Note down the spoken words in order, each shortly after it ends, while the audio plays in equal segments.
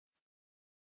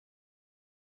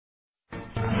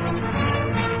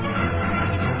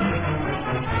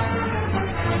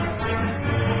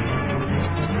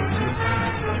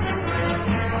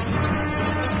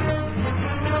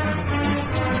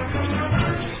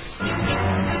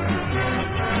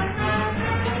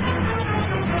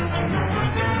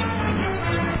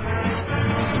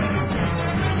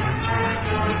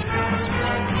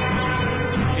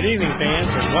evening, fans,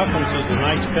 and welcome to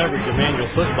tonight's coverage of Manual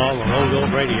Football on Old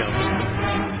Gold Radio.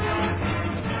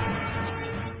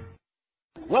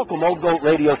 Welcome, Old Gold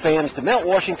Radio fans, to Mount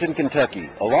Washington, Kentucky.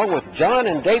 Along with John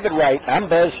and David Wright, I'm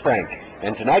Buzz Frank.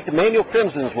 And tonight the Manual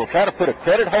Crimsons will try to put a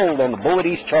credit hold on the Bullitt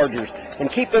East Chargers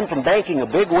and keep them from banking a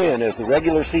big win as the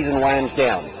regular season winds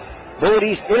down. Bullitt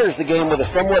East enters the game with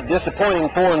a somewhat disappointing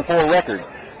 4-4 record,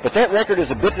 but that record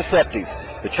is a bit deceptive.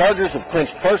 The Chargers have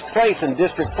clinched first place in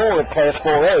District 4 of Class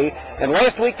 4A, and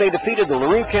last week they defeated the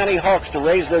LaRue County Hawks to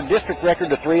raise their district record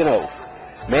to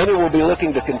 3-0. Manual will be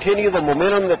looking to continue the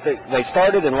momentum that they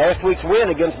started in last week's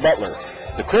win against Butler.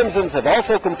 The Crimsons have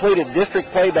also completed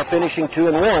district play by finishing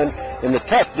 2-1 in the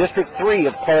tough District 3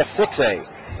 of Class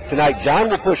 6A. Tonight,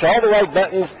 John will push all the right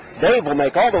buttons, Dave will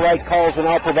make all the right calls, and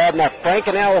I'll provide my frank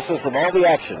analysis of all the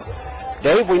action.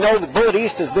 Dave, we know that Bullitt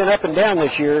East has been up and down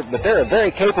this year, but they're a very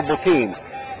capable team.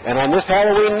 And on this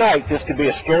Halloween night, this could be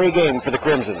a scary game for the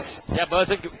Crimsons. Yeah, Buzz,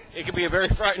 it could be a very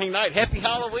frightening night. Happy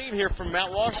Halloween here from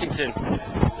Mount Washington.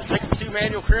 The 6-2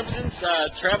 Manual Crimsons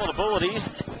travel to Bullitt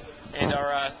East and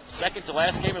are second to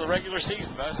last game of the regular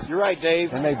season, Buzz. You're right,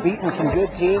 Dave. And they've beaten some good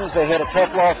teams. They had a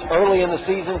tough loss early in the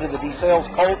season to the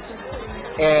DeSales Colts.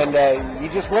 And you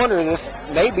just wonder, this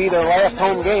may be their last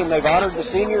home game. They've honored the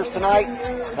seniors tonight.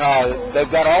 They've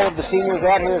got all of the seniors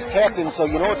out here as captains, so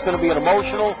you know it's going to be an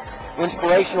emotional,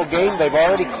 inspirational game. They've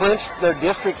already clinched their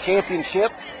district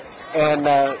championship. And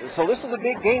so this is a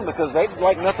big game because they'd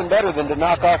like nothing better than to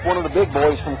knock off one of the big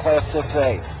boys from Class 6A.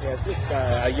 Yeah, it's just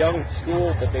a young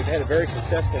school, but they've had a very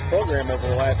successful program over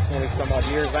the last 20-some-odd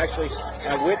years. Actually,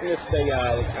 I witnessed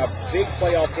a big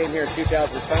playoff game here in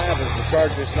 2005 as the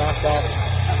Chargers knocked off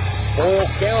Boyle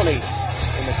County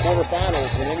in the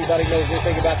quarterfinals. When anybody knows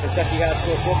anything about Kentucky high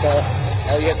school football,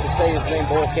 all you have to say is name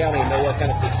Boyle County and know what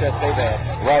kind of success they've had.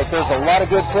 Right, there's a lot of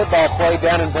good football played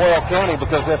down in Boyle County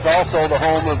because that's also the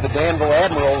home of the Danville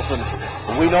Admirals, and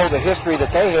we know the history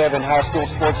that they have in high school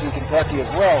sports in Kentucky as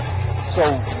well. So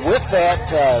with that,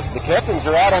 the captains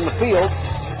are out on the field.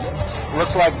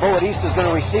 Looks like Bullitt East is going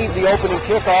to receive the opening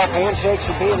kickoff. Handshakes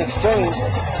are being exchanged,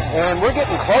 and we're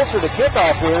getting closer to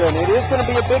kickoff here, and it is going to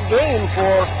be a big game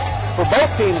for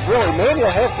both teams, really. Manual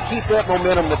has to keep that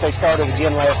momentum that they started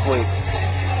again last week.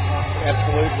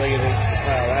 Absolutely.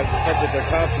 I said that they're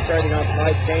concentrating on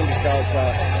tonight's game because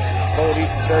Bullitt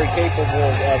East is very capable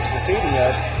of defeating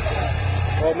us.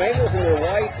 Well, Manual's in their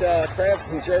white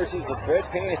Craftsman jerseys with red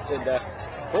pants, and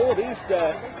Bullitt East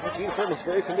uniform is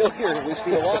very familiar. We've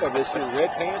seen a lot of this year. Red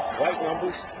pants, white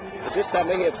numbers, but this time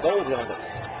they have gold helmets.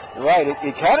 Right.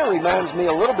 It kind of reminds me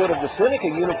a little bit of the Seneca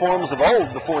uniforms of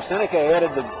old before Seneca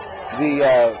added the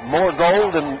more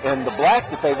gold and the black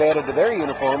that they've added to their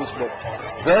uniforms, but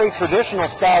very traditional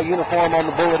style uniform on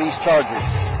the Bullitt East Chargers.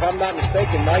 If I'm not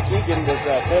mistaken, Mike Egan was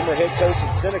former head coach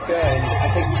at Seneca, and I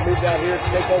think he's moved out here to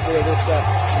take over this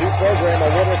new program.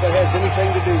 I wonder if it has anything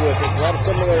to do with it. A lot of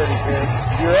similarities here.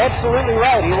 You're absolutely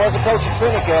right. He was a coach at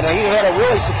Seneca, and he had a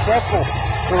really successful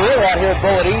career out here at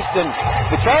Bullitt East. And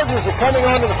the Chargers are coming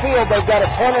onto the field. They've got a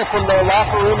tunnel from their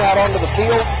locker room out onto the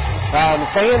field. The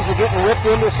fans are getting whipped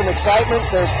into some excitement.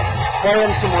 They're playing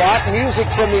some rock music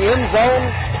from the end zone.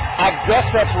 I guess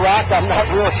that's rock. I'm not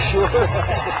real sure.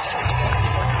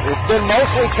 It's been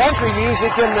mostly country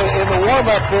music in the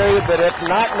warm-up period, but it's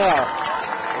not now.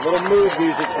 A little mood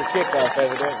music for kickoff,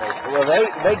 evidently. Well,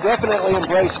 they definitely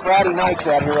embrace Friday nights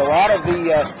out here. A lot of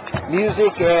the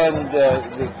music and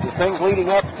the things leading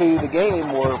up to the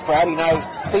game were Friday night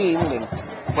themed,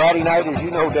 and Friday night, as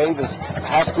you know, Dave, is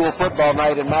high school football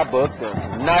night in my book,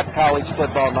 not college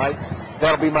football night.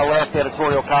 That'll be my last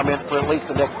editorial comment for at least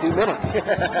the next few minutes.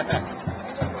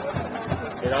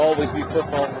 It'll always be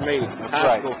football for me.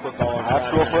 High school football on Friday night. High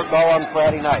school football on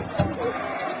Friday night.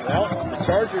 Well, the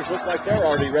Chargers look like they're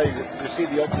already ready to receive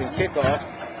the opening kickoff.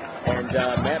 And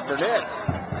Matt Burnett,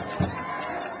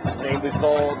 a name we've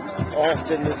called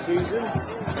often this season,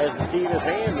 has the key in his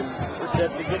hand, and we're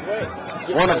set to get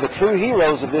ready. One of the true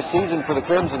heroes of this season for the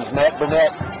Crimsons, Matt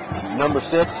Burnett, number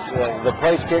 6, the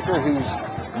place kicker, who's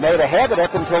made a habit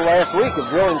up until last week of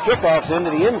drilling kickoffs into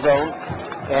the end zone.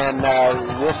 And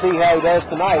we'll see how he does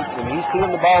tonight. And he's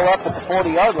teeing the ball up at the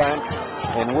 40-yard line,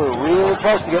 and we're really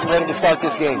close to getting ready to start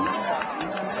this game.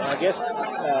 I guess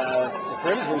the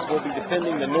Crimsons will be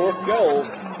defending the north goal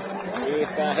if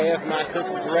I have my sense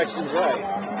of directions right.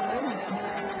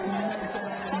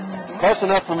 Close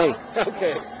enough for me.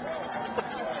 Okay.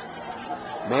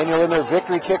 Manual in their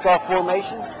victory kickoff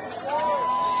formation.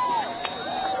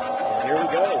 Here we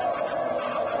go.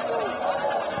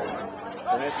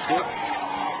 Burnett's kick.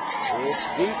 It's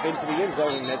deep into the end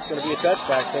zone, and that's going to be a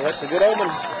touchback, so that's a good omen.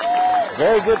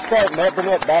 Very good start. Matt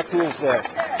Burnett back to his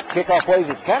kickoff plays.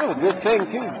 It's kind of a good thing,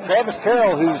 too. Travis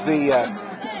Carroll, who's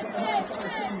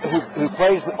who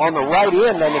plays on the right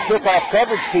end on the kickoff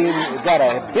coverage team, got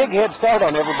a big head start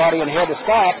on everybody and had to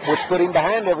stop, which put him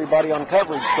behind everybody on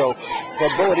coverage. So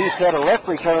had Bullitt East had a left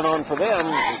return on for them,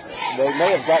 they may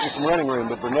have gotten some running room,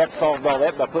 but Burnett solved all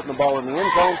that by putting the ball in the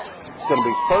end zone. It's going to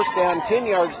be first down, 10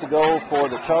 yards to go for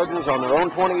the Chargers on their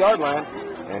own 20-yard line.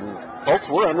 And, folks,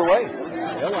 we're underway.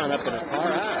 They'll line up in a car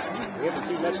eye. We haven't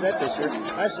seen much of that this year.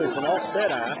 Actually, it's an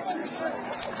offset eye.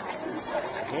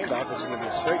 Handoff is going to be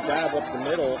a straight dive up the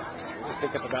middle. He'll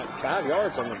pick up about 5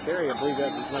 yards on the carry. I believe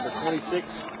that is number 26,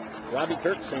 Robbie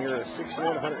Kirksinger, a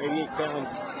 6'1", 188-pound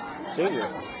senior.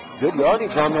 Good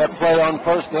yardage on that play on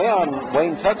first down.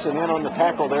 Wayne Tuxon in on the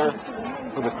tackle there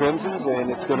for the Crimsons, and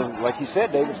it's going to, like you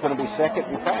said, Dave, it's going to be 2nd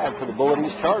and 5 for the Bullitt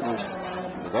East Chargers.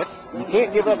 You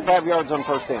can't give up 5 yards on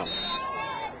first down.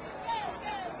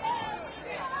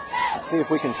 Let's see if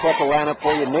we can set the lineup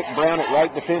for you. Nick Brown at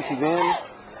right defensive end,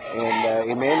 and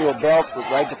Emmanuel Belk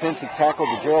at right defensive tackle,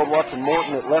 to Gerald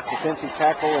Watson-Morton at left defensive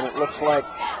tackle, and it looks like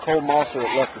Cole Mosser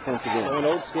at left defensive end. Going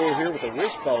old school here with a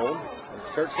wishbone. It's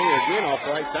Kurt Singer again off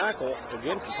right tackle.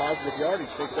 Again, for positive yardage,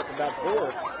 picks up about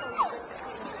 4.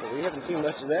 So we haven't seen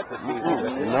much of that this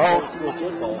season. No. Old school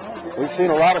football. We've seen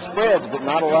a lot of spreads, but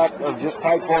not a lot of just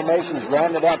tight formations,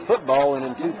 grounded out football, and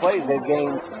in 2 plays they've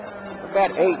gained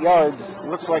about 8 yards.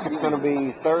 Looks like it's going to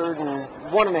be 3rd and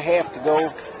 1.5 to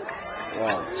go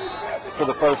for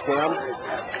the first down.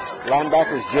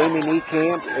 Linebackers Jamie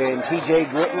Niekamp and T.J.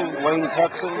 Gritton, Wayne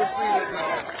Tuxon.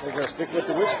 They're going to stick with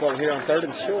the wishbone here on 3rd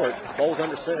and short. Ball's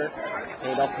under center.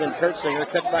 And off then Kurt Singer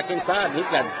cuts back inside, and he's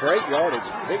got great yardage.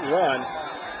 Big run.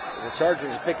 The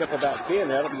Chargers pick up about 10.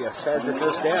 That'll be a Charger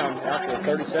first down out to the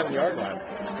 37-yard line.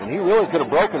 And he really could have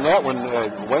broken that one.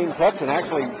 Wayne Tuxon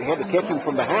actually had to catch him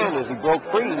from behind as he broke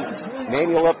free.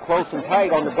 Manuel up close and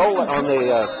tight on the goal on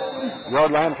the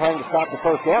yard line trying to stop the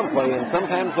first down play, and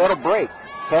sometimes that'll break.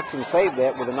 Tuxon saved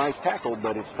that with a nice tackle,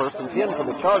 but it's 1st and 10 for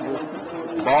the Chargers.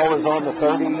 The ball is on the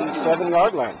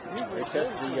 37-yard line. They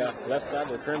test the left side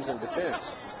of the Crimson defense.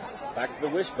 Back to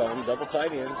the wishbone, double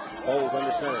tight ends, holes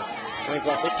under center. Hands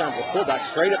off this time for the fullback,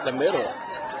 straight up the middle.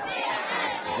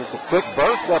 Just a quick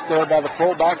burst up there by the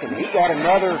fullback, and he got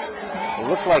another, it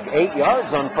looks like 8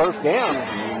 yards on first down.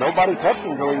 Nobody touched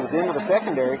him until he was into the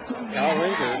secondary. Kyle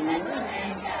Linger,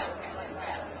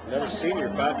 another senior,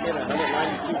 5'10",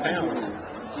 192 pounds.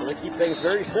 So they keep things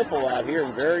very simple out here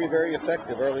and very, very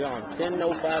effective early on.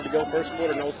 10:05 to go, first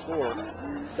quarter, no score.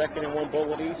 2nd and 1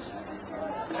 Bullitt East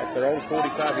at their own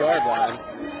 45-yard line.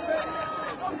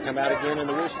 They come out again in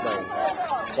the wishbone.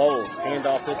 Bowles,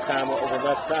 handoff this time over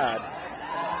left side.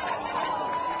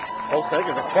 Bowles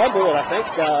taking a fumble, and I think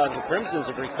the Crimsons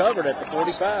have recovered at the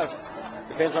 45.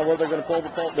 Depends on where they're going to pull the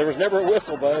ball. There was never a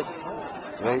whistle, Buzz.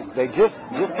 They just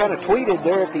kind of tweeted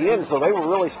there at the end, so they were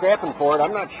really scrapping for it.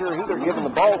 I'm not sure who they're giving the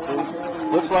ball to.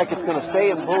 Looks like it's going to stay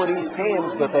in Bullitt East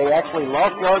hands, but they actually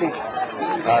lost yardage.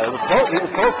 He was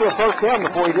close to a first down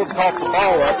before he did cough the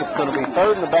ball up. It's going to be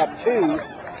 3rd and about 2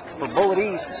 for Bullitt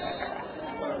East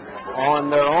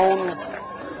on their own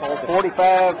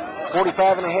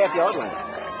 45.5-yard line.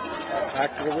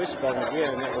 Back to the wishbone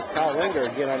again. That was Kyle Linger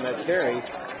again on that carry.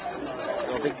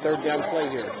 A big 3rd down play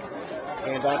here.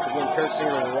 Hand off again, Kurt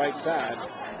Singer on the right side.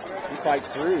 He fights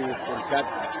through and he's got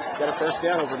a first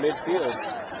down over midfield.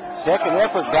 Second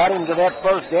effort got him to that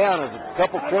first down as a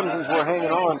couple Crimsons were hanging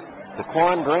on.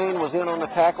 DeQuan Drain was in on the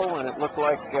tackle, and it looked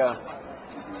like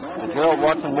Gerald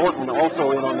Watson-Morton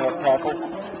also in on that tackle.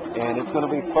 And it's going to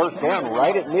be first down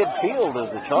right at midfield as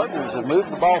the Chargers have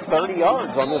moved the ball 30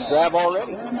 yards on this drive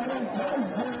already.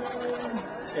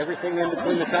 Everything in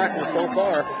between the tackles so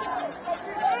far.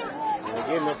 And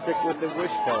again, they'll stick with the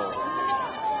wishbone.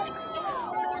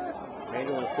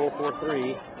 Manuel in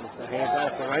 4-4-3. Hands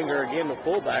off to Langer again, the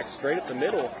fullback, straight up the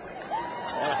middle. A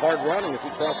lot of hard running as he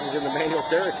crosses into Manuel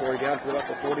territory down to about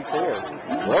the 44.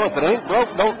 Well, if it ain't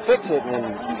broke, don't fix it.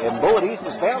 And Bullitt East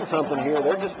has found something here.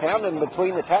 They're just pounding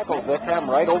between the tackles, that time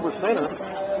right over center.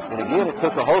 And again, it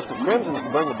took a host of Crimsons to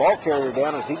bring the ball carrier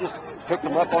down as he just picked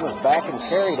him up on his back and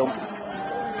carried him.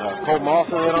 Cole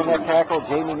Mosser in on that tackle,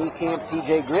 Jamie Niekamp,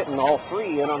 T.J. Gritton, all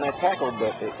 3 in on that tackle.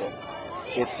 But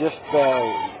it's just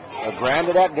a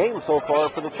grounded out game so far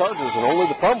for the Chargers, and only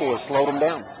the fumble has slowed them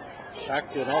down. Back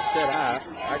to an offset eye.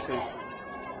 Actually,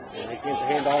 and he gets a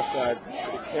handoff.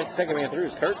 Second man through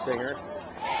is Kurt Singer.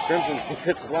 Crimson's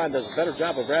defensive line does a better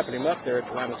job of wrapping him up there at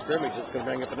the line of scrimmage. It's going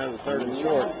to bring up another 3rd and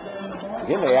short.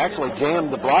 Again, they actually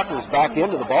jammed the blockers back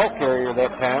into the ball carrier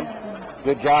that time.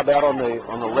 Good job out on the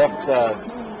left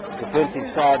defensive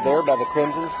side there by the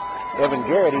Crimsons. Evan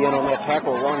Garrity in on that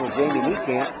tackle along with Jamie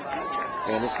Niekamp.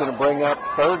 And it's going to bring up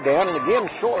third down, and again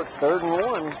short, 3rd and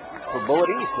 1 for Bullitt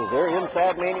East as they're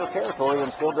inside Manual territory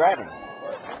and still driving.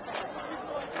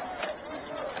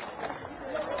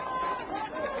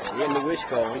 Again, the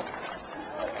wishbone.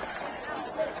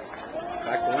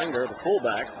 Back to Langer, the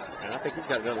fullback, and I think he's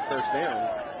got another first down.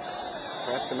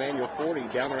 Across the Manual 40,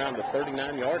 down around the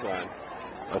 39-yard line.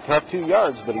 A tough 2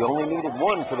 yards, but he only needed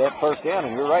 1 for that first down,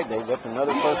 and you're right, Dave, that's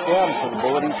another first down for the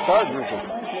Bullitt East Chargers.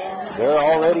 They're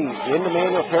already in the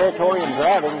Manual territory and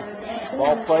driving.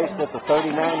 Ball placed at the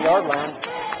 39-yard line.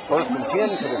 1st and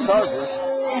 10 for the Chargers.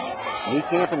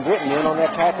 Niekamp and Britton in on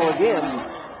that tackle again.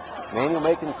 Manual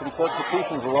making some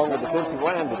substitutions along the defensive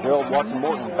line, but Gerald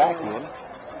Watson-Morton back in.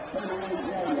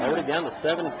 Already down to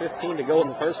 7:15 to go in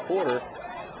the first quarter.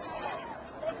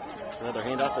 Another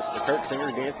handoff to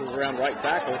Kurtzinger, dances around right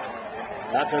tackle.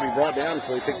 Not going to be brought down,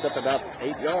 so he picks up about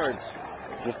 8 yards.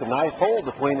 Just a nice hole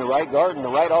between the right guard and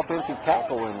the right offensive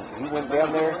tackle, and he went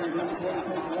down there.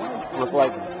 Looked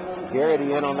like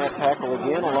Garrity in on that tackle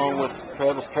again, along with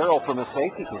Travis Carroll from the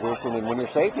safety position. And when your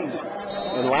safeties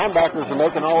and linebackers are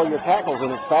making all of your tackles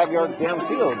and it's 5 yards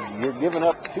downfield, you're giving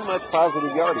up too much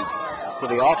positive yardage to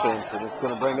the offense, and it's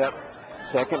going to bring up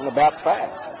 2nd and about 5.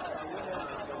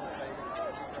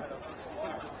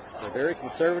 They're very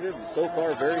conservative and so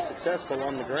far very successful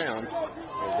on the ground.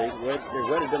 As they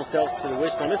wedded themselves to the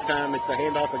wishbone. This time it's a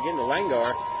handoff again to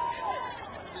Langar.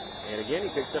 And again, he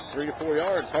picks up 3 to 4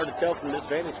 yards. Hard to tell from this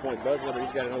vantage point, Buzz, whether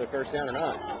he's got another first down or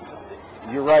not.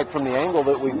 You're right, from the angle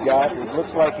that we've got, it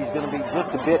looks like he's going to be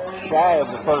just a bit shy of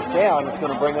the first down. It's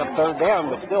going to bring up 3rd down,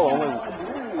 but still only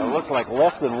looks like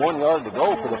less than 1 yard to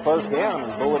go for the first down.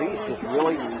 And Bullitt East is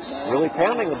really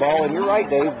pounding the ball. And you're right,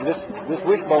 Dave, this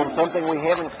wishbone is something we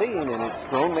haven't seen, and it's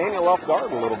thrown Manual off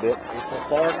guard a little bit. It's a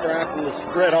far cry from the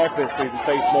spread offense we've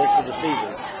faced most of the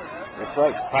season. That's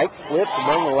right, tight splits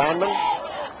among the linemen.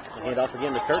 Hand off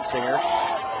again to Kurtzinger.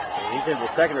 And he's into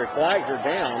the secondary. Flags are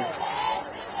down.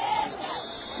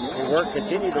 They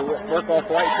continue to work off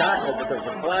right tackle, but there's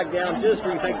a flag down just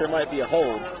where you think there might be a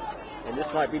hold. And this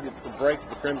might be the break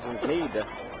the Crimsons need to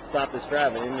stop this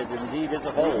drive, and it indeed is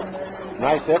a hold.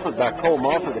 Nice effort by Cole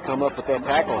Moffer to come up with that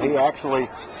tackle. He actually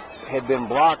had been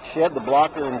blocked, shed the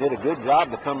blocker, and did a good job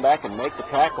to come back and make the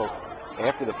tackle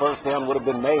after the first down would have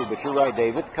been made. But you're right,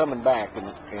 Dave, it's coming back,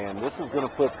 and this is going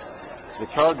to put the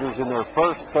Chargers in their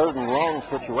first 3rd and long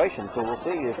situation. So we'll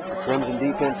see if the Crimson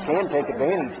defense can take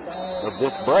advantage of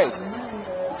this break.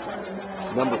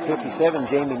 Number 57,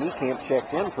 Jamie Niekamp,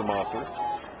 checks in for Mosser.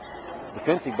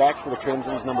 Defensive backs for the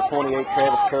Crimsons, number 28,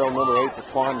 Travis Carroll, number 8,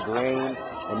 Daquan Grain,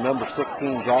 and number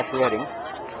 16, Josh Redding.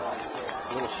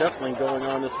 A little shuffling going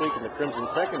on this week in the Crimson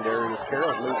secondary as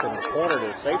Carroll moved from the corner to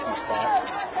the safety spot.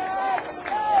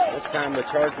 This time the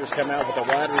Chargers come out with a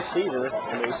wide receiver,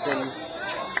 and they send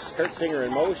Kurtzinger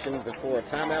in motion before a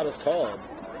timeout is called.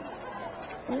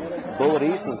 Bullitt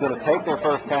East is going to take their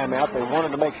first timeout. They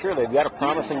wanted to make sure they've got a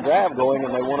promising drive going,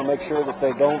 and they want to make sure that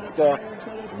they don't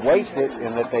waste it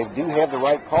and that they do have the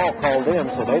right call called in.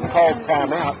 So they've called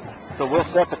timeout. So we'll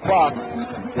set the clock.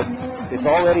 It's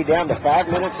already down to 5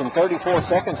 minutes and 34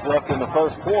 seconds left in the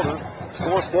first quarter.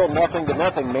 Score still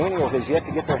 0-0. Manual has yet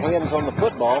to get their hands on the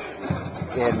football,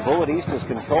 and Bullitt East has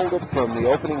controlled it from the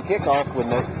opening kickoff when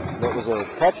that was a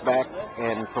touchback,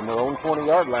 and from their own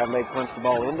 20-yard line they punched the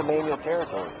ball into Manual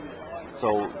territory.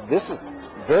 So this is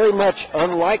very much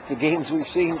unlike the games we've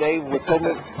seen, Dave, with so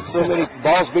many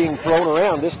balls being thrown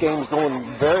around. This game is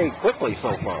going very quickly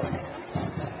so far.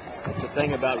 That's the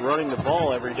thing about running the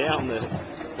ball every down.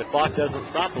 The clock doesn't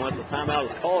stop unless a timeout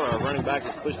is called or a running back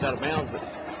is pushed out of bounds. But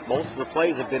most of the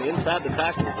plays have been inside the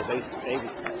tackles. That they've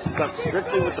stuck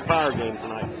strictly with the power game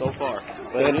tonight so far.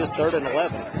 But it is 3rd and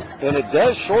 11. And it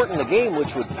does shorten the game,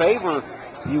 which would favor,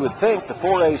 you would think, the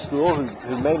 4A school,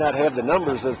 who may not have the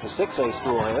numbers as the 6A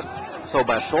school has. So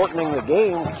by shortening the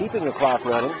game, keeping the clock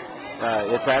running,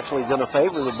 it's actually going to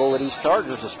favor the Bullitt East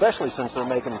Chargers, especially since they're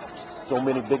making so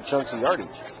many big chunks of yardage.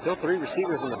 Still 3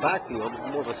 receivers in the backfield,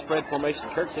 more of a spread formation.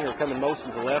 Kurtzinger coming motion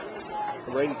to the left.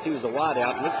 Number 82 is a wide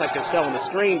out. It looks like they're selling the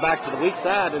screen back to the weak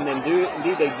side, and then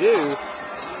indeed they do.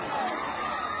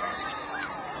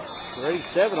 Number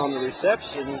 87 on the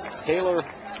reception, Taylor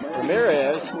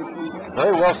Ramirez.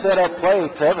 Very well set up play.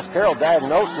 Travis Carroll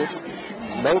diagnosed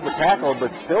it, made the tackle,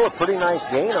 but still a pretty nice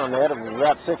gain on that of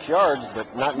about 6 yards,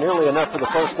 but not nearly enough for the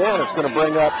first down. It's going to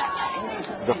bring up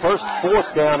the first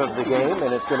 4th down of the game,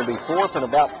 and it's going to be 4th and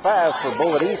about 5 for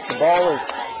Bullitt East. The ball is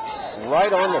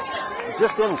right on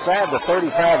just inside the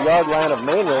 35-yard line of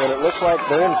Manual, and it looks like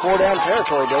they're in 4-down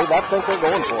territory, Dave. I think they're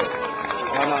going for it.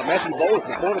 Matthew Bowles,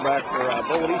 the quarterback for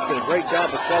Bullitt East, did a great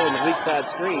job of selling the weak side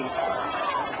screen.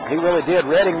 He really did.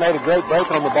 Redding made a great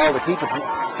break on the ball to keep it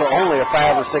to only a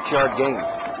 5 or 6 yard gain.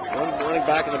 One running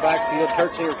back in the backfield.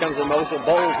 Kurtzinger comes in motion.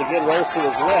 Bowles again rolls to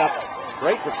his left.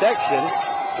 Great protection.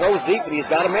 Throws deep, but he's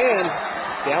got a man.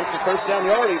 Down for first down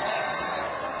yardage.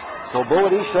 So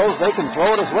Bullitt East shows they can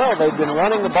throw it as well. They've been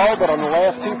running the ball, but on the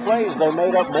last 2 plays, they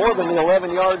made up more than the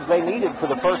 11 yards they needed for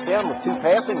the first down with 2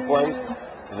 passing plays.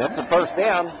 And that's the first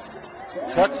down.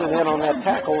 Tuxen in on that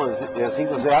tackle as he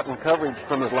was out in coverage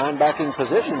from his linebacking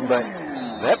position, but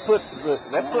that puts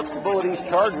the Bullitt East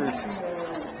Chargers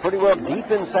pretty well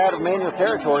deep inside of Manual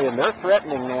territory, and they're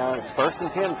threatening now. It's 1st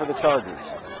and 10 for the Chargers.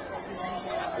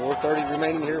 4:30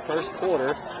 remaining here, first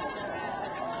quarter.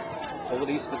 Bullitt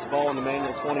East with the ball in the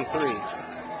Manual 23.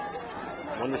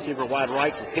 One receiver wide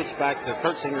right to pitch back to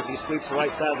Kurtzinger as he sweeps the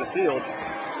right side of the field.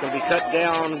 It's going to be cut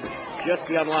down just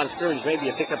beyond the line of scrimmage, maybe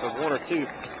a pickup of 1 or 2.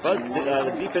 Buzz,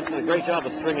 the defense did a great job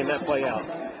of stringing that play out.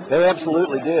 They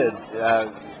absolutely did.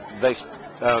 They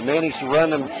managed to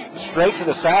run them straight to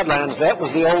the sidelines. That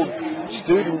was the old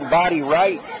student body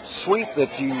right sweep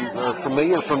that you are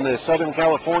familiar from the Southern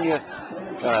California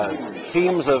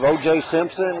teams of O.J.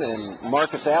 Simpson and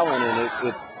Marcus Allen, and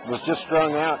it was just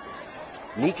strung out.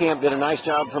 Niekamp did a nice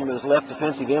job from his left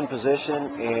defensive end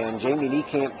position, and Jamie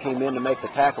Niekamp came in to make the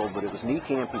tackle, but it was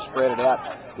Niekamp who spread it out.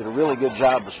 Did a really good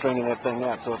job of stringing that thing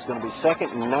out. So it's going to be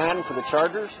 2nd and 9 for the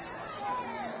Chargers.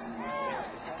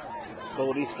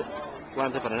 Bullitt East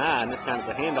lines up at a 9. This time it's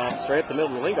a handoff straight up the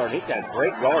middle of the Lingard. He's got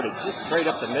great yardage, just straight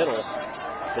up the middle.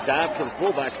 The dive from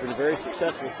fullback's been very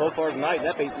successful so far tonight.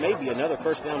 That may be another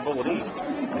first down Bullitt East.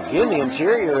 Again, the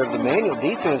interior of the Manual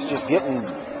defense just getting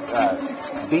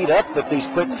beat up with these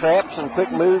quick traps and quick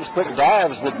moves, quick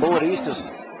dives that Bullitt East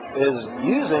is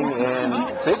using, and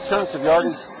big chunks of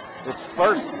yardage. It's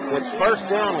first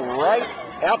down right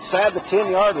outside the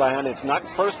 10-yard line. It's not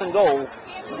 1st and goal,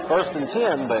 1st and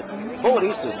 10, but Bullitt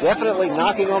East is definitely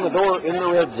knocking on the door in the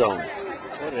red zone.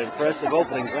 What an impressive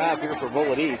opening drive here for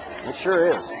Bullitt East. It sure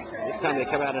is. This time they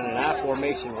come out in an I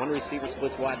formation. One receiver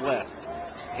splits wide left.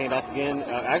 Handoff again.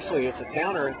 Actually, it's a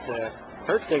counter to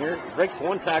Kurtzinger. Breaks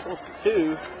 1 tackle,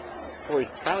 2, before he's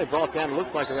finally brought down, it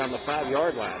looks like around the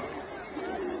 5-yard line.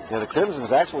 Yeah, the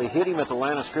Crimsons actually hit him at the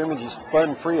line of scrimmage. He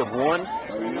spun free of 1.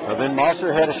 Then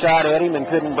Mosser had a shot at him and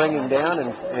couldn't bring him down.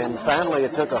 And finally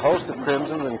it took a host of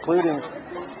Crimsons, including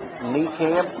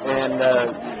Niekamp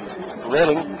and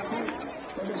Redding,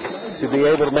 to be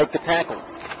able to make the tackle.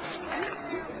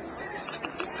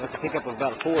 That's a pickup of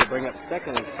about 4 to bring up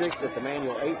 2nd and 6 at the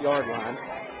Manual 8-yard line.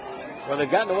 Well, they've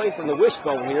gotten away from the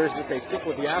wishbone here as they stick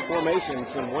with the I formation and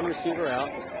send 1 receiver out.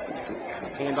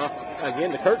 Handoff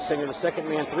again to Kurtzinger, the 2nd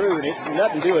man through, and it's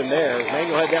nothing doing there.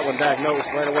 Manual had that one diagnosed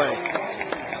right away.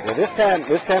 Well, this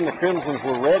time the Crimsons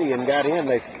were ready and got in.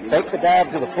 They faked the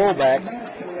dive to the fullback,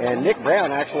 and Nick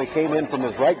Brown actually came in from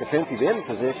his right defensive end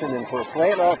position, and for a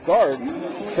slant off guard,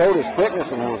 showed his quickness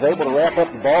and was able to wrap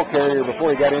up the ball carrier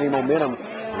before he got any momentum.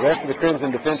 The rest of the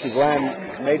Crimson defensive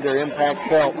line made their impact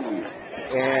felt,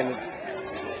 and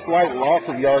slight loss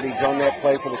of yardage on that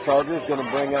play for the Chargers, going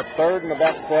to bring up 3rd and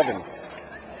about 7.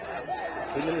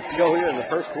 2 minutes to go here in the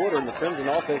first quarter, and the Crimson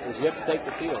offense is yet to take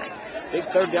the field. Big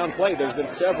 3rd down play. There's been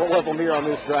several of them here on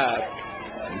this drive.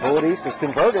 Bullitt East has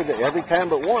converted every time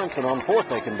but once, and on 4th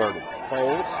they converted.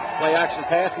 Foles, play action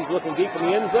pass. He's looking deep in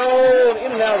the end zone,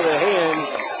 in and out of the hands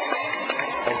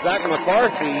of Zach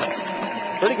McCarthy.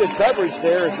 Pretty good coverage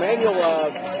there as Manual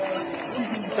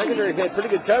secondary had pretty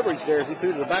good coverage there as he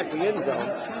threw to the back of the end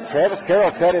zone. Travis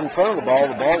Carroll cut in front of the ball.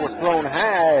 The ball was thrown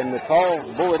high, and the tall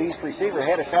Bullitt East receiver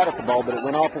had a shot at the ball, but it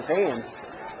went off his hands.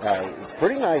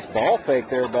 Pretty nice ball fake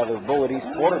there by the Bullitt East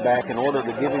quarterback in order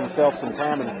to give himself some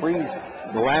time and freeze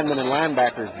the linemen and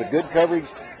linebackers. But good coverage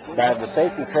by the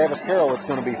safety, Travis Carroll. It's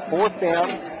going to be 4th down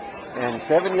and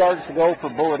 7 yards to go for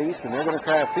Bullitt East, and they're going to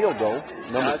try a field goal.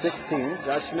 Number 16.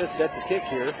 Josh Smith set the kick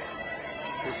here.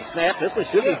 Here's the snap. This one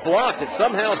should be blocked. It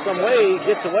somehow, some way,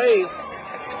 gets away.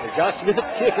 And Josh Smith's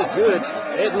kick is good.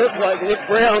 It looked like Nick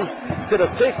Brown could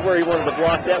have picked where he wanted to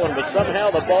block that one, but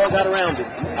somehow the ball got around him.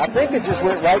 I think it just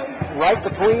went right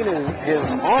between his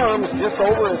arms, just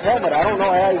over his helmet. I don't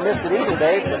know how he missed it either,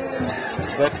 Dave.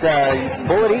 But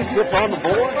Bullitt East gets on the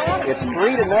board. It's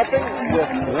 3-0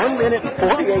 with 1 minute and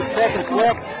 48 seconds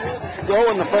left to go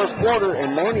in the first quarter,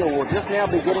 and Manual will just now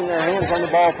be getting their hands on the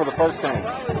ball for the first time.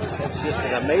 It's just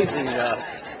an amazing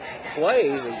play.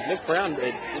 Nick Brown,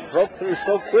 it broke through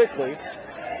so quickly.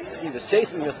 He was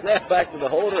chasing the snap back to the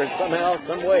holder, and somehow,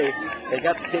 some way, they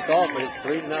got the kick off, and it's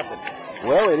 3-0.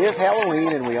 Well, it is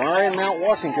Halloween, and we are in Mount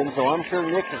Washington, so I'm sure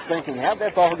Nick is thinking, how'd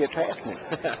that ball get past me?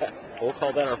 We'll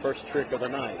call that our first trick of the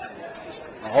night.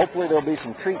 Hopefully there'll be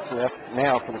some treats left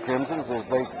now for the Crimsons as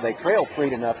they trail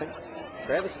 3-0.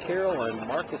 Travis Carroll and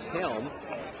Marcus Helm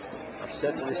are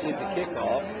set to receive the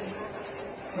kickoff.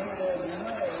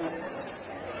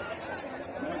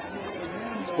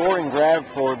 Scoring drive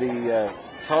for the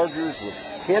Chargers was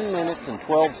 10 minutes and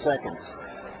 12 seconds.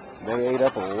 They ate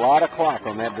up a lot of clock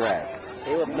on that drive.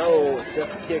 Caleb Noel is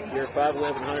set to kick here,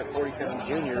 5'11", 140-pound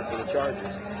junior for the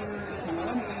Chargers.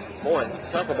 Boy,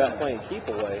 talk about playing keep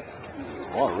away.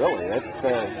 Oh, really?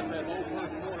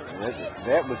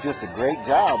 That was just a great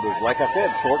job of, like I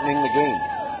said, shortening the game.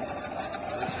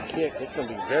 Here's the kick. It's going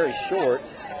to be very short.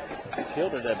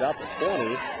 Fielded at about the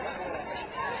 20.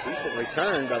 Decent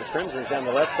return by the Crimsons down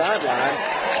the left sideline.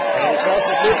 And across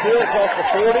the midfield, across the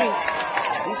 40.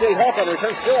 DJ Hawk on the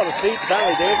return, still on his feet.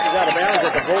 Finally dances out of bounds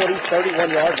at the Bullitt East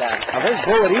 31-yard line. I think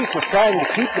Bullitt East was trying to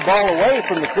keep the ball away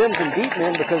from the Crimson deep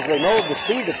men because they know the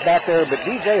speed that's back there. But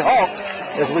DJ Hawk,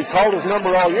 as we called his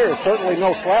number all year, is certainly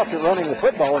no slouch at running the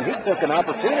football. And he took an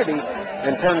opportunity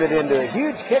and turned it into a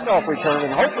huge kickoff return.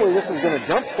 And hopefully this is going to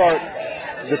jumpstart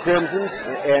the Crimsons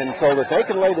and so that they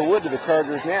can lay the wood to the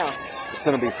Chargers now. It's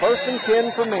going to be 1st and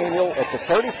 10 for Manuel at the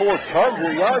 34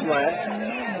 Charger yard line.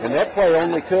 And that play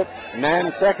only took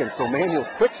 9 seconds. So Manuel's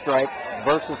quick strike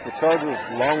versus the Chargers'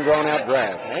 long drawn-out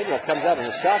drive. Manuel comes out in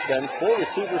a shotgun. 4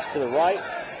 receivers to the right.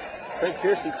 Craig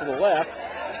Piercy to the left.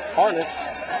 Harness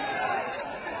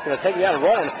going to take it out and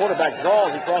run on the quarterback draw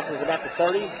as he crosses about the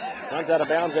 30. Runs out of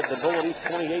bounds at the Bullitt East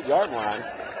 28-yard line.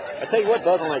 I tell you what,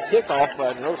 Buzz, on that kickoff,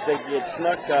 notice they had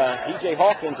snuck DJ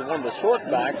Hawk into one of the short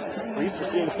backs. We're used to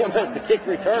seeing him as the kick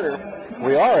returner.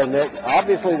 We are, and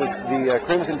obviously the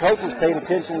Crimson coaches paid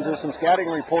attention to some scouting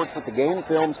reports with the game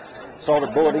films, saw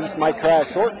that Bullitt East might try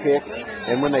a short kick,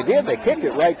 and when they did, they kicked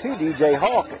it right to DJ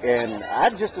Hawk, and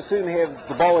I'd just as soon have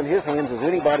the ball in his hands as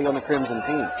anybody on the Crimson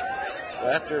team. So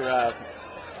after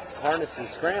Harness's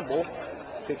scramble,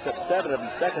 picks up 7 of them,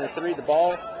 2nd and 3 the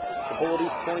ball. The Bullitt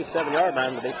East 27-yard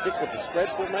line, but they stick with the spread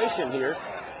formation here.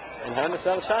 And Harness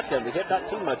out of shotgun. We have not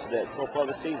seen much of that so far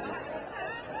this season.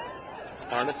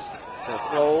 Harness is going to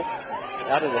throw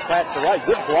out of the flats to right.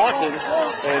 Good blocking.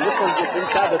 And this one gets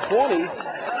inside the 20.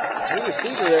 New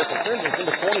receiver there for Crimson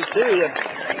into 22.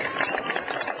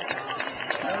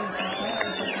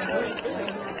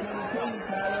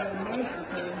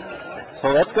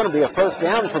 So that's going to be a 1st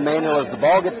down for Manuel as the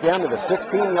ball gets down to the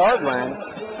 16-yard line.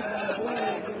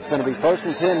 It's going to be 1st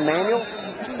and 10 Manuel.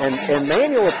 And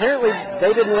Manuel, apparently,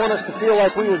 they didn't want us to feel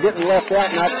like we were getting left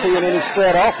out, not seeing any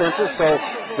spread offenses. So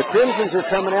the Crimsons are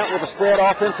coming out with a spread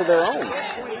offense of their own.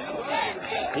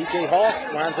 DJ Hawk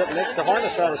lines up next to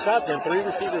Harness out of the shotgun. 3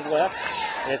 receivers left.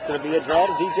 And it's going to be a draw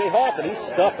to DJ Hawk, and he's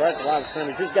stuffed right at the line of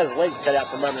scrimmage. He's got his legs cut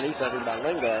out from underneath of him by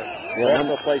Lingard. He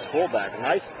also plays fullback.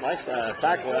 Nice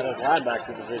tackle out of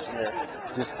linebacker position there.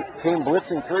 Just came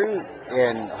blitzing through,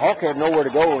 and Hawk had nowhere to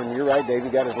go. And you're right, Dave. He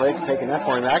got his legs taken up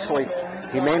for him. Actually,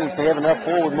 he managed to have enough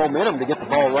forward momentum to get the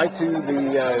ball right to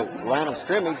the line of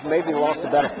scrimmage. Maybe lost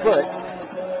about a foot.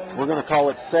 We're going to call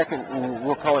it 2nd, and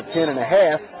we'll call it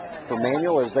 10.5 for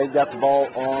Manuel as they've got the ball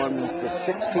on the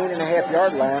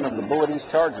 16.5-yard line of the Bullitt East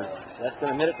Chargers. Less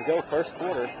than a minute to go, 1st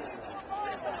quarter.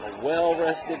 A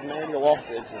well-rested Manuel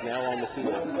offense is now on the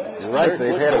field. You're right,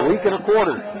 they've had a week and a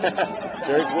quarter.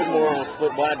 Derek Woodmore will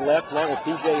split wide left along with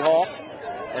DJ Hawk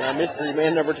and our mystery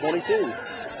man number 22.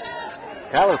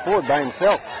 Tyler Ford by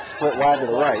himself split wide to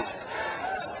the right.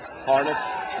 Harness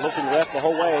looking left the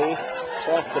whole way.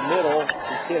 Across the middle.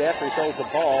 He's hit after he throws the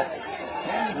ball.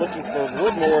 Looking for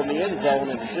Woodmore in the end zone,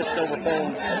 and it's just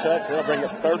overthrown a touch. They'll bring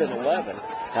up 3rd and 11.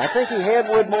 I think he had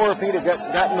Woodmore if he'd have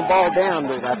gotten the ball down,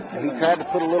 but he tried to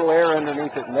put a little air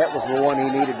underneath it, and that was the one he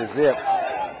needed to zip.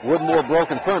 Woodmore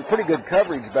broke in front. Pretty good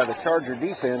coverage by the Charger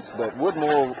defense, but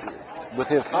Woodmore, with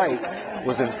his height,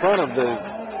 was in front of the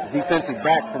defensive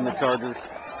back from the Chargers,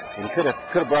 and could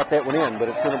have brought that one in. But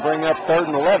it's going to bring up 3rd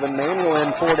and 11. Manuel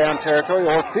in 4-down territory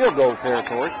or field goal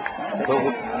territory.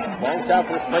 Long time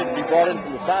for this play to be brought in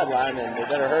from the sideline, and they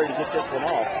better hurry to get this one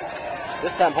off.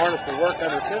 This time Harness will work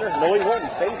under center. No, he won't. He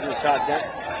stays in the shotgun.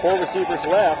 4 receivers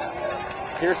left.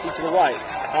 Piercy to the right.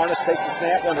 Harness takes the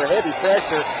snap under heavy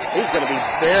pressure. He's going to be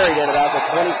buried at about the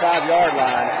 25-yard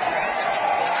line.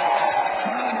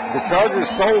 The Chargers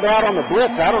sold out on the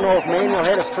blitz. I don't know if Manuel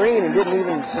had a screen and didn't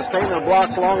even sustain their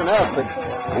blocks long enough, but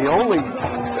the only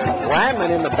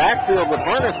lineman in the backfield with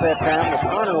Harness that time was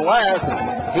Connor Wise.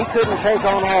 He couldn't take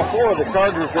on all 4 of the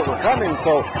Chargers that were coming,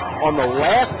 so on the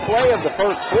last play of the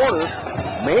 1st quarter,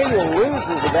 Manual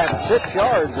loses about 6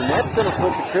 yards, and that's going to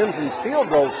put the Crimson's field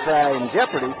goal try in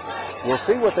jeopardy. We'll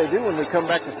see what they do when we come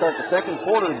back to start the second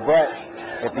quarter, but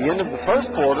at the end of the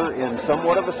first quarter, in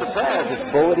somewhat of a surprise,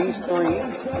 it's Bullitt East 3,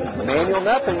 Manual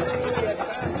nothing.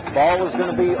 Ball is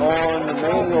going to be on the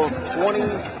Manual's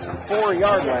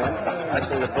 24-yard line.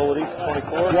 Actually, the Bullitt East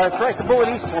 24? Yeah, that's right, the Bullitt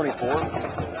East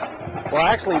 24. Well,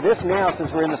 actually, this now,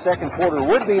 since we're in the second quarter,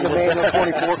 would be the Manual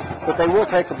 24, but they will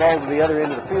take the ball to the other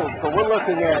end of the field. So we're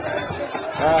looking at,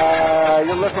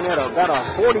 about a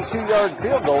 42-yard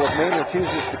field goal if Manual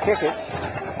chooses to kick it.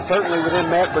 Certainly within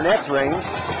Matt Burnett's range.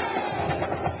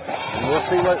 And we'll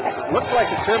see what looks like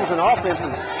the Crimson offense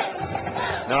is.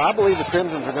 No, I believe the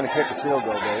Crimsons are going to kick the field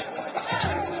goal, Dave.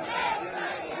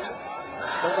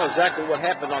 I don't know exactly what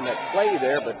happened on that play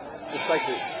there, but looks like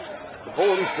the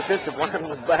Bullitt East defensive line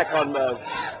was back on the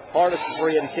hardest before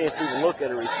he had a chance to even look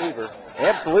at a receiver.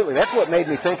 Absolutely. That's what made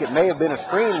me think it may have been a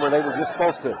screen where they were just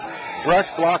supposed to rush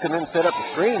block and then set up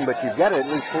the screen, but you've got to at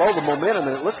least slow the momentum,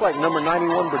 and it looks like number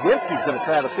 91, Brzezinski's going to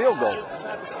try the field goal.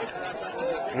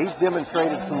 He's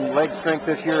demonstrated some leg strength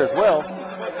this year as well.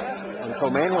 And so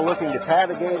Manual looking to tie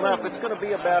the game up. It's going to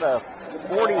be about a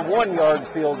 41-yard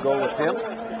field goal attempt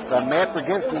by Matt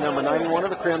Brzezinski, number 91 of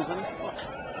the Crimsons.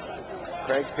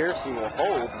 Craig Piercy will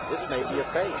hold. This may be a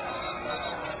fake.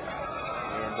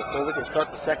 And before we can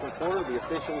start the second quarter, the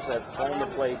officials have called the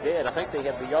play dead. I think they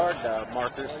have the yard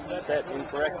markers set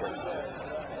incorrectly.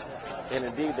 And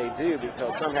indeed they do,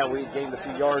 because somehow we gained a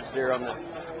few yards there on the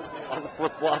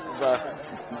flip-flop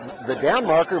of the down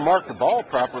marker marked the ball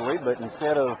properly, but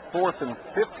instead of 4th and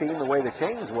 15 the way the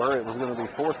chains were, it was going to be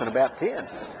 4th and about 10.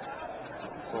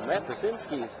 So Matt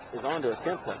Brzezinski is on to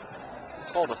attempt to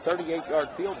call a 38-yard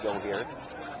field goal here.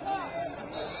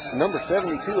 Number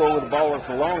 72 over the ball is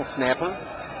the long snapper.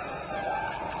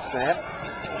 Snap.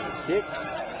 And kick.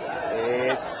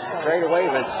 It's straight away,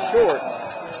 but short.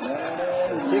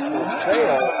 The kick will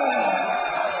fail.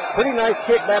 Pretty nice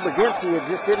kick by Brzezinski. It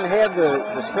just didn't have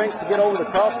the strength to get over the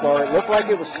crossbar. It looked like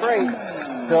it was straight.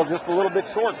 Fell just a little bit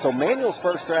short. So Manual's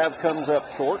first drive comes up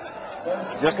short,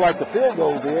 just like the field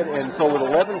goal did. And so with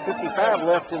 11:55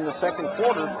 left in the second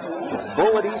quarter, it's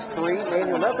Bullitt East 3,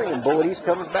 Manual nothing, and Bullitt East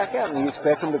comes back out, and you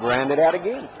expect them to grind it out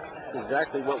again. That's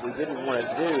exactly what we didn't want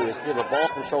to do, is give a ball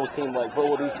control team like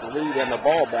Bullitt East the lead and the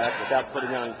ball back without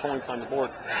putting any points on the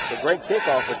board. The great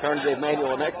kickoff return gave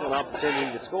Manual an excellent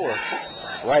opportunity to score.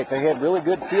 Right, they had really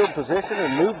good field position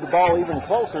and moved the ball even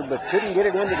closer, but couldn't get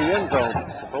it into the end zone.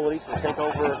 So Bullitt East will take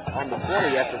over on the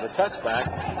 20 after the touchback,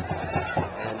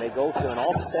 and they go to an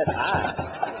offset high.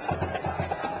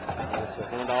 It's a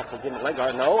handoff for getting a leg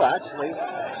guard. No, actually,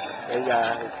 they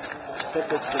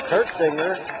sent it to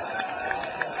Kurtzinger.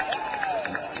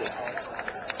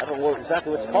 I don't know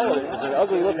exactly what to call it. It was an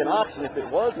ugly-looking option. If it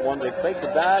was one, they faked the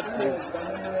dive to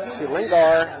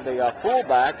Lingar, the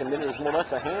fullback, and then it was more or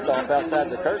less a handoff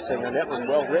outside the Kurtzinger, and that was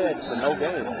well read for no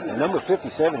gain. And number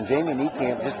 57, Jamie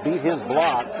Niekamp, just beat his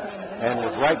block and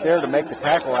was right there to make the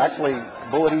tackle. Actually,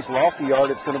 Bullitt East lost a yard.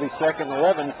 It's going to be 2nd and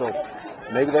 11, so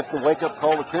maybe that's the wake-up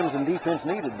call the Crimson defense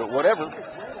needed, but whatever.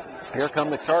 Here come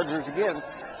the Chargers again.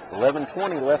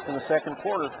 11:20 left in the second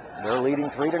quarter. They're leading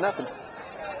 3-0.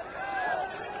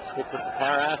 Stick with the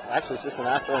power I. Actually, it's just an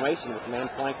I formation with the man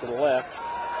flanked to the left.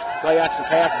 Play action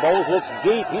pass. Bowles looks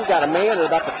deep. He's got a man at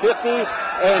about the 50.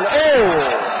 And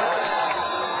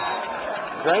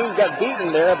Drain got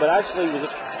beaten there, but actually was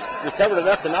recovered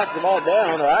enough to knock the ball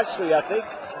down. Or actually, I think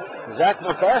Zach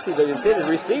McCarthy, the intended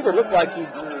receiver, looked like he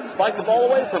spiked the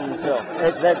ball away from himself.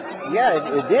 It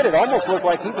did. It almost looked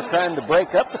like he was trying to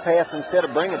break up the pass instead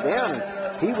of bring it down. And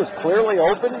he was clearly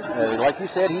open. Like you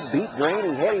said, he beat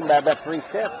Drain. He had him by about 3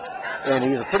 steps. And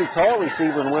he's a pretty tall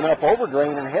receiver and went up over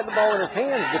Drain and had the ball in his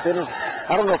hands. But then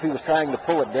I don't know if he was trying to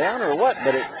pull it down or what,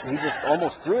 but he just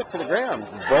almost threw it to the ground.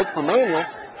 Broke for Manual.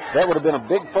 That would have been a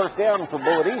big first down for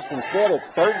Bullitt East. Instead, it's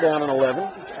 3rd down and 11.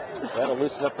 That'll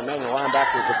loosen up the Manual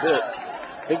linebackers a bit.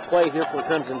 Big play here for the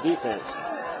Crimson defense.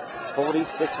 Bullitt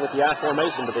East sticks with the I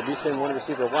formation, but they do send one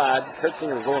receiver wide.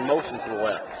 Kurtzinger will go in motion to the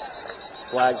left.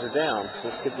 Flags are down, so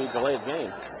this could be a delay of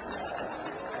game.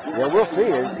 Yeah, we'll see.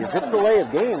 If it's delay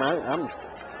of game, I'm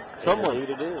somewhat.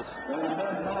 Indeed it is.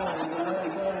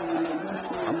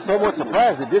 I'm somewhat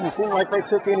surprised. It didn't seem like they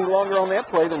took any longer on that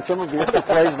play than some of the other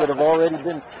plays that have already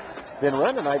been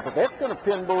run tonight. But that's going to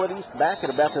pin Bullitt East back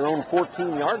at about their own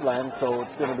 14-yard line. So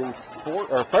it's going to be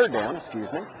 3rd down.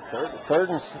 Excuse me. Third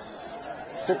and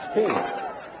 16.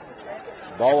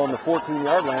 Ball on the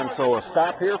 14-yard line. So a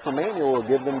stop here for Manual will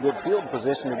give them good field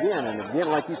position again. And again,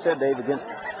 like you said, Dave, against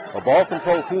a ball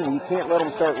control team, you can't let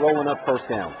them start rolling up first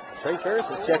downs. Trey Ferris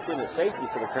has checked in at safety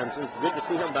for the Crimsons. Good to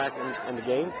see him back in the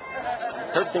game.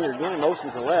 Kurtzinger again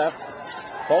motions to left.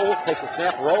 Foles takes a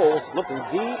snap, rolls, looking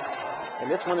deep,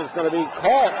 and this one is going to be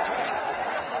caught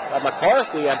by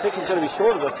McCarthy. I think he's going to be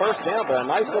short of the first down, but a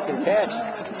nice looking catch.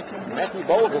 Matthew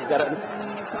Bowles has got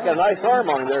a nice arm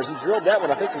on him there. He drilled that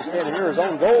one, I think, from standing near his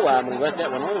own goal line when he let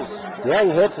that one loose. Yeah, he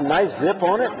had some nice zip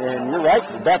on it, and you're right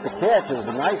about the catch. It was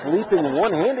a nice leaping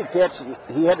one-handed catch.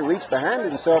 He had to reach behind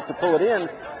himself to pull it in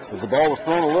as the ball was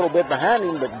thrown a little bit behind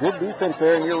him, but good defense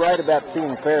there, and you're right about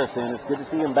seeing Ferris in. It's good to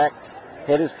see him back.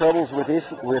 Had his troubles with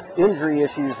injury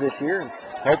issues this year, and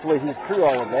hopefully he's through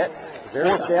all of that.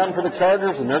 Fourth down for the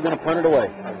Chargers, and they're going to punt it away.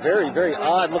 A very, very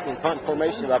odd-looking punt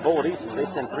formation by Bullitt East. They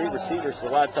send three receivers to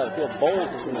the wide side of the field. Bowles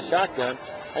is in the shotgun.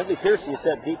 Only Piercy is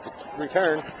set deep to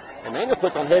return. Emmanuel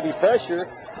puts on heavy pressure.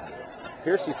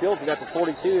 Piercy fields it at the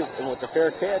 42, and with the fair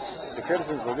catch, the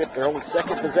Crimsons will get their only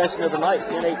second possession of the night.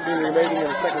 10-18 remaining in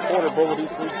the second quarter. Bullitt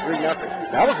East leads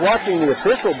 3-0. I was watching the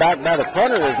official back by the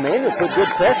punter as Manuel put good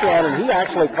pressure on him. He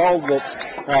actually called that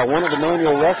one of the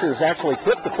Manual rushers actually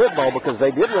tipped the football because they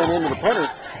did run into the punters.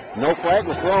 No flag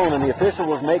was thrown, and the official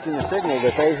was making the signal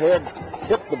that they had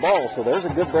tipped the ball. So there's a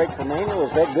good break for Manuel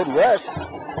as that good rush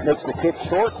makes the kick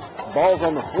short. Ball's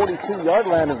on the 42-yard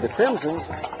line of the Crimsons.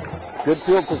 Good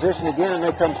field position again, and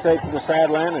they come straight to the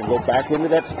sideline and go back into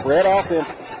that spread offense.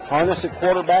 Harness at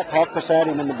quarterback, Hawk beside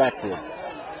him in the backfield.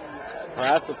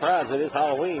 Surprise, surprise, it is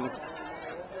Halloween.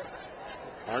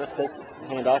 Harness takes the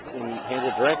handoff and hands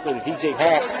it directly to DJ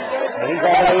Hawk. And he's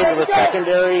all the way into the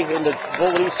secondary in the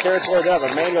Bullitt East territory. They have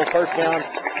a manual first down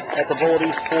at the Bullitt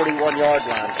East 41-yard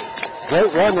line.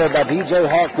 Great run there by DJ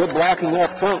Hawk. Good blocking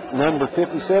up front. Number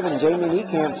 57, Jamie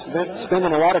Niekamp,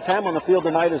 spending a lot of time on the field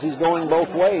tonight as he's going both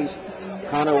ways.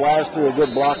 Connor Wise threw a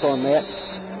good block on that.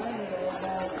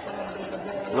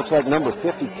 Looks like number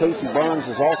 50, Casey Barnes,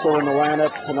 is also in the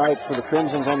lineup tonight for the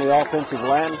Crimsons on the offensive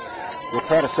line. We'll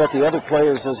try to set the other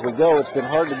players as we go. It's been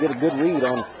hard to get a good read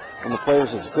on the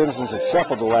players as the Crimsons have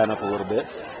shuffled the lineup a little bit.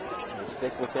 They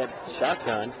stick with that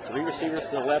shotgun. Three receivers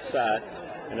to the left side.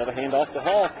 Another handoff to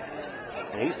Hawk.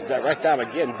 And he's got right down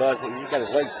again, Buzz. He's got his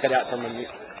legs cut out from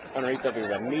underneath of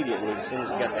him immediately as soon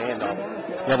as he got the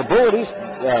handoff. Now the Bullitt East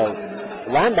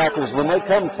linebackers, when they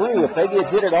come through, if they get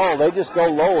hit at all, they just go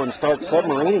low and start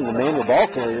submarining the manual ball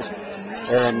carriers.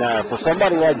 And for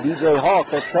somebody like DJ Hawk,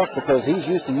 that's tough because he's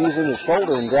used to using his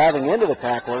shoulder and driving into the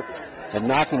tackler and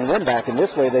knocking them back. And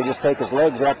this way they just take his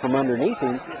legs out from underneath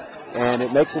him, and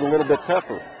it makes it a little bit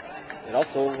tougher. It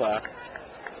also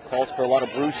calls for a lot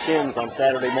of bruised shins on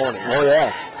Saturday morning. Oh,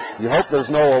 yeah. You hope there's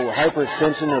no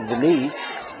hyperextension of the knee.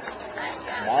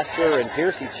 Mosser and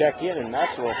Piercy check in, and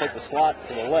Mosser will take the slot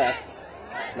to the left.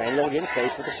 Manuel again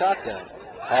stays with the shotgun.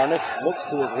 Harness looks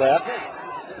to his left.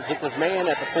 He hits his man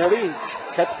at the 40.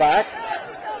 Cuts back.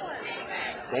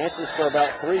 Dances for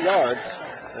about 3 yards.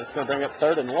 And it's going to bring up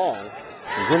third and long.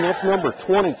 And then that's number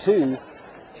 22.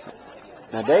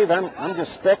 Now, Dave, I'm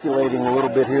just speculating a little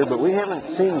bit here, but we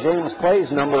haven't seen James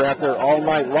Clay's number out there all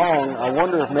night long. I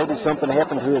wonder if maybe something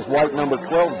happened to his white number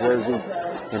 12 jersey,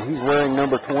 and he's wearing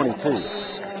number 22.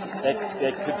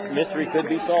 Mystery could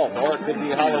be solved, or it could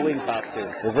be a Halloween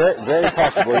costume. Very, very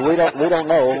possibly. We don't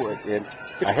know.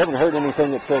 I haven't heard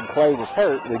anything that said Clay was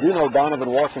hurt. We do know Donovan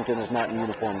Washington is not in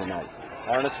uniform tonight.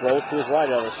 Harness rolls to his right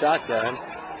out of the shotgun.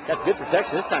 Got good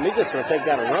protection. This time he's just going to take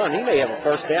down a run. He may have a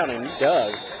first down, and he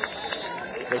does.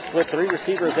 They split three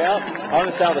receivers out.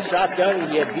 Harness out of the shotgun.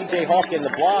 He had DJ Hawk in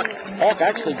the block. Hawk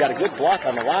actually got a good block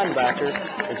on the linebacker,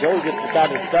 and Joey just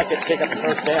decided to tuck it, pick up the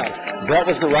first down. That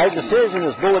was the right decision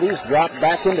as Bullitt East dropped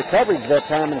back into coverage that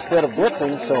time instead of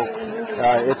blitzing, so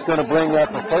it's going to bring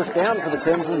up a first down for the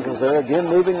Crimsons as they're again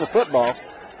moving the football.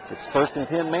 It's 1st and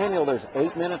 10 manual. There's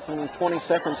 8 minutes and 20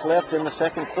 seconds left in the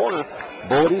second quarter.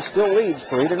 Bullitt East still leads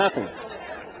 3-0.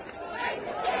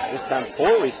 This time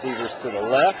 4 receivers to the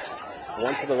left.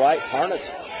 One to the right. Harness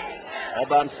all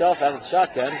by himself out of the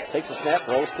shotgun. Takes a snap,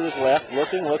 rolls to his left.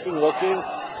 Looking.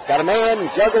 He's got a man.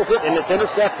 He juggles it, and it's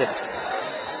intercepted.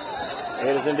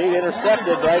 It is indeed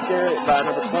intercepted right there by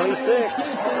number 26,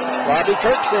 Robbie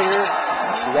Kurtzinger.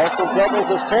 He also doubles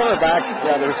his cornerback.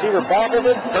 The receiver bobbled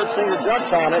it. Kurtzinger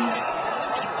jumped on it.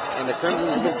 And the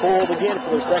Crimsons have been fooled again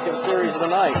for their second series of the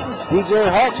night. DJ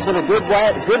Hawk's been a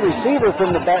good receiver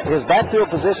from his backfield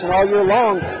position all year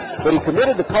long, but he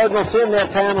committed the cardinal sin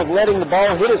that time of letting the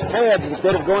ball hit his pads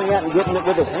instead of going out and getting it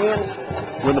with his hands.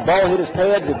 When the ball hit his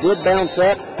pads, it did bounce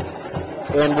up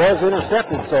and was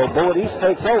intercepted. So Bullitt East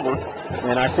takes over,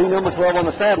 and I see number 12 on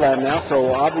the sideline now,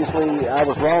 so obviously I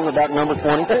was wrong about number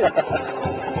 22.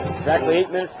 Exactly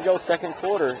 8 minutes to go, second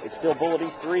quarter. It's still Bullitt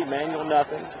East 3, Manual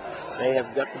nothing. They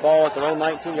have got the ball at their own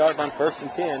 19-yard line, 1st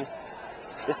and 10.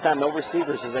 This time no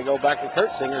receivers as they go back to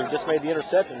Kurtzinger, who just made the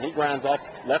interception. He grinds off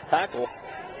left tackle,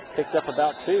 picks up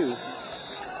about 2.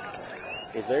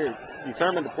 Is they're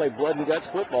determined to play blood and guts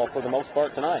football for the most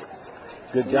part tonight.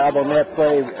 Good job on that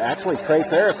play. Actually, Trey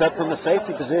Ferris up from the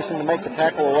safety position to make the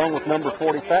tackle along with number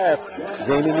 45,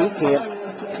 Jamie Niekamp.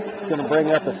 It's going to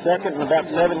bring up a second and about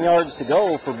 7 yards to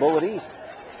go for Bullitt East.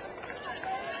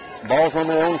 Ball's on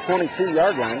their own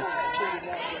 22-yard line.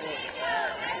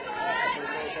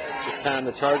 This time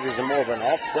the Chargers are more of an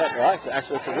offset. Well,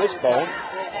 actually, it's a wishbone.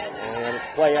 And it's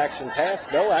play action pass.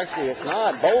 No, actually, it's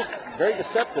not. Bowles very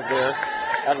deceptive there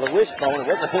out of the wishbone. It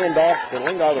was a handoff to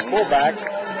Lingard, the fullback.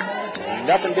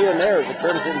 Nothing doing there as the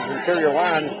Crimson's interior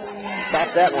line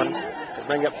stopped that one to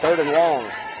bring up 3rd and long.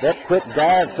 That quick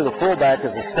dive to the fullback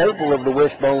is a staple of the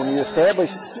wishbone. You establish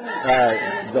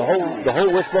the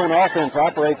whole wishbone offense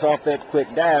operates off that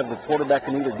quick dive. The quarterback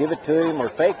can either give it to him or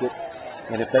fake it.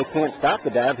 And if they can't stop the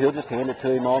dive, he'll just hand it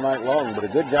to him all night long. But a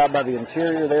good job by the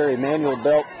interior there, Emmanuel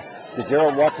Belt to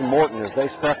Gerald Watson-Morton as they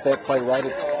stuck that play right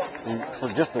at, for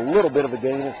just a little bit of a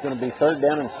gain. It's going to be 3rd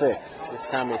down and 6. This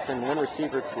time they send one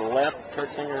receiver to the left.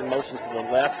 Kurtzinger in motion to the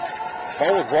left.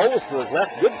 Bowles rolls to his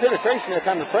left. Good penetration there,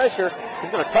 under pressure.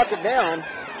 He's going to tuck it down.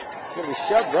 He's going to be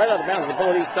shoved right out of bounds on the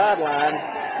Bullitt East sideline.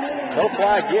 No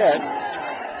flag yet.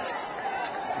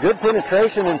 Good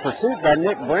penetration and pursuit by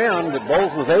Nick Brown, but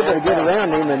Bowles was able to get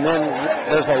around him, and then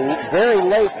there's a very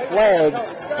late flag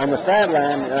on the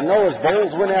sideline. I know as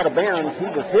Bowles went out of bounds, he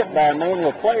was hit by a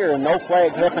manual player, and no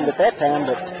flag happened at that time,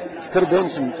 but could have been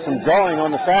some drawing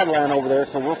on the sideline over there,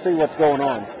 so we'll see what's going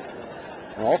on.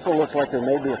 It also looks like there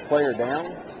may be a player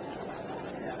down.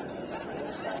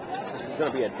 This is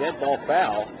going to be a dead ball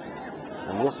foul.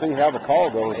 And we'll see how the call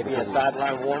goes. Maybe a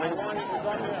sideline warning.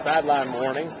 Sideline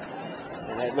warning.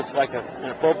 And it looks like an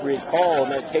appropriate call in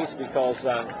that case because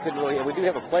we do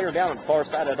have a player down on the far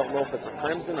side. I don't know if it's a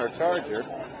Crimson or a Charger.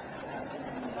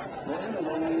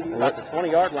 About the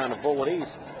 20-yard line of Bullitt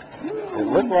East. It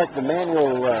looked like the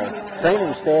manual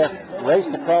training staff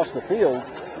raced across the field.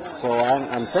 So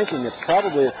I'm thinking it's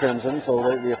probably a Crimson. So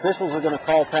the officials are going to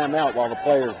call timeout while the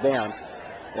player's down.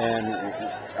 And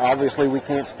obviously we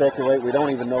can't speculate. We don't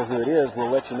even know who it is. We'll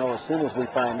let you know as soon as we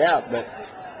find out. But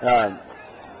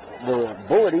the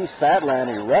Bullitt East sideline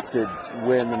erupted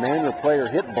when the manual player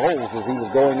hit Bowles as he was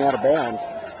going out of bounds.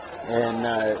 And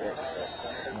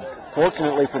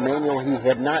fortunately for Manuel, he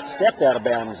had not stepped out of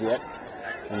bounds yet.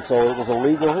 And so it was a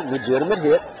legal, legitimate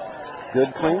hit.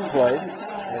 Good, clean play.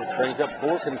 And it brings up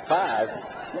 4th and 5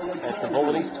 at the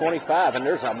Bullitt East 25. And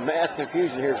there's a mass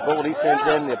confusion here as Bullitt East sends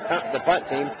in the punt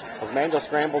team as Manuel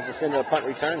scrambles to send in a punt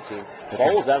return team.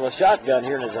 Bowles out of a shotgun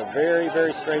here, and it's a very,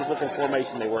 very strange-looking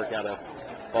formation they work out of.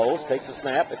 Bowles takes a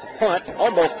snap. It's a punt,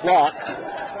 almost blocked.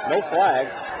 No flag.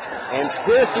 And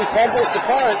Piercy fumbles the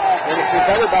punt, and it's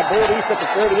recovered by Bullitt East at the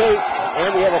 48.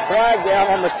 And we have a flag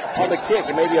down on the kick.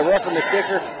 It may be a rough on the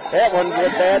kicker. That one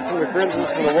went bad from the Crimsons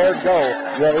for the word go.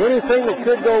 Yeah, anything that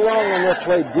could go wrong on this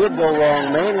play did go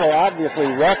wrong. Manuel obviously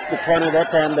rushed the punter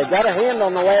that time. They got a hand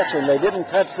on the last one. They didn't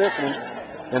touch this one.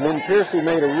 And then Piercy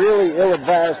made a really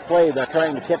ill-advised play by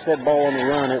trying to catch that ball on the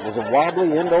run. It was a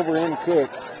wobbly end-over-end kick.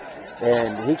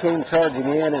 And he came charging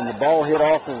in, and the ball hit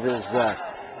off of his thigh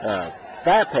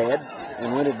pad.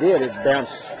 And when it did, it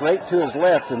bounced straight to his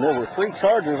left. And there were 3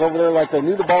 Chargers over there like they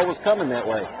knew the ball was coming that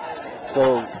way.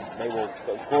 So they will,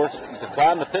 of course,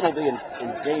 decline the penalty and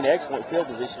gain excellent field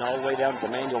position all the way down to the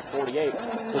Manual 48.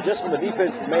 So just when the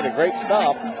defense has made a great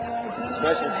stop,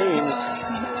 special teams,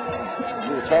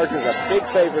 the Chargers a big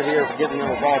favor here for giving them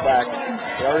the ball back.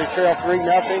 They already trail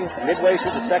 3-0 midway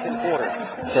through the second quarter.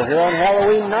 So here on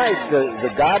Halloween night,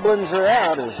 the Goblins are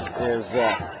out, or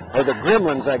the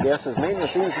Gremlins, I guess, as Manual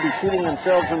seems to be shooting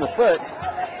themselves in the foot.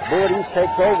 Bullitt East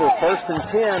takes over 1st and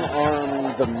 10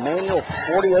 on the Manual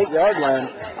 48-yard line.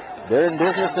 They're in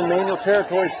business in Manual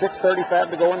territory,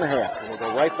 6:35 to go in the half. And they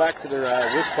go right back to their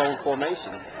wishbone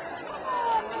formation.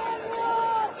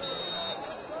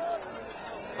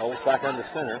 Bowles back under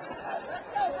center.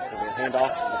 Going to hand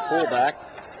off to the fullback.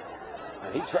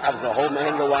 And he drives the whole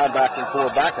Manual line back and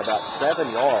forth back about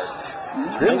 7 yards.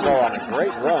 They go on a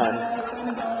great run.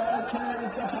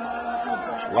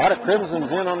 A lot of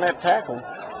Crimsons in on that tackle.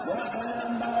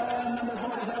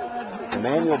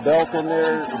 Emmanuel Belt in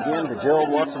there again. To Gerald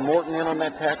Watson-Morton in on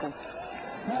that tackle.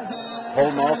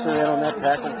 Holden also in on that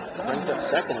tackle. Brings up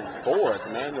 2nd and 4 at the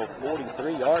Manual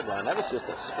 43-yard line. That was just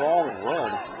a strong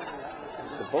run.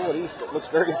 The Bullitt East looks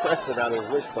very impressive out of the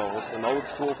wishbone. It's some old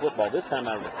school football. This time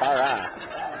out of the far eye.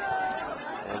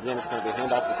 Again, it's going to be a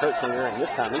handoff to Kurtzinger, and this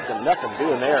time he's got nothing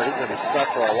doing there. He's going to be stuck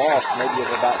for a loss, maybe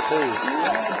of about 2.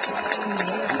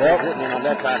 Well, written in on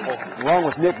that tackle. Along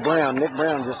with Nick Brown. Nick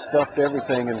Brown just stuffed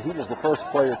everything, and he was the first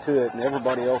player to it, and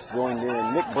everybody else joined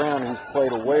in. Nick Brown, who's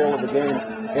played a whale of a game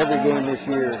every game this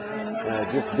year,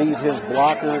 just beat his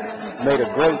blocker, made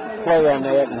a great play on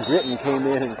that, and Gritton came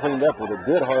in and cleaned up with a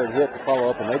good hard hit to follow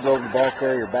up, and they drove the ball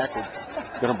carrier backwards.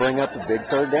 Going to bring up a big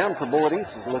third down for Bullitt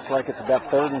East. It looks like it's about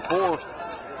 3rd and 4.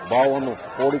 Ball on the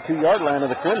 42-yard line of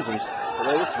the Crimsons. The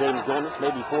way this game is going, this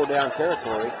may be 4-down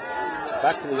territory.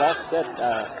 Back to the offset.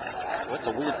 That's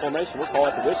a weird formation. We'll call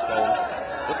it the wishbone.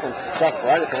 This one's stuck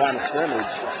right at the line of scrimmage.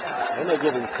 They may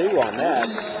give him 2 on that.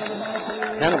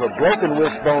 Kind of a broken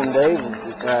wishbone, Dave.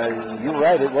 You're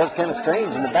right. It was kind of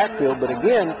strange in the backfield, but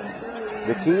again,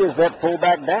 the key is that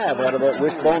fullback dive out of that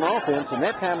wishbone offense, and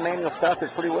that time Manuel stopped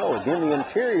it pretty well. Again, the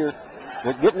interior,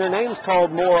 they're getting their names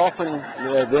called more often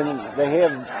than they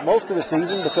have most of the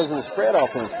season because of the spread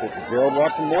offense. But Gerald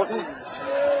Watson-Morton,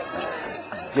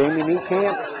 Jamie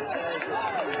Niekamp,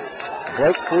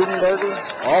 Blake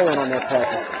Friedenberger, all in on that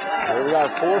tackle. Here we are,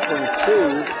 4th and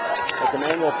 2 at the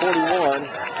Manuel 41.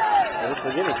 And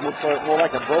it looks more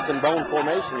like a broken bone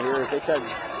formation here as they try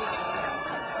to.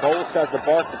 Bowles tries to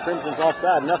bark the Crimson's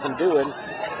offside, nothing doing.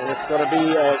 And it's going to be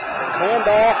a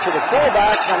handoff to the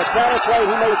fullback on a counter play.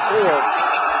 He may score.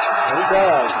 And he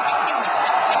does.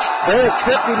 Ferris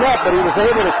tripped him up, but he was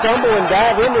able to stumble and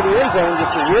dive into the end zone.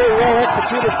 Just a really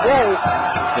well-executed play.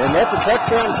 And that's a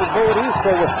touchdown for Bullitt East. So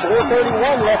with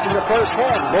 4:31 left in the first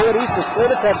half, Bullitt East has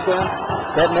scored a touchdown.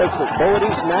 That makes it Bullitt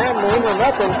East 9, Manuel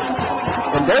nothing.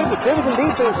 And Dave, the Crimson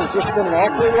defense has just been an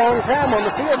awfully long time on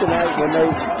the field tonight.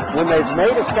 When they've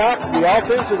made a stop, the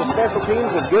offense or the special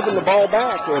teams have given the ball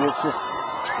back, and it's just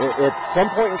at some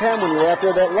point in time when you're out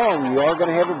there that long, you are going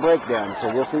to have a breakdown. So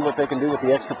we'll see what they can do with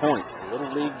the extra point.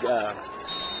 Little League,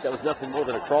 that was nothing more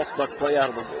than a cross-buck play out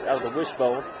of the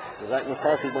wishbone. Zach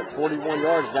McCarthy went 41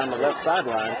 yards down the left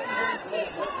sideline.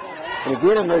 And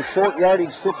again, in those short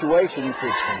yardage situations,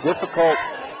 it's difficult.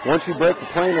 Once you break the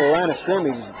plane or the line of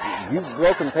scrimmage, you've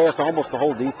broken past almost the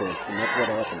whole defense, and that's what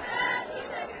happened.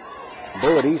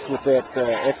 Bullitt East with that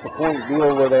extra point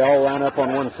deal where they all line up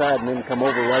on one side and then come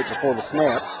over right before the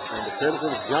snap. And the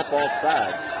Crimsons jump off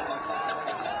sides.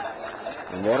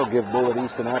 And that'll give Bullitt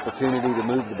East an opportunity to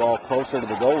move the ball closer to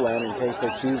the goal line in case they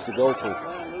choose to go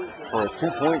for a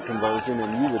 2-point conversion.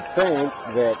 And you would think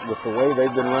that with the way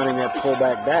they've been running that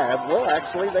fullback dive, well,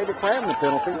 actually, they declined the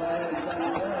penalty.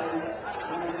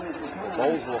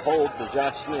 Bowles will hold for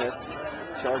Josh Smith.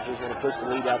 Chargers want to push the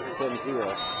lead out to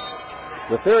 10-0.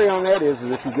 The theory on that is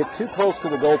if you get too close to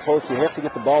the goalpost, you have to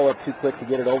get the ball up too quick to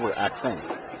get it over, I think.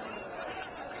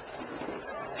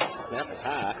 Snap is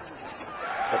high,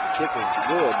 but the kick is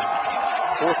good.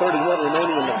 4:31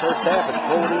 remaining in the first half. It's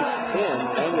Bullitt East 10,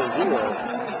 Manuel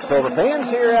 0. So the fans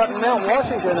here out in Mount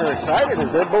Washington are excited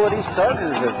as their Bullitt East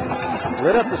Chargers have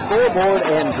lit up the scoreboard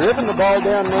and driven the ball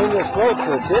down Manuel's throat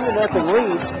for a 10-0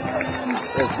 lead.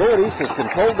 As Bullitt East has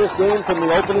controlled this game from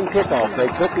the opening kickoff. They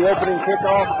took the opening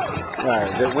kickoff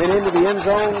that went into the end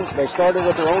zone. They started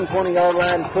at their own 20-yard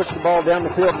line, pushed the ball down the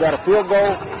field, got a field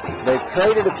goal. They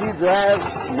traded a few drives.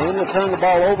 Manuel turned the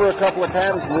ball over a couple of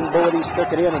times, and then Bullitt East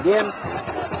took it in again.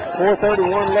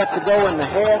 4:31 left to go in the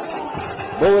half.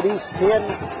 Bullitt East 10,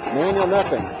 Manuel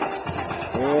nothing.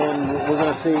 And we're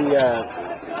going to see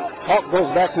Hawk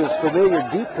goes back to his familiar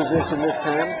deep position this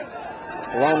time,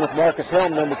 along with Marcus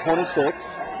Helm, number 26.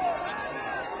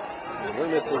 We're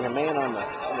missing a man on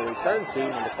the return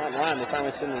team on the front line. They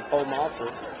finally send in Cole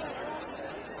Mosser.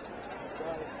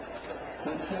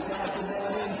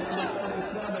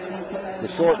 The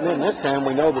short men this time,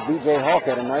 we know that B.J. Hawk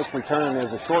had a nice return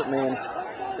as a short man.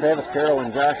 Travis Carroll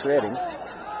and Josh Redding.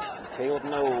 Caleb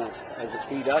Noel has it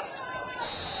teed up.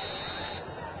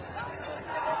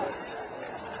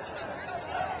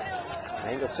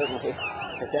 Mango certainly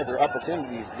have had their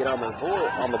opportunities to get on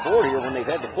the board here when they've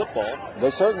had the football.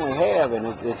 They certainly have, and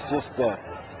it's just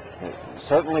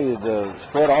certainly the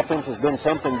spread offense has been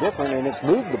something different, and it's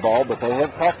moved the ball, but they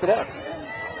have coughed it up.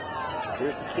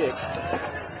 Here's the kick.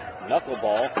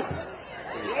 Knuckleball.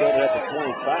 He's killed it at the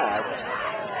 25.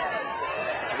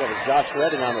 We got Josh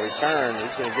Redding on the return.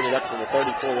 He's going to get it up to the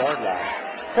 34-yard line.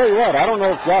 Tell you what, I don't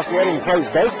know if Josh Redding plays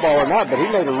baseball or not, but he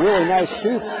made a really nice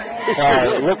scoop.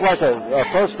 It looked like a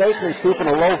first baseman scooping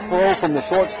a low throw from the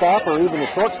shortstop, or even the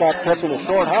shortstop catching a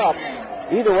short hop.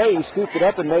 Either way, he scooped it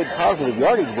up and made positive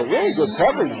yardage, but really good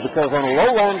coverage, because on a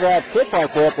low line drive kick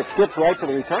like that skips right to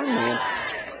the return man,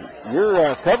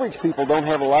 your coverage people don't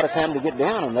have a lot of time to get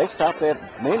down, and they stop that.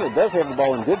 Maynard does have the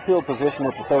ball in good field position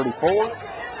at the 34.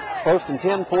 First and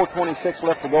 10, 4:26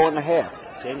 left to go in the half.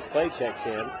 James Clay checks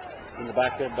in the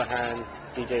backfield behind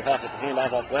DJ Huff. It's a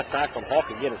handoff off left tackle, and Hawk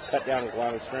again is cut down at the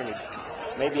line of scrimmage.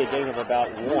 Maybe a gain of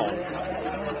about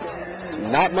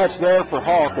 1. Not much there for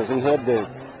Hawk, as he had to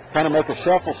kind of make a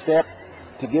shuffle step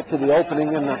to get to the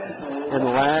opening in the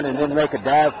line and then make a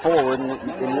dive forward.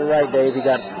 And you're right, Dave, he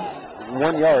got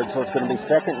 1 yard, so it's going to be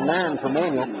 2nd and 9 for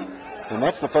Manual. And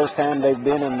that's the first time they've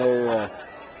been in their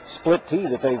split tee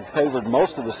that they've favored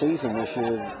most of the season this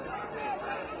year.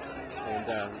 And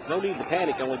there's no need to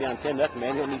panic, only down 10-0.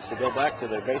 Manual needs to go back to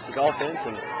their basic offense,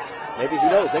 and maybe, who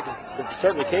knows, they're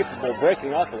certainly capable of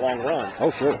breaking off a long run.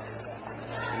 Oh, sure.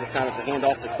 And this time it's a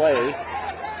handoff to Clay.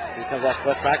 He comes off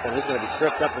left tackle, and he's going to be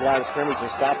stripped up the line of scrimmage and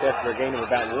stopped after a gain of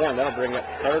about 1. That'll bring up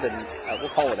 3rd, and we'll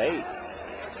call it 8.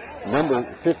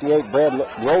 Number 58, Brad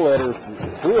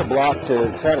Roletter, threw a block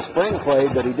to try to spring Clay,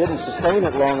 but he didn't sustain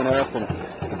it long enough, and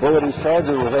the Bullitt East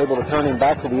Charger was able to turn him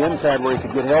back to the inside where he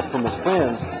could get help from his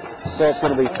friends. So it's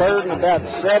going to be 3rd and about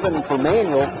 7 for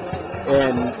Manual.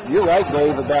 And you're right,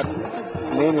 Dave, about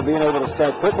Manual being able to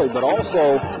start quickly, but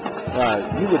also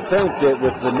you would think that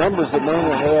with the numbers that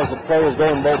Manual has of players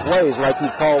going both ways, like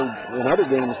you've called in other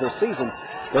games this season,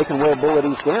 they can wear Bullitt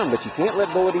East down, but you can't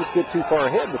let Bullitt East get too far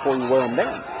ahead before you wear them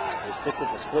down. They stick with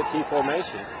the split T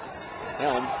formation.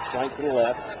 Helm, flank to the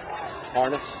left.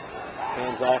 Harness,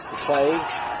 hands off to Clay.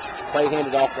 Clay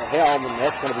handed off to Helm, and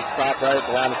that's going to be stopped right at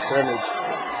the line of scrimmage.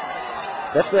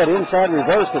 That's that inside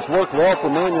reverse that's worked well for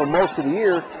Manual most of the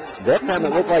year. That time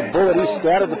it looked like Bullitt East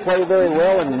scouted the play very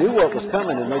well and knew what was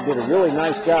coming, and they did a really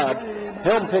nice job.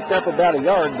 Helm picked up about a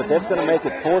yard, but that's going to make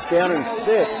it 4th down and 6.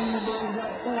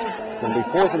 It's going to be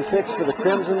 4th and 6 for the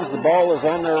Crimsons. The ball is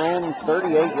on their own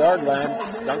 38-yard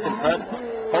line. Duncan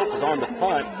Pope is on the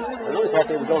punt. I really thought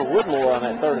they would go to Woodmore on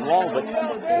that 3rd and long, but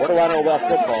what do I know about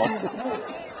football?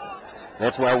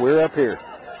 That's why we're up here.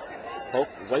 Pope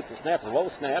waits a snap, a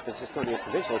low snap. It's just going to be a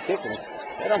traditional kick, and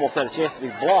that almost had a chance to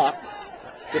be blocked.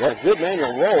 Gets a good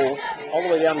Manual roll all the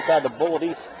way down inside the Bullitt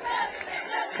East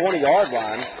 20-yard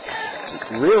line.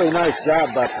 Really nice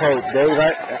job by Pope, Dave.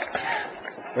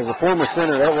 As a former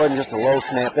center, that wasn't just a low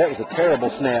snap. That was a terrible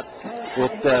snap.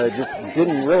 It just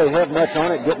didn't really have much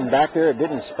on it getting back there. It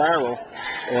didn't spiral.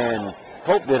 And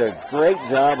Pope did a great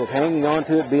job of hanging on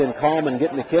to it, being calm, and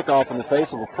getting the kickoff in the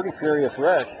face of a pretty furious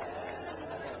rush.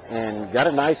 And got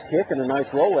a nice kick and a nice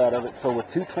roll out of it. So with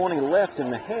 2:20 left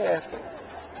in the half,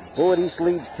 Bullitt East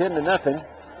leads 10-0.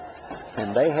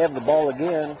 And they have the ball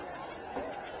again.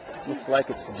 Looks like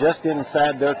it's just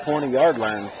inside their 20-yard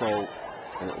line. So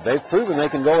they've proven they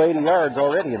can go 80 yards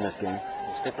already in this game.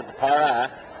 We'll stick with the power eye.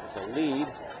 It's a lead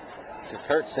to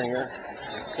Kurt Singer.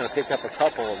 It's going to pick up a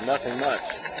couple of nothing much.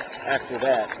 After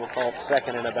that, we'll call it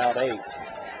 2nd and about 8.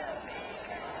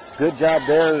 Good job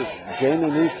there, Jamie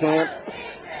Newcamp.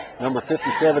 Number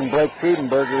 57, Blake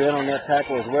Friedenberger, in on that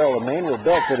tackle as well. Emmanuel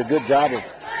Belt did a good job of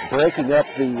breaking up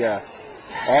the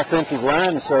offensive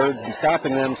line surge and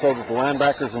stopping them so that the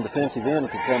linebackers and defensive end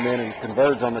could come in and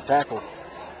converge on the tackle.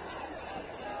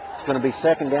 It's going to be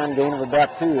 2nd down, gain of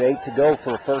about 2, 8 to go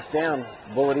for a 1st down.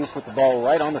 Bullitt East with the ball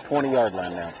right on the 20-yard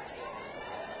line now.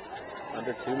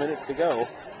 Under 2 minutes to go.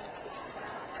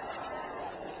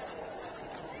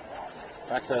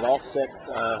 Back to that offset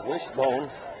wishbone.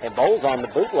 And Bowles on the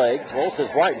bootleg, rolls his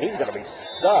right, and he's going to be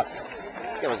stuck.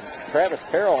 It was Travis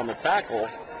Carroll on the tackle.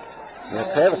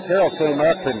 Yeah, Travis Carroll came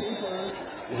up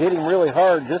and hit him really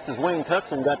hard just as Wayne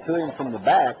Tuxon got to him from the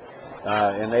back.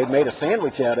 And they made a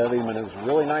sandwich out of him, and it was a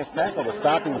really nice tackle to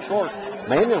stop him short.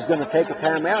 Manuel's going to take a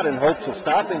timeout in hopes of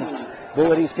stopping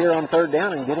Bullitt East here on 3rd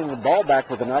down and getting the ball back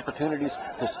with an opportunity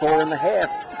to score in the half.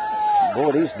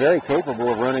 Bullitt East very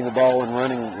capable of running the ball and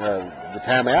running the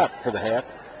timeout for the half.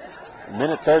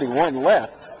 Minute 31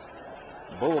 left.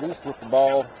 Bullitt East with the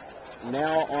ball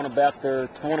now on about their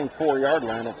 24-yard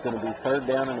line. It's going to be 3rd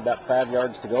down and about 5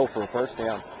 yards to go for a 1st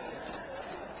down.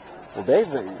 Well, Dave,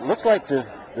 it looks like the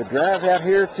drive out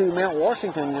here to Mount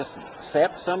Washington just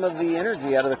sapped some of the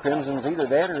energy out of the Crimsons. Either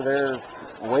that or they're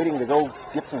waiting to go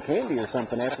get some candy or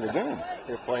something after the game.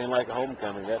 They're playing like a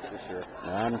homecoming, that's for sure.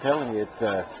 I'm telling you,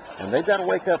 and they've got to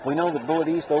wake up. We know that Bullitt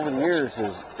East over the years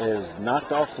has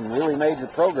knocked off some really major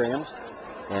programs,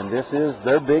 and this is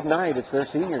their big night. It's their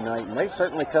senior night, and they've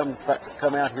certainly come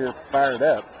out here fired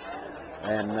up.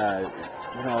 And,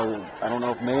 I don't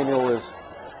know if Manuel is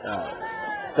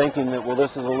thinking that, well,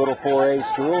 this is a little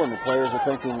 4A school, and the players are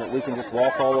thinking that we can just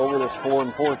walk all over this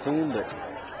 4-4 team, but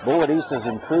Bullitt East has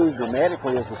improved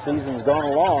dramatically as the season's gone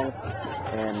along,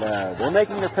 and they're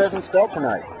making their presence felt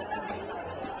tonight.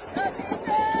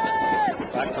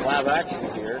 Back to live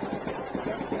action here.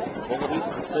 Bullitt East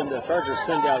the Chargers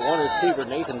send out one receiver,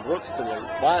 Nathan Brooks, to the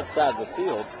wide side of the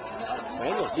field.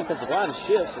 Manuel's defensive line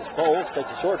shifts as Bowles takes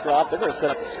a short drop. They're going to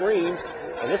set up a screen,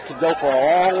 and this could go for a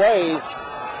long ways.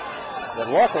 But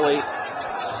luckily,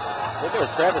 look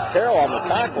at Travis Carroll on the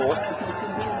tackle.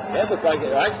 That looked like,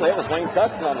 actually, that was Wayne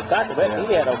Tutson on the tackle.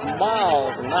 He had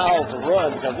miles and miles of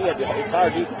run because he had the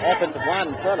entire offensive line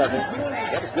in front of him.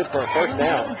 That was good for a first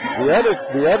down.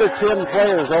 The other 10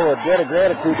 players owe a debt of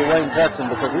gratitude to Wayne Tutson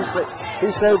because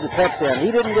he saved the touchdown. He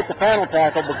didn't get the final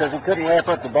tackle because he couldn't wrap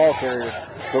up the ball carrier.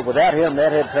 But without him,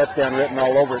 that had touchdown written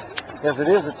all over it. As it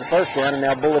is, it's a first down, and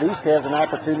now Bullitt East has an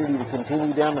opportunity to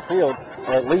continue down the field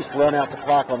or at least run out the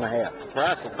clock on the half.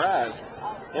 Surprise, surprise.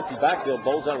 Empty backfield,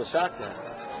 Bowles out of the shotgun.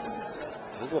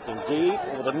 He's looking deep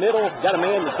over the middle. Got a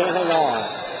man that can't hang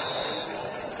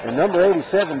on. And number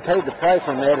 87 paid the price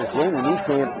on that as Jamie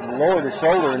Niekamp lowered his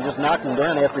shoulder and just knocked him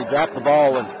down after he dropped the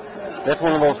ball. And that's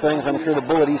one of those things I'm sure the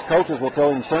Bullitt East coaches will tell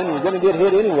him, son, you're going to get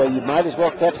hit anyway. You might as well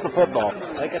catch the football.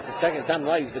 I think that's the second time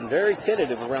tonight he's been very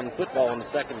tentative around the football in the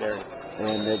secondary.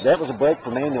 And that was a break for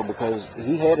Manuel because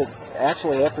he had it,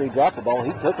 actually after he dropped the ball,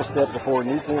 he took a step before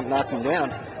Niekamp knocked him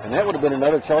down. And that would have been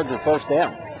another Charger first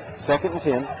down. 2nd and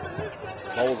 10.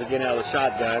 Bowles again out of the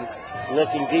shotgun.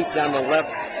 Looking deep down the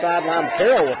left sideline.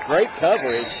 Carroll with great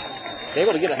coverage.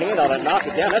 Able to get a hand on it, knock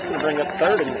it down. That's going to bring up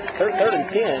third and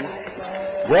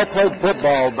 10. Well played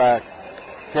football by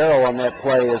Carroll on that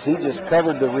play as he just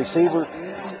covered the receiver,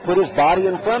 put his body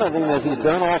in front of him as he's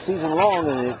done all season long,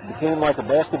 and it became like a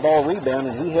basketball rebound,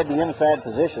 and he had the inside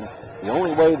position. The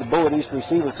only way the Bullitt East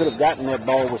receiver could have gotten that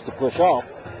ball was to push off,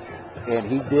 and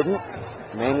he didn't.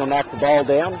 Manuel knocked the ball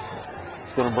down.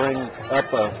 It's going to bring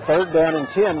up a 3rd down and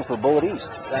 10 for Bullitt East.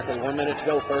 Exactly 1 minute to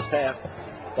go, first half.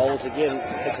 Bowles again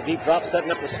takes a deep drop,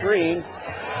 setting up the screen,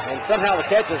 and somehow the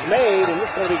catch is made, and this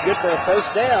is going to be good for a first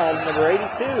down. Number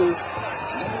 82,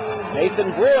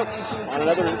 Nathan Brooks, on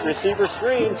another receiver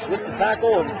screen, slipped the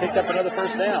tackle and picked up another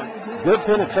first down. Good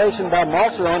penetration by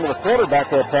Mosser onto the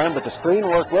quarterback that time, but the screen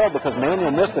worked well because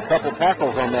Manuel missed a couple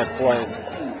tackles on that play.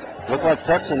 Looked like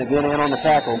Texan again in on the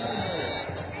tackle,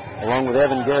 along with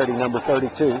Evan Garrity, number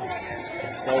 32.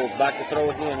 Bowles back to throw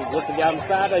again. He's looking down the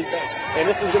side, and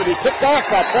this is going to be picked off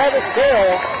by Travis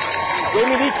Carroll.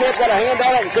 Jamie Niekamp got a hand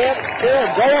on it, and Carroll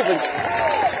goes and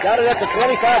got it at the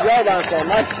 25-yard line, so a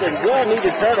nice and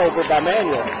well-needed turnover by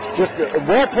Manuel. Just a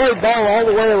well-played ball all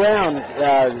the way around.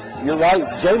 You're right.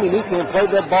 Jamie Niekamp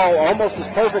played that ball almost as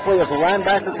perfectly as a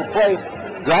linebacker could play.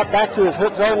 Dropped back to his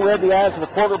hook zone, read the eyes of the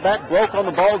quarterback, broke on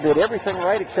the ball, did everything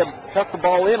right except tuck the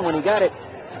ball in when he got it.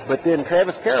 But then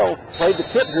Travis Carroll played the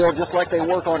tip drill just like they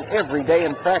work on every day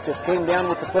in practice, came down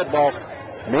with the football.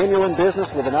 Manuel in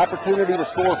business with an opportunity to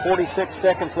score. 46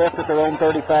 seconds left at their own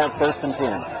 35, 1st and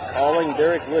 10. Calling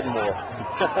Derek Woodmore.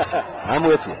 I'm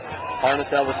with you.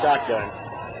 Harness out of the shotgun.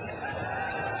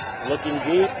 Looking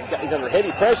deep. He's under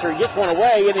heavy pressure. He gets one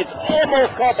away, and it's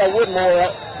almost caught by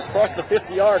Woodmore across the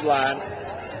 50-yard line.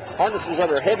 Harness was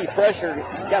under heavy pressure.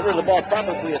 Got rid of the ball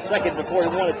probably a second before he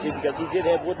wanted to because he did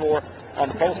have Woodmore on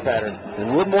the post pattern.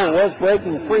 And Woodmore was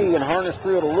breaking free, and Harness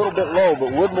threw it a little bit low,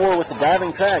 but Woodmore with the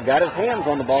diving try got his hands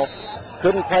on the ball,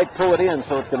 couldn't quite pull it in,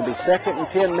 so it's going to be 2nd and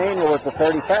 10 Manuel at the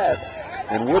 35.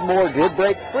 And Woodmore did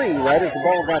break free right as the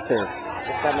ball got there.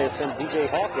 This time they send DJ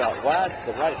Hawk out wide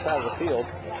to the right side of the field,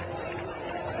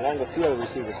 along with 2 other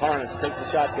receivers. Harness takes the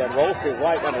shotgun, rolls to his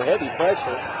right under heavy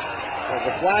pressure. There's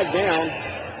a flag down,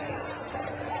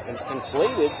 and it's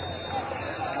completed.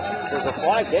 There's a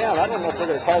flag down. I don't know if they're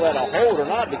going to call that a hold or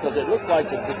not because it looked like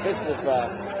the defensive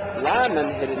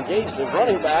lineman had engaged the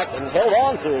running back and held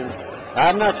on to him.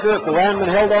 I'm not sure if the lineman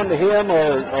held on to him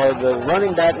or the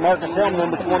running back, Marcus Helm,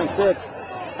 number 26.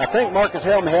 I think Marcus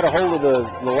Helm had a hold of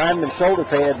the lineman's shoulder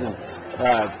pads, and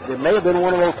it may have been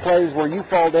one of those plays where you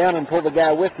fall down and pull the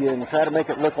guy with you and try to make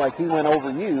it look like he went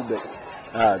over you,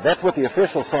 but that's what the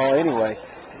officials saw anyway.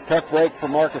 Tough break for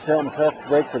Marcus Helm, tough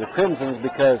break for the Crimsons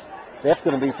because that's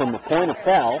going to be from the point of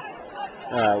foul,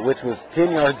 which was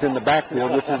 10 yards in the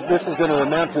backfield, this is going to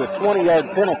amount to a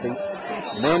 20-yard penalty.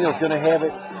 Manuel's going to have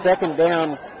it 2nd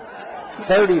down,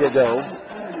 30 to go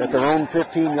at their own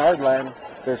 15-yard line.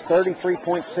 There's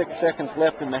 33.6 seconds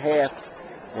left in the half,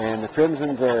 and the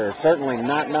Crimsons are certainly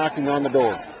not knocking on the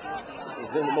door. This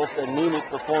has been the most anemic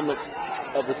performance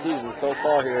of the season so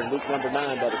far here in week number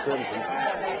 9 by the Crimsons.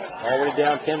 Already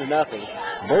down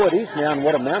 10-0. Bullitt East now in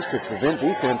what amounts to prevent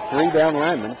defense, 3 down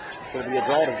linemen. It's going to be a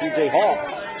draw to DJ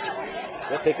Hawk.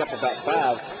 They'll pick up about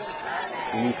 5.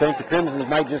 And you think the Crimsons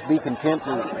might just be content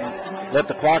to let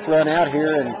the clock run out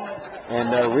here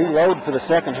and reload for the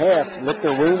second half, lick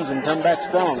their wounds, and come back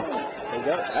strong. They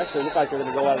got it. Actually look like they're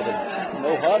going to go out of the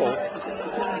no huddle.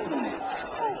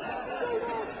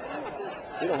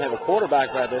 We don't have a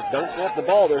quarterback right there. Don't snap the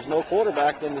ball. There's no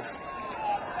quarterback, then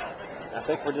I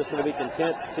think we're just going to be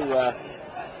content to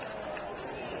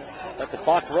let the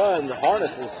clock run. The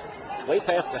harness is way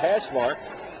past the hash mark.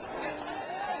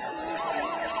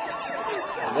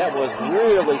 And that was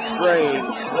really strange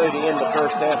way to end the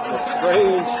first half of a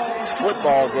strange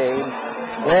football game.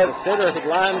 Well, the center had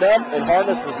lined up, and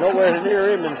Harness was nowhere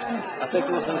near him, and I think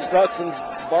there was instructions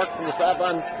barked from the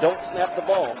sideline, don't snap the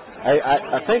ball.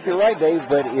 I think you're right, Dave,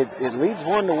 but it leads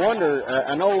one to wonder.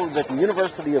 I know that the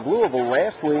University of Louisville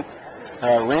last week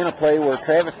ran a play where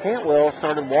Travis Cantwell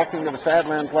started walking to the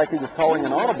sidelines like he was calling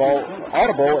an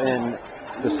audible, and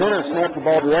the center snapped the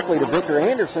ball directly to Victor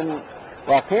Anderson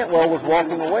while Cantwell was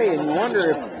walking away, and you wonder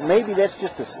if maybe that's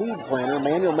just a seed planter.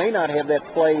 Manual may not have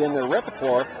that play in their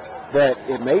repertoire, but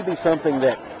it may be something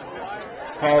that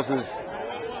causes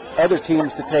other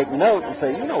teams to take note and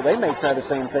say, they may try the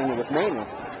same thing with Manual.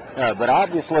 But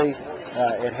obviously,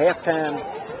 at halftime,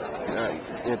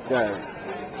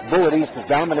 Bullitt East has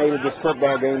dominated this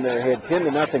football game. They're ahead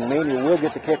 10-0. Manual will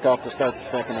get the kickoff to start the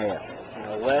second half.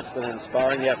 Less than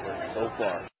inspiring effort so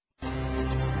far.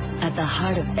 At the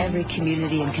heart of every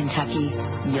community in Kentucky,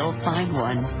 you'll find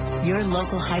one. Your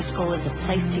local high school is a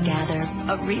place to gather,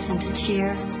 a reason to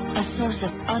cheer, a source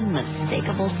of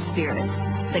unmistakable spirit.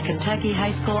 The Kentucky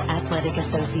High School Athletic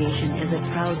Association is a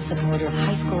proud supporter of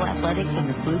high school athletics in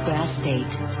the Bluegrass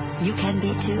State. You can be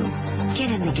too. Get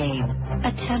in the game.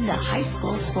 Attend a high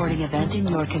school sporting event in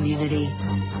your community.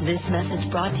 This message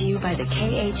brought to you by the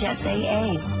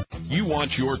KHSAA. You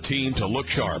want your team to look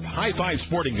sharp. High Five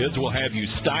Sporting Goods will have you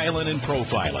styling and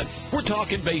profiling. We're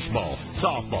talking baseball,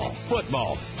 softball,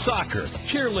 football, soccer,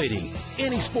 cheerleading,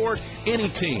 any sport, any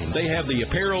team. They have the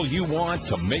apparel you want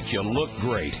to make you look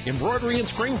great. Embroidery and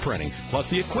screen printing, plus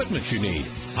the equipment you need.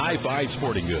 High Five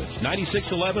Sporting Goods,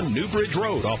 9611 New Bridge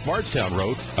Road off Bardstown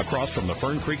Road, across from the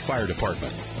Fern Creek Fire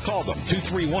Department. Call them,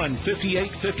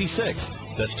 231-5856.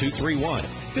 That's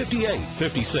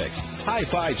 231-5856. High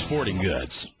Five Sporting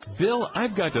Goods. Bill,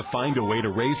 I've got to find a way to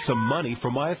raise some money for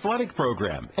my athletic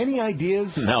program. Any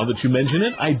ideas? Now that you mention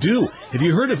it, I do. Have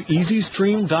you heard of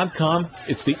EasyStream.com?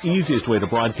 It's the easiest way to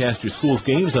broadcast your school's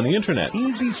games on the Internet.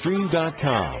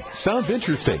 EasyStream.com. Sounds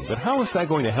interesting, but how is that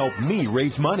going to help me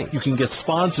raise money? You can get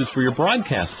sponsors for your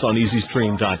broadcasts on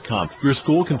EasyStream.com. Your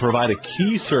school can provide a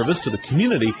key service to the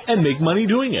community and make money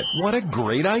doing it. What a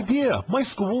great idea. My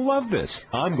school will love this.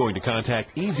 I'm going to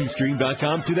contact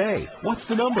EasyStream.com today. What's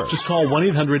the number? Just call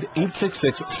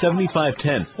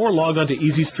 1-800-866-7510 or log on to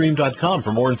EasyStream.com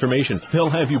for more information. They'll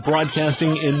have you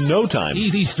broadcasting in no time.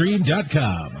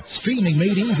 EasyStream.com. Streaming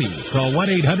made easy. Call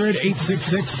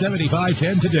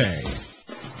 1-800-866-7510 today.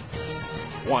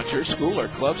 Want your school or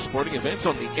club sporting events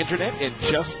on the Internet in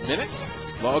just minutes?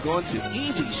 Log on to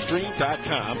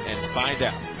EasyStream.com and find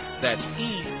out. That's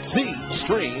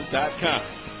EasyStream.com.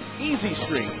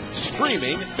 EasyStream.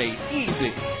 Streaming made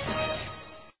easy.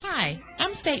 Hi,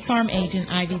 I'm State Farm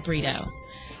Agent Ivy Brito,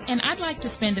 and I'd like to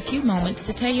spend a few moments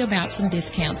to tell you about some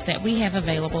discounts that we have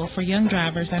available for young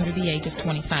drivers under the age of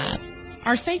 25.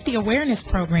 Our safety awareness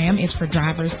program is for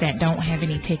drivers that don't have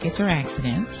any tickets or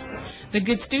accidents. The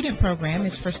Good Student program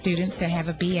is for students that have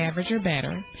a B average or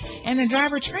better, and the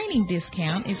driver training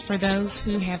discount is for those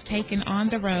who have taken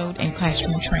on-the-road and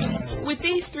classroom training. With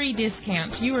these three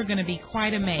discounts, you are going to be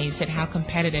quite amazed at how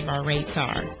competitive our rates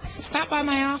are. Stop by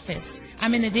my office.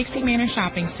 I'm in the Dixie Manor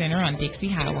Shopping Center on Dixie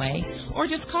Highway, or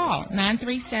just call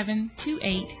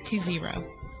 937-2820.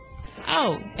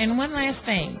 Oh, and one last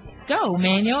thing. Go,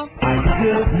 Manual!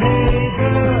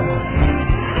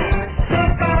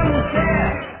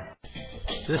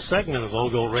 This segment of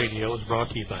Old Gold Radio is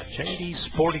brought to you by J.D.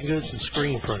 Sporting Goods and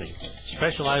Screen Printing,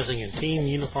 specializing in team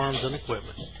uniforms and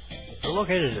equipment. They're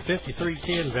located at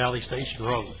 5310 Valley Station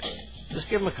Road. Just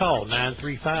give them a call,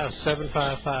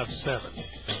 935-7557.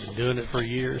 They've been doing it for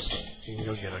years, and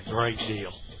you'll get a great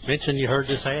deal. Mention you heard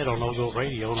this ad on Old Gold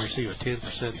Radio and receive a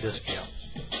 10% discount.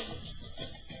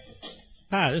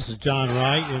 Hi, this is John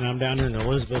Wright, and I'm down here in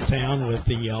Elizabethtown with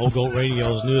the Old Gold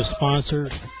Radio's newest sponsor,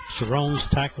 Sharon's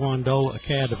Taekwondo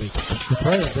Academy. The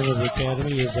president of the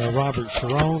academy is Robert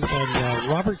Sharon. And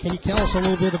Robert, can you tell us a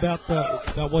little bit about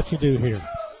what you do here?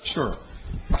 Sure.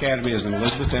 The academy is in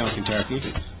Elizabethtown, Kentucky.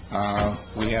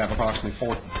 We have approximately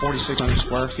 4,600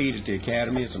 square feet at the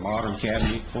academy. It's a modern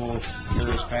academy full of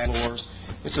mirrors, paddlers.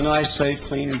 It's a nice, safe,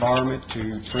 clean environment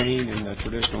to train in the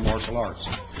traditional martial arts.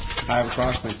 I have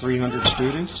approximately 300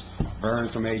 students, varying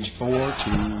from age 4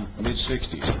 to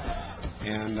mid-60s.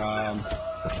 And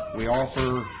we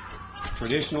offer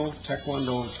traditional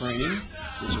Taekwondo training,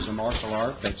 which is a martial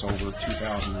art that's over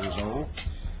 2,000 years old,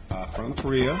 from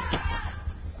Korea.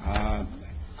 I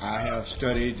have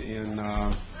studied in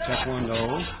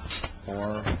Taekwondo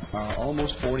for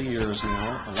almost 40 years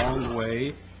now, along the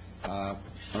way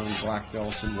from black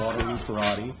belts in Waterloo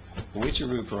Karate,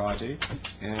 Uichiru Karate,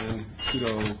 and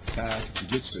Kudo Kai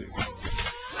Jiu-Jitsu.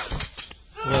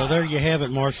 Well, there you have it,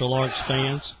 martial arts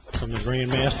fans, from the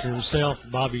Grandmaster himself,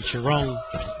 Bobby Chiron.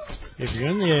 If you're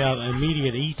in the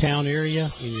immediate E-Town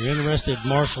area and you're interested in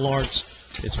martial arts,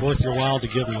 it's worth your while to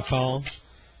give them a call.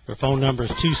 Their phone number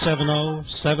is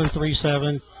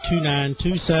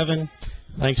 270-737-2927.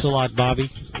 Thanks a lot, Bobby,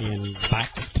 and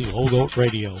back to Old Goat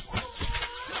Radio.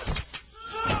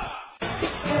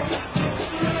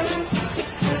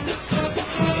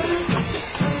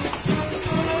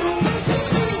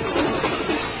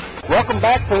 Welcome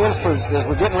back, fans, as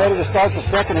we're getting ready to start the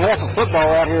second half of football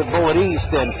out here at Bullitt East.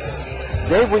 And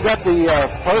Dave, we got the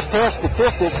first half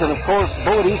statistics, and of course,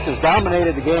 Bullitt East has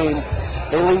dominated the game.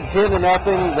 They lead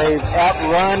 10-0. They've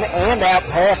outrun and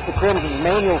outpassed the Crimson's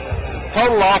manual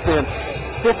total offense,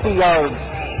 50 yards.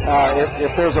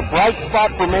 If there's a bright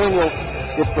spot for Manual,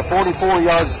 it's the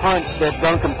 44-yard punt that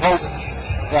Duncan Pope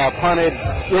punted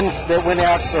that went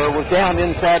out or was down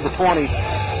inside the 20.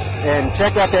 And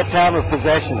check out that time of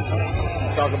possession.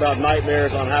 Talk about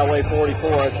nightmares on Highway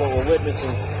 44. That's what we're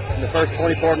witnessing in the first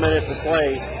 24 minutes of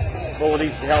play. Bullitt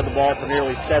East held the ball for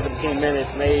nearly 17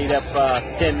 minutes, made up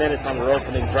 10 minutes on their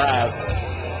opening drive.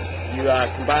 You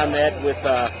combine that with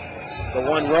the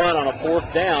one run on a fourth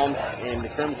down, and the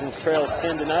Crimsons trail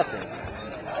 10-0.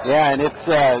 Yeah, and it's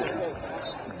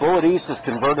Bullitt East has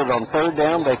converted on third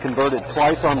down. They converted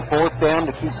twice on fourth down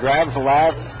to keep drives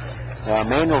alive.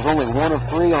 Manual's only 1 of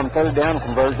 3 on third down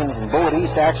conversions, and Bullitt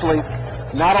East actually,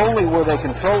 not only were they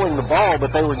controlling the ball,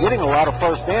 but they were getting a lot of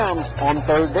first downs on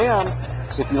third down.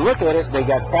 If you look at it, they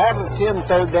got 5 of 10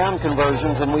 third down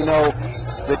conversions, and we know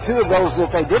the 2 of those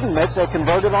that they didn't make, they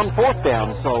converted on fourth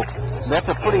down. So that's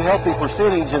a pretty healthy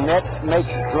percentage, and that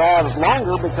makes drives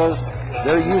longer because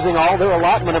they're using all their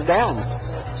allotment of downs.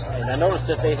 And I noticed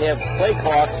that they have play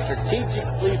clocks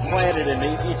strategically planted in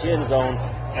each end zone,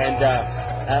 and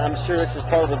I'm sure this is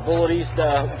part of the Bullitt East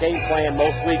game plan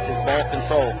most weeks is ball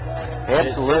control. And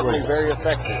it's certainly very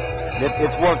effective.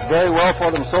 It's worked very well for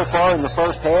them so far in the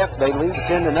first half. They lead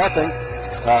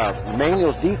 10-0.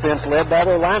 Manual's defense led by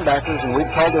their linebackers, and we've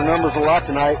called their numbers a lot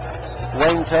tonight.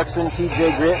 Wayne Tuxton,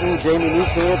 T.J. Gritton, Jamie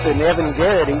Niekamp, and Evan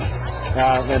Garrity.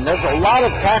 And there's a lot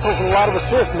of tackles and a lot of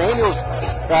assists. Manual's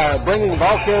bringing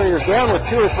ball carriers down with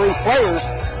 2 or 3 players.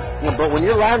 But when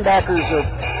your linebackers are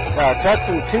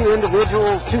Tuxton 2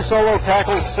 individuals, 2 solo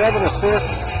tackles, 7 assists,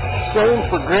 same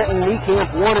for Gritton,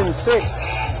 Niekamp 1 and 6.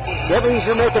 That means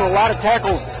you're making a lot of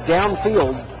tackles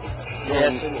downfield.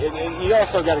 Yes, and you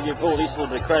also got to give Bullitt East a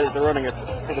little bit of credit. They're running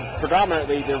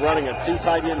predominantly they're running a 2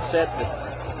 tight end set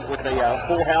with a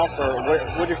full house, or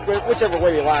whichever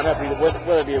way you line up, whether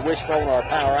it be a wishbone or a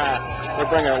power eye. They're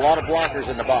bringing a lot of blockers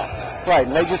in the box. Right,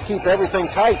 and they just keep everything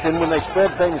tight, and when they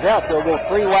spread things out, they'll go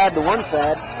 3 wide to one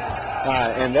side.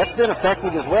 And that's been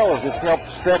effective as well, as it's helped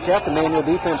stretch out the Manual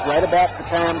defense right about the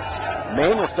time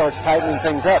Manual starts tightening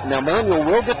things up. Now, Manual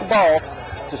will get the ball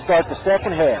to start the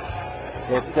second half.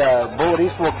 Bullitt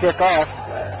East will kick off.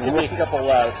 We'll get a couple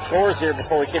scores here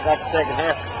before we kick off the second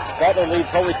half. Butler leads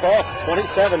Holy Cross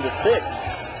 27-6.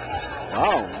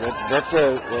 Wow,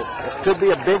 it could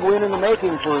be a big win in the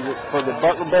making for the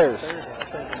Butler Bears.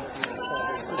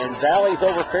 And Valley's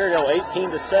over Fairhill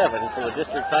 18-7 for the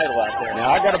district title out there.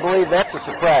 Now, I got to believe that's a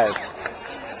surprise.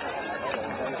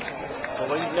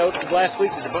 Well, you noted last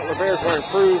week that the Butler Bears were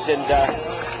improved, and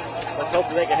let's hope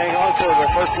that they can hang on for their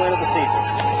first win of the season.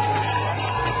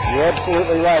 You're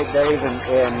absolutely right, Dave,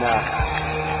 and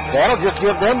that'll just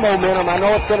give them momentum. I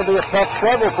know it's going to be a tough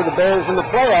struggle for the Bears in the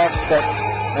playoffs, but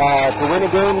to win a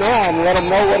game now and let them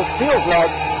know what it feels like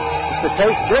to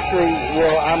taste victory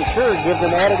will, I'm sure, give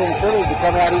them added incentive to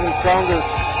come out even stronger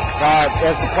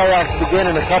as the playoffs begin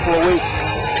in a couple of weeks.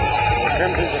 The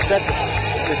Crimsons are set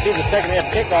to receive the second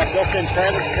half kickoff. They'll send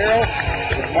Travis Carroll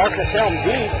with Marcus Helm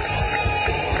deep.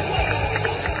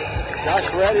 Josh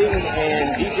Redding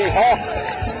and DJ Hawk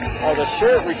are the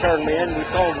short return men. We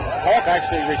saw Hawk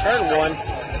actually return one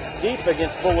deep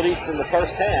against Bullitt East in the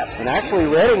first half. And actually,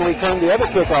 Redding returned the other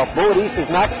kickoff. Bullitt East has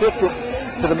not kicked it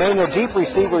to the Manual deep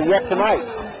receiver yet tonight.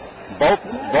 Both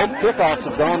kickoffs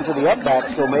have gone to the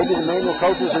upback, so maybe the Manual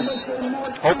coaches are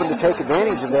hoping to take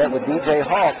advantage of that with DJ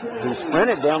Hawk, who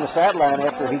sprinted down the sideline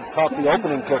after he caught the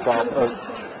opening kickoff, or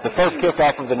the first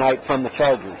kickoff of the night from the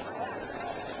Chargers.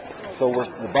 So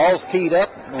the ball's teed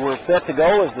up. We're set to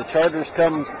go as the Chargers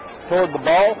come toward the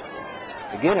ball.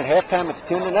 Again, at halftime, it's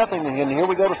 10-0, and here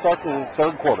we go to start the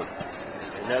third quarter.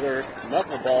 Another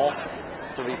knuckle ball.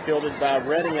 It's going to be fielded by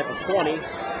Redding at the 20.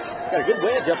 got a good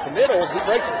wedge up the middle. He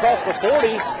breaks across the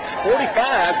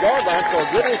 45-yard line, so a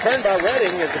good return by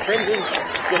Redding as the Crimsons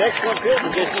get excellent field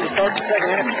position to start the second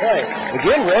half of play.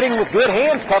 Again, Redding with good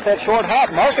hands caught that short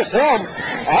hop. Marcus Helm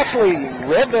actually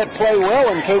read that play well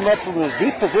and came up from his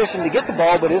deep position to get the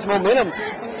ball, but his momentum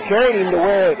carried him to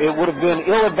where it would have been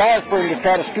ill-advised for him to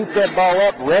try to scoop that ball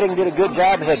up. Redding did a good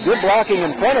job, had good blocking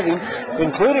in front of him,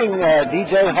 including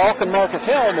DJ Hawk and Marcus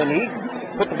Helm, and he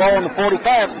put the ball on the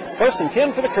 45. First and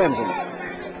 10 for the Crimsons.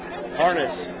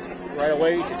 Harness right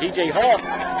away to DJ Hawk.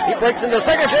 He breaks into the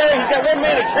secondary. He's got one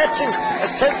man exception.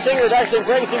 As Kurt Singer actually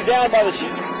brings him down by the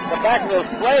back of the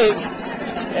flag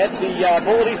at the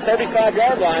Bullitt East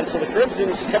 35-yard line. So the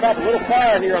Crimsons come out a little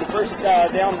fire here on first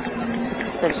down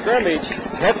from scrimmage.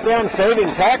 Touchdown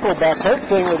saving tackle by Kurt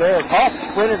Singer there as Hawk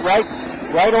sprinted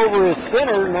right over his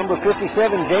center, number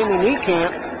 57, Jamie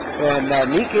Niekamp. And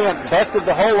Niekamp busted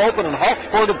the hole open, and Hawk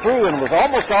spurted through and was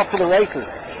almost off to the races.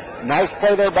 Nice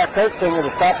play there by Kurt Singer to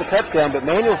stop the touchdown, but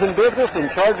Manuel's in business in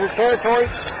Charger territory.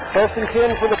 First and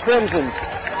 10 for the Crimsons.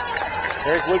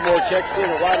 There's Woodmore checks in,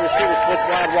 a wide receiver splits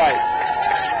wide right.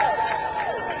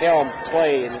 Helm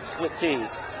play in the split T.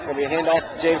 It's going to be a handoff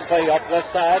to James Clay off the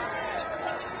left side.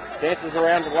 Dances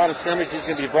around the line of scrimmage. He's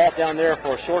going to be brought down there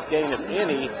for a short gain, if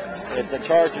any, if the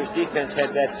Chargers defense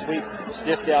had that sweep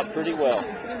stiffed out pretty well.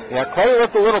 Yeah, Clay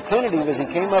looked a little tentative as he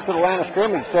came up to the line of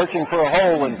scrimmage searching for a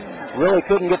hole and really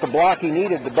couldn't get the block he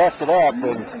needed to bust it up.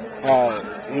 And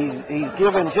he's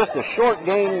given just a short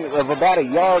gain of about a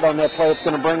yard on that play. It's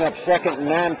going to bring up 2nd and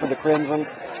 9 for the Crimsons.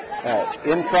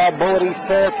 Inside Bullitt East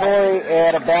territory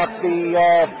at about the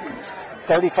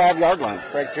 35-yard line.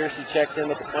 Craig Piercy checks in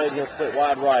with the play, and he'll split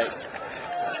wide right.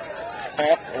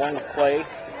 Hawk along with Clay.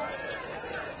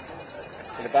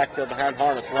 In the backfield behind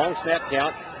Harness. Long snap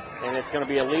count, and it's going to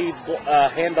be a lead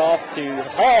handoff to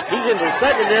Hawk. He's into the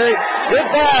secondary.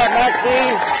 Goodbye,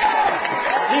 Maxine.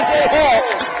 DJ Hawk,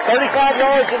 35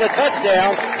 yards and a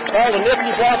touchdown. Called a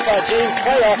nifty block by James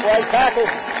Clay off right tackle.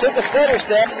 Took a stutter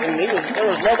step, and there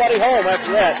was nobody home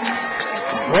after that.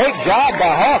 Great job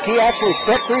by Hawk. He actually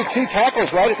stepped through 2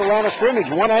 tackles right at the line of scrimmage.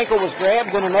 One ankle was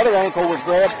grabbed, then another ankle was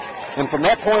grabbed. And from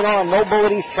that point on, no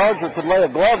Bullitt East Charger could lay a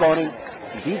glove on him.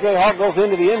 DJ Hawk goes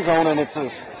into the end zone, and it's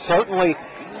certainly,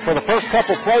 for the first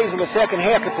couple plays in the second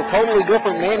half, it's a totally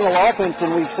different Manual offense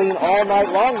than we've seen all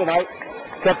night long tonight.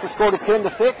 Cuts the score to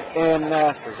 10-6, and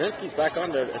Brzezinski's back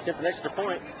on to attempt an extra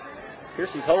point.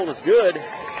 Piercy's hold is good.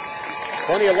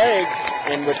 Plenty of legs,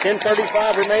 and with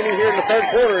 10:35 remaining here in the third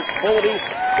quarter, it's Bullitt East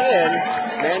 10,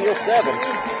 Manual 7.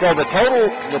 So the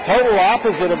total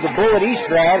opposite of the Bullitt East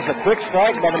drives, a quick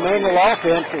strike by the Manual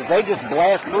offense as they just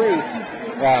blast through.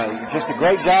 Just a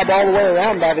great job all the way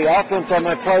around by the offense on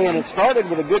that play, and it started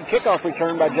with a good kickoff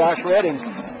return by Josh Redding,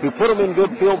 who put them in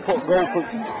good field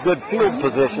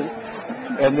position,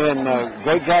 and then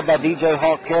great job by DJ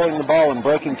Hawk carrying the ball and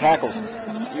breaking tackles.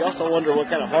 You also wonder what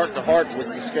kind of heart-to-heart was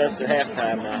discussed at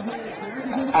halftime now.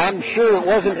 I'm sure it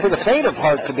wasn't for the faint of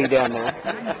heart to be down there.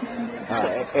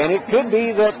 And it could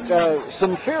be that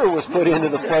some fear was put into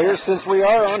the players since we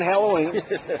are on Halloween.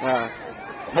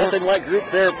 Nothing like group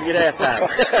therapy at halftime.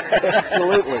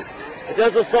 Absolutely. It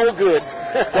does us so good.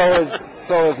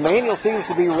 So as Manuel seems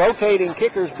to be rotating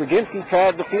kickers, Brzezinski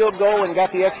tried the field goal and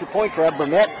got the extra point try.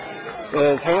 Burnett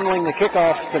is handling the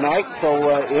kickoffs tonight.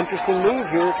 So interesting move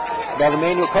here by the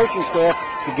Manual coaching staff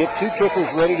to get 2 kickers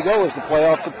ready to go as the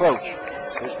playoffs approach.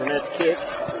 Here's Burnett's kick.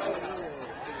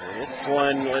 And this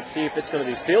one, let's see if it's going to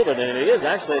be fielded, and it is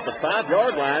actually at the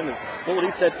 5-yard line.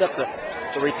 Bullitt sets up the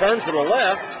return to the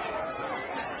left.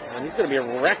 And he's going to be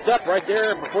wrecked up right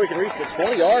there before he can reach the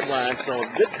 20-yard line. So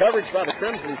good coverage by the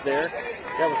Crimsons there.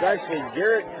 That was actually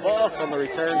Garrett Voss on the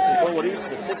return from Bullitt East,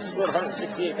 the 6-foot,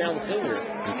 168-pound senior.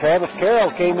 And Travis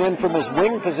Carroll came in from his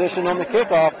wing position on the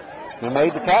kickoff and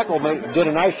made the tackle. Did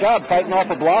a nice job fighting off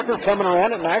a blocker, coming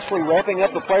around it, and actually wrapping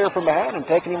up the player from behind and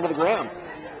taking him to the ground.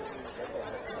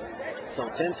 So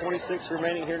 10:26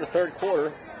 remaining here in the third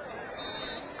quarter.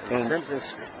 And the Crimsons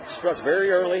struck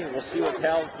very early, and we'll see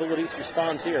how Bullitt East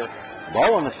responds here.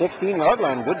 Ball on the 16-yard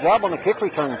line. Good job on the kick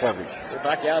return coverage. They're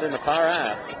back out in the power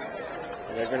eye.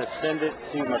 And they're going to send it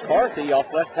to McCarthy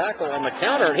off left tackle on the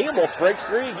counter, and he almost breaks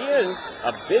free again.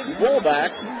 A big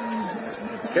pullback.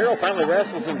 Carroll finally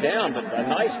wrestles him down, but a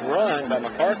nice run by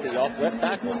McCarthy off left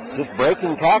tackle. Just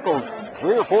breaking tackles.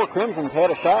 3 or 4 Crimsons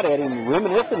had a shot at him,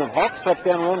 reminiscent of Hawk's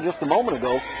touchdown run just a moment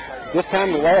ago. This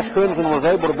time the last Crimson was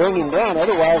able to bring him down.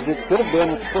 Otherwise, it could have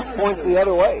been 6 points the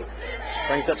other way.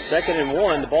 Brings up 2nd and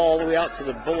 1. The ball all the way out to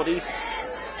the Bullitt East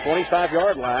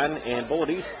 25-yard line, and Bullitt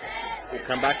East will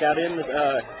come back out in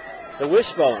the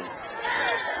wishbone.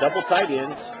 Double tight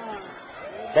ends.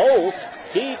 Bowles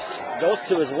keeps goes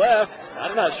to his left.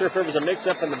 I'm not sure if there was a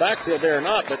mix-up in the backfield there or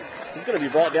not, but he's going to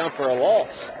be brought down for a loss.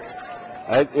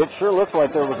 It sure looks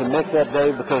like there was a mix-up,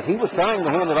 Dave, because he was trying to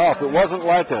hand it off. It wasn't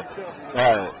like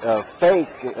a fake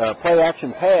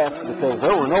play-action pass because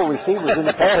there were no receivers in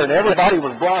the pattern. Everybody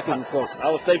was blocking. So I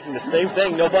was thinking the same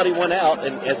thing. Nobody went out,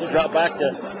 and as he dropped back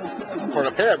for an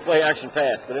apparent play-action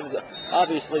pass, but it was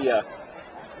obviously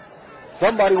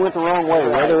somebody went the wrong way,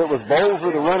 whether it was Bowles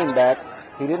or the running back.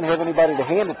 He didn't have anybody to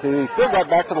hand it to. He still got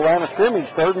back to the line of scrimmage,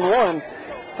 3rd and 1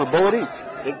 for Bullitt East.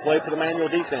 Big play for the Manual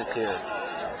defense here.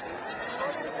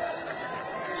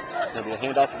 It's going to be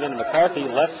a handoff again to McCarthy,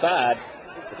 left side.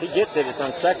 If he gets it, it's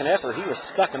on second effort. He was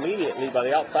stuck immediately by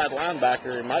the outside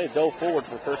linebacker and might have dove forward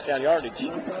for first down yardage.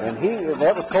 And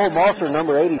that was Cole Mosser,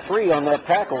 number 83, on that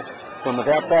tackle from his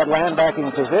outside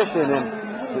linebacking position.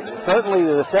 And certainly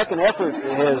the second effort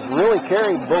has really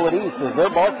carried Bullitt East as their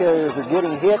ball carriers are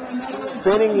getting hit,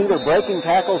 spinning, either breaking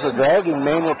tackles or dragging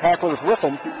manual tacklers with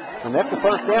them. And that's the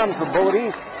first down for Bullitt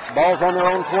East. Ball's on their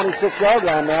own 26-yard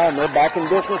line now, and they're back in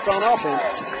business on offense.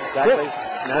 Exactly.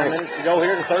 9 minutes to go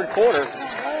here in the third quarter.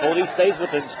 Bullitt East stays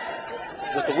with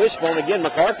the wishbone again.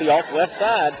 McCarthy off left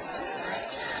side.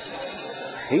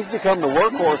 He's become the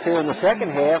workhorse here in the second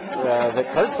half that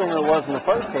Kurtzinger was in the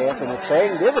first half, and it's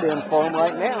paying dividends for him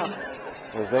right now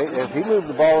as he moved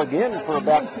the ball again for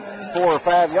about 4 or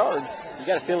 5 yards. You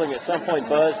got a feeling at some point,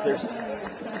 Buzz,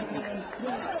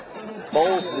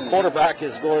 Bowles, the quarterback,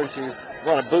 is going to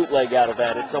run a bootleg out of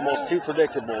that. It's almost too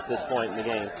predictable at this point in the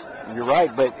game. You're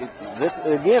right, but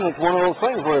again, it's one of those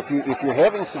things where if you're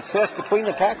having success between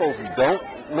the tackles, don't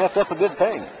mess up a good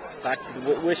thing. Back to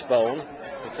the wishbone.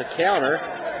 It's a counter.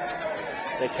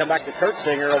 They come back to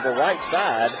Kurtzinger over right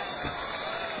side.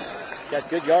 Got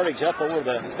good yardage up over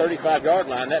the 35-yard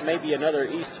line. That may be another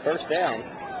East first down.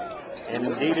 And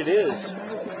indeed it is.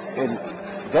 And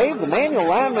Dave, the manual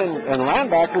linemen and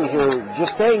linebackers are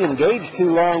just staying engaged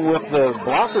too long with the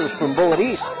blockers from Bullitt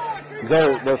East.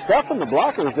 They're stuffing the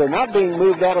blockers. They're not being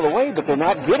moved out of the way, but they're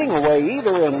not getting away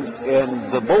either.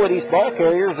 And the Bullitt East ball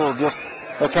carriers are just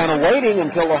kind of waiting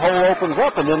until the hole opens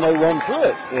up, and then they run through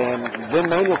it. And then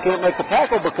Manual can't make the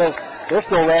tackle because they're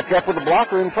still wrapped up with the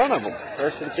blocker in front of them.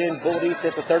 First and 10, Bullitt East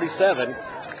at the 37.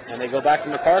 And they go back to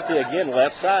McCarthy again,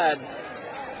 left side.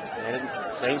 And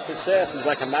same success. He's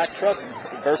like a Mack truck.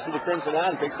 Bursts through the crimson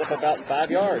line, picks up about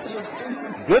 5 yards.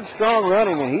 Good, strong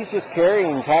running, and he's just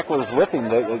carrying tacklers with him.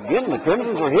 Again, the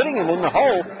Crimsons are hitting him in the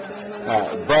hole,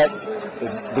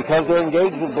 but because they're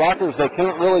engaged with blockers, they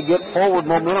can't really get forward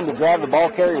momentum to drive the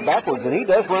ball carrier backwards, and he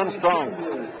does run strong.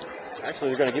 Actually,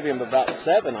 they're going to give him about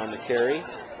 7 on the carry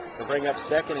to bring up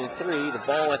 2nd and 3. The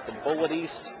ball at the Bullitt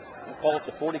East, we'll call it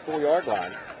the 44-yard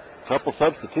line. Couple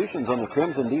substitutions on the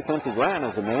Crimson defensive line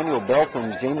as Emmanuel Belt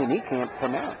and Jamie Niekamp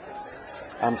come out.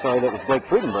 I'm sorry, that was Blake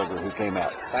Friedenberger who came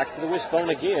out. Back to the wishbone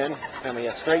again. It's going to be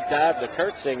a straight dive to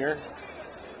Kurtzinger.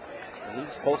 And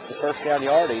he's close to first down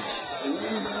yardage.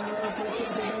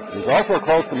 He's also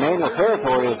close to manual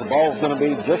territory as the ball's going to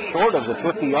be just short of the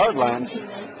 50-yard line.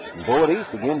 Bullitt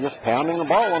East again just pounding the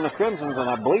ball on the Crimsons, and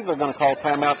I believe they're going to call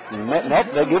timeout.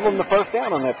 Nope, they give them the first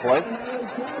down on that play.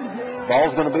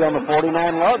 Ball's going to be on the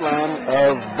 49-yard line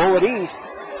of Bullitt East.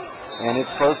 And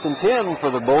it's 1st and 10 for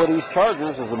the Bullitt East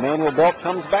Chargers as Emmanuel Belt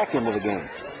comes back into the game.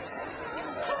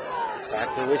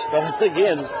 Back to the wishbone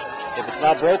again. If it's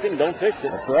not broken, don't fix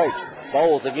it. That's right.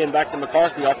 Bowles again back to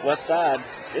McCarthy off left side.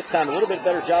 This time a little bit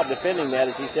better job defending that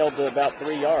as he's held to about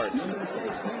 3 yards.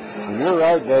 And you're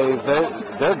right, Dave.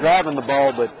 They're driving the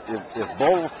ball, but if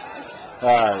Bowles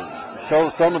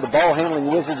shows some of the ball handling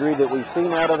wizardry that we've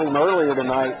seen out of him earlier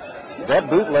tonight, that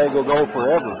bootleg will go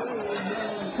forever.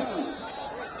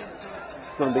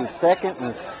 Going to be 2nd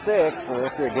and 6, so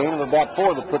after a gain of about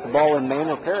 4, they'll put the ball in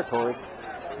manual territory.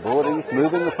 Bullitt East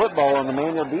moving the football on the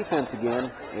manual defense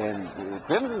again, and the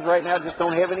Crimsons right now just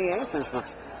don't have any answers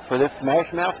for this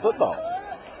smash mouth football.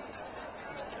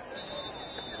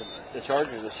 The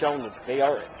Chargers have shown that they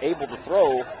are able to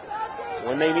throw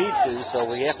when they need to, so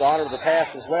we have to honor the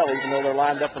pass as well, even though they're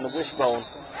lined up in the wishbone.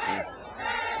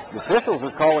 The officials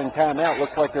are calling timeout.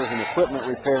 Looks like there's an equipment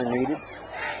repair needed.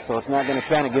 So it's not going to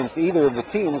count against either of the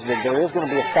teams, but there is going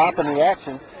to be a stop in the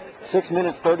action. 6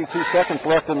 minutes, 32 seconds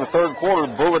left in the third quarter.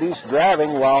 Bullitt East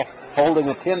driving while holding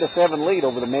a 10-7 lead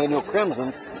over the Manual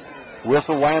Crimsons.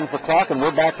 Whistle winds the clock, and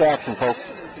we're back to action, folks.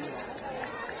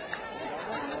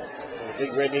 So the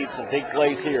Big Red needs some big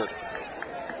plays here.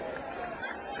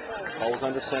 Ball's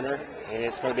under center, and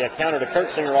it's going to be a counter to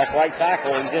Kurtzinger off right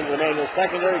tackle. He's into the Manual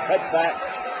secondary, cuts back.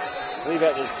 I believe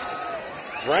that was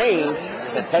Drain.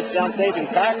 It's a touchdown-saving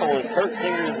tackle as Kurt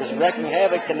Singer was wrecking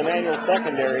havoc in the Manual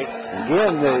secondary.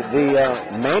 Again,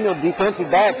 the Manual defensive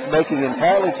backs making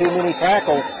entirely too many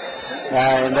tackles.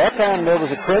 And that time there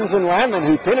was a Crimson lineman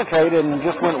who penetrated and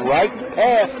just went right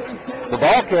past the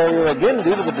ball carrier. Again,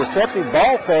 due to the deceptive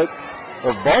ball fake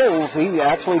of Bowles, he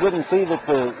actually didn't see that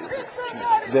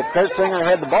Kurt Singer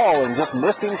had the ball and just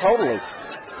missed him totally.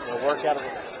 They'll work out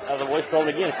of the wishbone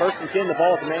again. 1st and 10, the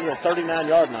ball at the Manual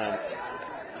 39-yard line.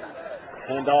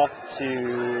 Hand off to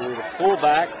the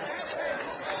fullback.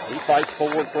 He fights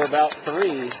forward for about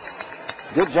 3.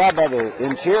 Good job by the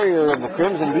interior of the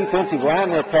Crimson defensive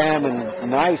line that time,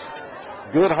 and nice,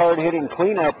 good, hard-hitting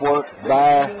cleanup work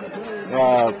by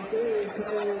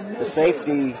the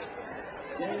safety,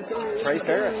 Trey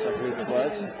Ferris, I believe it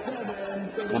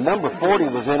was. And number 40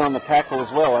 was in on the tackle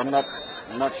as well. I'm not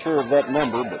sure of that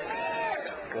number, but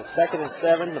the 2nd and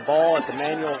 7, the ball at the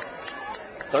Manual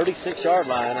 36-yard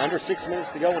line. Under 6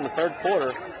 minutes to go in the 3rd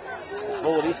quarter. As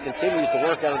Bullitt East continues to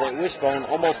work out of that wishbone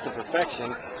almost to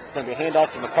perfection. It's going to be a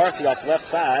handoff to McCarthy off the left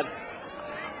side.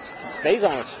 He stays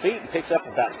on his feet and picks up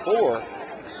about 4.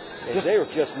 They were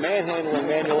just manhandling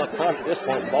Manual up front at this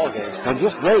point in the ball game. And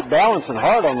just great balance and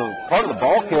heart on the part of the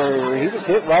ball carrier. He was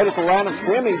hit right at the line of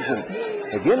scrimmage. And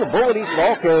again, the Bullitt East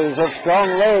ball carriers have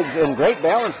strong legs and great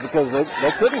balance because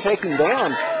they couldn't take him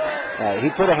down.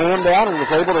 He put a hand down and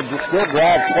was able to just still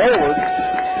drive forward.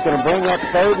 It's going to bring up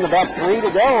 3rd and about 3 to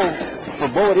go for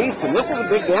Bullitt East. And this is a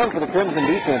big down for the Crimson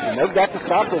defense, and they've got to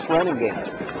stop this running game.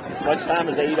 As much time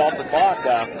as they eat off the clock,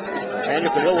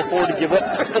 Manual can ill afford to give up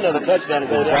another touchdown and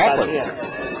go down by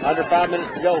 10. Under 5 minutes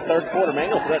to go, 3rd quarter.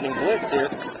 Manual threatening blitz here.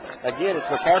 Again, it's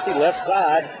McCarthy left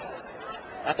side.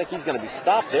 I think he's going to be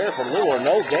stopped there for little or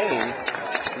no gain.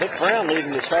 Nick Brown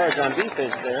leading the charge on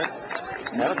defense there.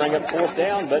 That'll bring up 4th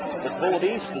down, but with Bullitt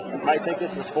East, you might think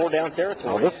this is 4-down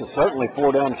territory. Well, this is certainly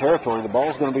 4-down territory. The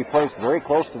ball's going to be placed very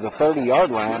close to the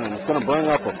 30-yard line, and it's going to bring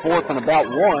up a 4th and about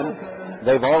 1.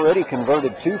 They've already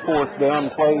converted 2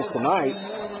 4th-down plays tonight.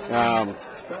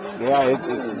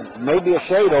 It may be a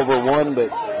shade over 1,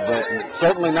 but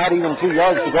certainly not even 2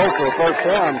 yards to go for a 1st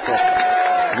down. So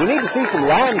we need to see some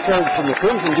line surge from the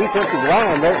Crimson defensive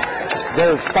line.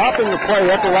 They're stopping the play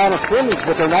at the line of scrimmage,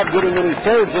 but they're not getting any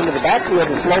surge into the backfield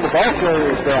to slow the ball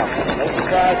carriers down. No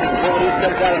surprise as Bullitt East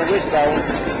comes out of the wishbone.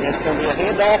 And it's going to be a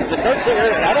handoff to Kurt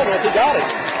Singer, and I don't know if he got it.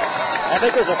 I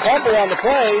think there's a fumble on the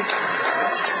play.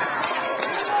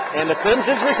 And the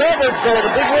Crimson's recovered, so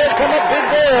the Big Red come up big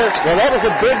there. Well, that was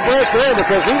a big break there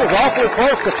because he was awfully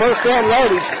close to 1st down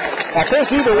yardage. I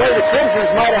think either way the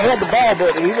Crimsons might have had the ball,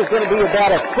 but he was going to be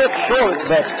about a foot short.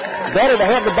 But better to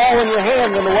have the ball in your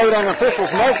hand than to wait on officials'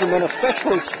 measurement,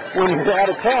 especially when you're out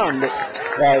of town.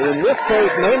 But in this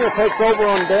case, Manual takes over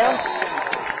on down.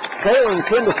 Trailing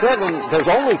 10-7, there's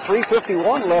only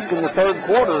 3:51 left in the 3rd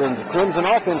quarter, and the Crimson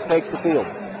offense takes the field.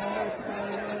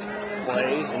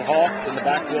 Play and Hawk in the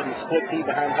backfield and split tee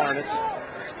behind Harness.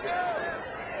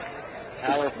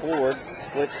 Tyler Ford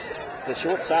splits the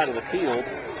short side of the field.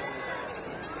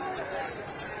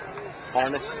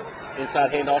 Harness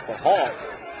inside handoff to Hawk.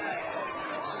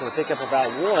 Going to pick up about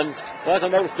 1. Well, as I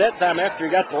noticed that time after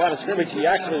he got to the line of scrimmage, he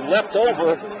actually leapt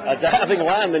over a diving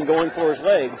lineman going for his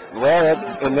legs. Well,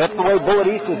 that's the way Bullitt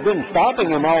East has been stopping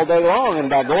him all day long, and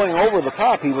by going over the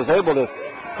top, he was able to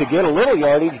get a little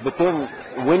yardage, but then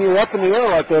when you're up in the air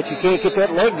like that, you can't get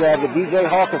that leg grab that DJ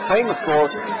Hawk is famous for.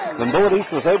 And Bullitt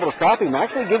East was able to stop him,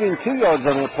 actually give him 2 yards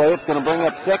on that play. It's going to bring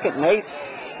up 2nd and 8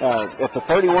 at the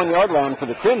 31-yard line for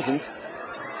the Crimsons.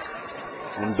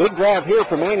 And big drive here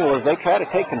for Manual as they try to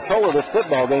take control of this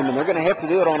football game, and they're going to have to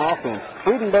do it on offense.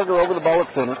 Friedenberger over the ball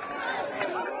at center.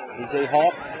 DJ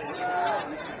Hawk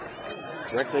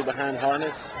directly behind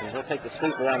Harness, and he'll take the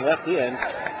sweep around left end.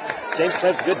 James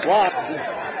Fred's good block.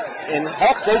 And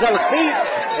Hawk stays on his feet,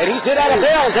 and he's hit out of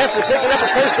bounds after picking up a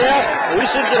 1st down. We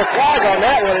should get a flag on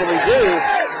that one, and we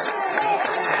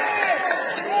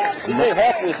do. DJ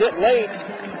Hawk was hit late.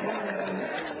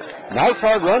 Nice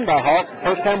hard run by Hawk.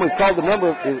 First time we've called the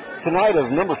number tonight of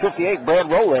number 58, Brad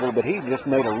Roletter, but he just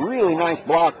made a really nice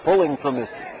block pulling from his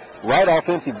right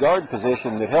offensive guard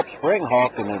position that helped spring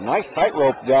Hawk, and a nice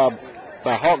tightrope job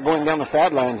by Hawk going down the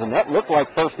sidelines, and that looked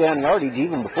like 1st down yardage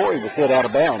even before he was hit out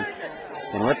of bounds.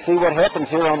 And let's see what happens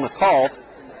here on the call.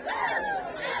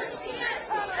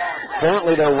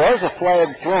 Apparently there was a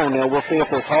flag thrown. Now we'll see if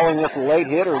they're calling this a late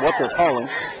hit or what they're calling.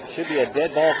 Should be a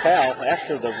dead ball foul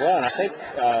after the run. I think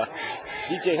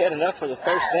DJ had enough for the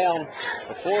 1st down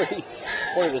before he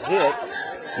was hit.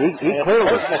 He clearly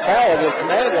personal foul against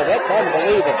Manual. That's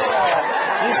unbelievable.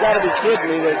 You've got to be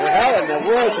kidding me. How in the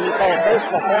world can you call a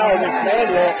personal foul against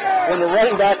Manual when the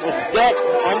running back was decked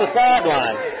on the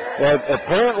sideline?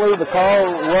 Apparently the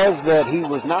call was that he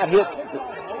was not hit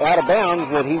out of bounds,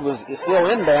 that he was still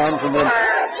in bounds, and then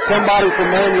somebody from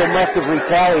Manual must have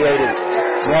retaliated.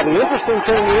 Now the interesting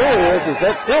thing here is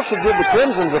that still should give the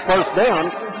Crimsons a first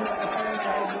down.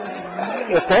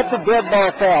 If that's a dead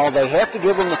ball foul, they have to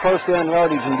give them the first down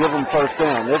yardage and give them first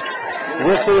down.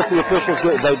 We'll see if the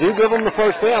officials they do give them the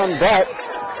first down, but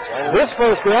this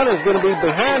first down is going to be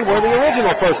behind where the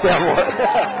original first down was.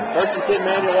 First and 10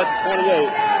 Manual at the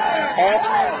 28. Hawk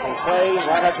and Clay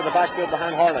right up to the backfield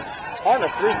behind Harness.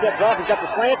 Harness, three-step drop. He's got the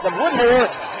slant. The Woodmore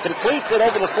completes it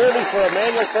over the 40 for a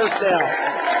Manual first down.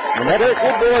 And Derek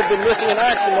Woodmore has been missing in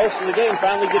action most of the game.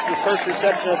 Finally gets his first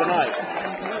reception of the night.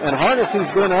 And Harness, who's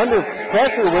been under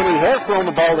pressure when he has thrown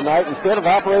the ball tonight, instead of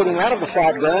operating out of the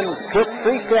shotgun, quick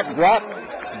three-step drop,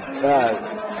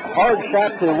 hard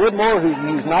shot to Woodmore, who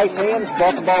used nice hands,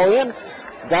 brought the ball in,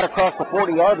 got across the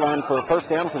 40-yard line for a first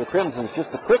down for the Crimsons. Just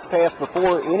a quick pass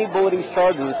before any Bullitt East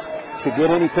Chargers could get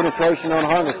any penetration on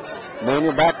Harness.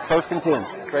 Manual back first and 10.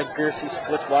 Craig Piercy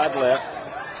splits wide left.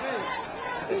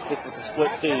 They stick with the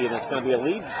split T, and it's going to be a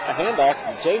handoff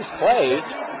to James Clay.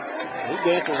 He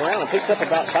dances around and picks up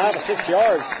about 5 or 6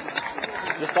 yards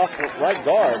just off the right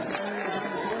guard.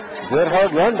 Good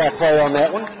hard run by Clay on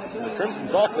that one. And the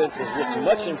Crimson's offense is just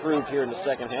much improved here in the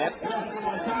second half.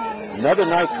 Another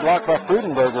nice block by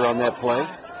Frudenberger on that play.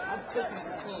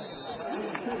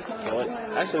 So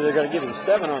actually they're going to give him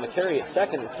 7 on the carry at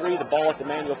second and 3. The ball at the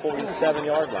Manual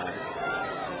 47-yard line.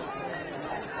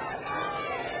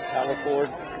 Tyler Ford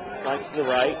flanks to the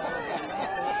right.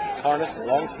 Harness,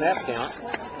 long snap count.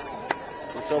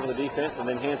 Looks over the defense and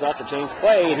then hands off to James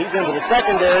Clay, and he's into the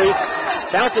secondary.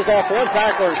 Bounces off one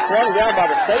tackler and swung down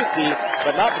by the safety,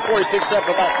 but not before he picks up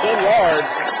about 10 yards.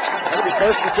 That'll be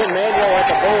first and 10 Manual at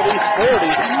the Bullitt East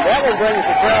 40. That one brings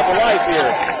the crowd to life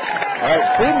here. All right,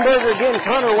 Friedenberger again,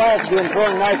 Connor Wise again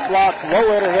throwing nice blocks.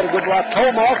 Loweder had a good block.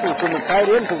 Cole Mosser from the tight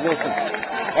end position.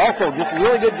 Also, just a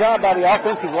really good job by the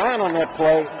offensive line on that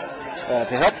play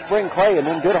to help spring Clay, and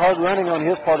then good hard running on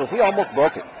his part as he almost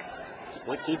broke it.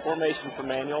 Split T formation for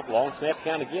Manual. Long snap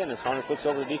count again as Harness looks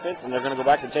over the defense, and they're going to go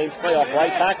back to James Clay off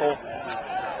right tackle.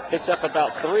 Picks up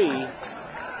about 3.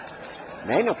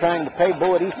 Manual trying to pay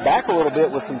Bullitt East back a little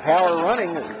bit with some power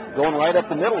running, going right up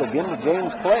the middle again with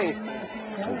James Clay.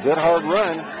 A good hard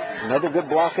run. Another good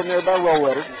block in there by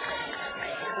Rollletter.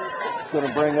 It's going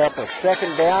to bring up a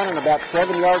second down and about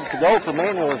 7 yards to go for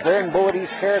Manual as they're in Bullitt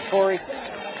East territory.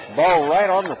 Ball right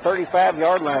on the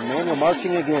 35-yard line. Manual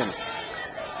marching again.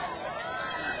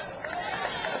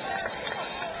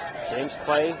 James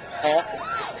Clay, Hawk,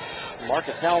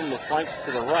 Marcus Helm flanks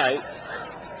to the right.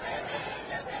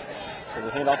 So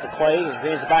the hand off to Clay, and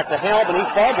hands it back to Helm, and he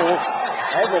fumbles.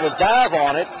 Able to dive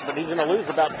on it, but he's going to lose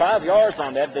about 5 yards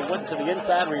on that. They went to the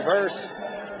inside reverse,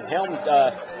 and Helm,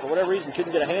 for whatever reason,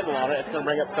 couldn't get a handle on it. It's going to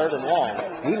bring up 3rd and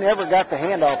long. He never got the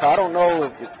handoff. I don't know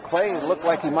if Clay looked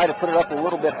like he might have put it up a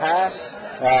little bit high,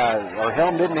 or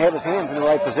Helm didn't have his hands in the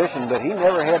right position, but he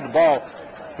never had the ball.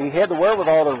 He had the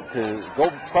wherewithal to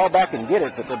go fall back and get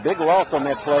it, but the big loss on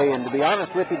that play, and to be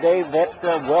honest with you, Dave, that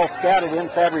well-scouted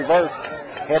inside reverse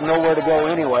had nowhere to go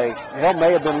anyway. Helm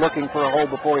may have been looking for a hole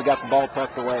before he got the ball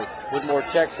tucked away. Woodmore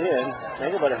checks in.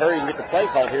 Manual better hurry and get the play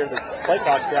called here. The play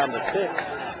clock's down to 6.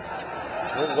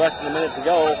 A little less than a minute to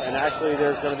go, and actually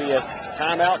there's going to be a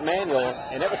timeout Manual,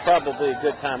 and that was probably a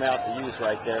good timeout to use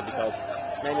right there because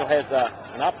Manual has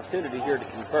an opportunity here to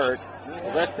convert.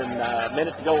 Less than a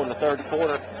minute to go in the third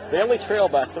quarter. They only trail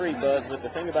by 3, Buzz, but the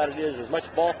thing about it is as much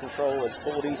ball control as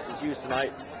Bullitt East has used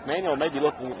tonight, Manual may be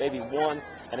looking at maybe 1,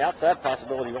 an outside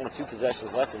possibility of only 2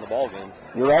 possessions left in the ball game.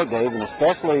 You're right, Dave, and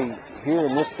especially here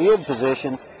in this field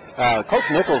position, Coach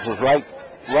Nichols was right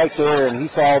there, and he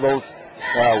saw those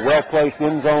well-placed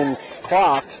end zone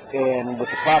clocks, and with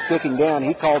the clock ticking down,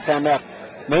 he called timeout.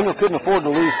 Manual couldn't afford to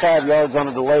lose 5 yards on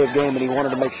a delay of game, and he wanted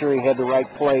to make sure he had the right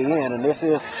play in, and this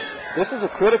is a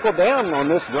critical down on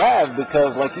this drive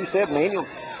because, like you said, Manual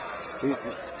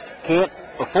can't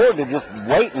afford to just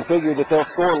wait and figure that they'll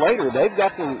score later. They've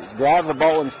got to drive the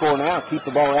ball and score now, keep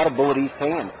the ball out of Bullitt East's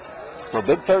hands. So a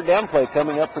big third down play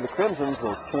coming up for the Crimsons.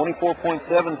 Those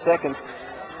 24.7 seconds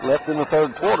left in the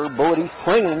third quarter. Bullitt East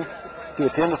clinging to a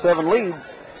 10-7 lead.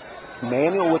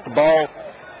 Manual with the ball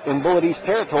in Bullitt East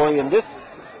territory, and this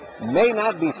may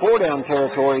not be 4-down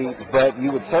territory, but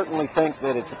you would certainly think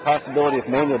that it's a possibility if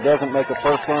Manual doesn't make a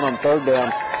first down on third down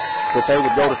that they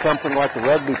would go to something like the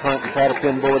rugby punt and try to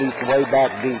pin Bullitt East way back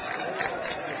deep.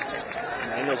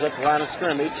 Manual's up the line of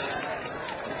scrimmage.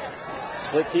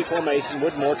 Split T formation,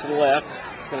 Woodmore to the left.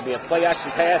 It's going to be a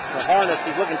play-action pass for Harness.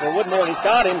 He's looking for Woodmore, and he's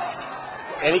got him.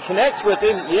 And he connects with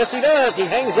him. Yes, he does. He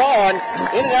hangs on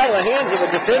in and out of the hands of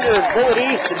the defender of Bullitt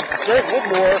East, and Greg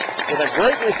Woodmore with a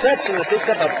great reception that picks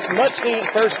up a much-needed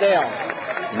first down.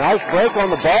 Nice break on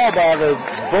the ball by the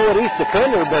Bullitt East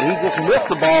defender, but he just missed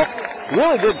the ball.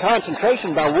 Really good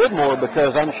concentration by Woodmore,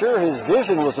 because I'm sure his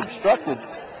vision was obstructed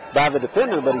by the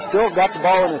defender, but he still got the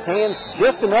ball in his hands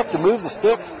just enough to move the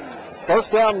sticks.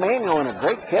 First down Manual, and a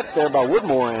great catch there by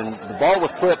Woodmore, and the ball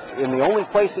was put in the only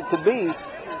place it could be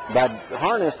by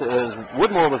Harness, as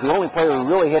Woodmore was the only player who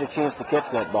really had a chance to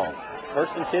catch that ball.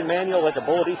 First and 10 Manual at the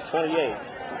Bullitt East 28.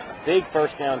 Big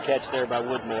first down catch there by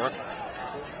Woodmore.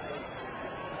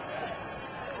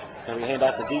 So we hand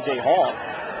off to DJ Hawk.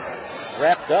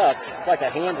 Wrapped up, it's like a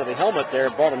hands of a helmet there,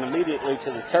 brought him immediately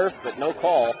to the turf, but no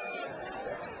call.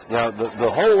 Yeah, the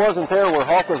hole wasn't there where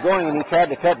Hawk was going, and he tried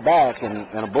to cut back, and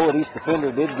a Bullitt East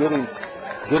defender did get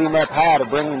him up high to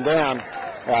bring him down.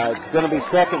 It's going to be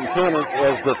 2nd and 10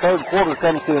 as the third quarter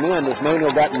comes to an end, as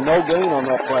Manual got no gain on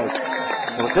that play.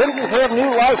 The Crimsons have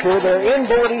new life here. They're in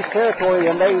Bullitt East territory,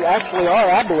 and they actually are,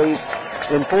 I believe,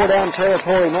 in 4-down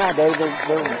territory now, Dave. They're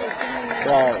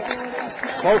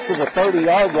close to the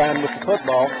 30-yard line with the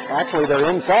football. Actually, they're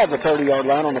inside the 30-yard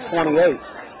line on the 28.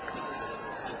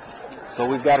 So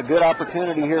we've got a good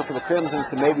opportunity here for the Crimsons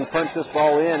to maybe punch this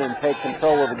ball in and take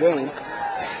control of the game.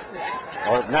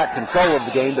 Or not control of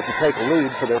the game, but to take a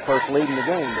lead for their first lead in the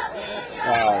game.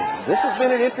 This has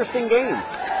been an interesting game.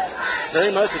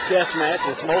 Very much a chess match,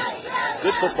 as most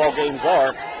good football games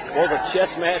are. More of a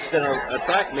chess match than a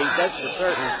track meet, that's for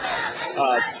certain.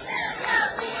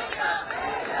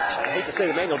 I hate to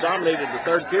say Manual dominated the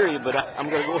third period, but I'm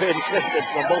going to go ahead and say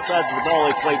that on both sides of the ball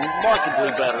they played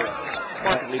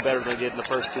markedly better than they did in the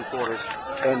first two quarters.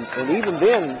 And even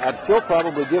then, I'd still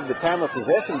probably give the time of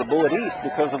possession to Bullitt East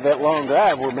because of that long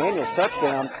drive where Manual's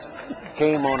touchdown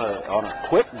came on a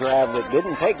quick drive that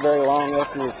didn't take very long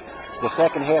after the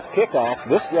second half kickoff.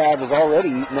 This drive has already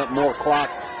eaten up more clock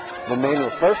than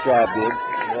Manual's first drive did.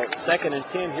 Well, 2nd and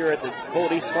 10 here at the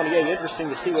Bullitt East 28. Interesting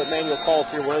to see what Manual calls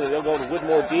here, whether they'll go to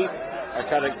Woodmore deep or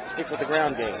try to stick with the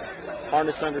ground game.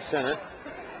 Harness under center.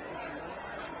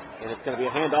 And it's going to be a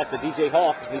handoff to DJ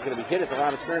Hawk. He's going to be hit at the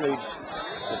line of scrimmage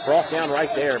and brought down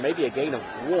right there. Maybe a gain of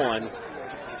 1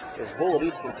 as Bullitt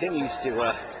East continues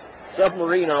to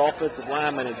submarine our offensive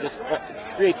lineman and just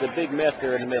creates a big mess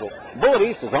there in the middle. Bullitt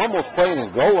East is almost playing a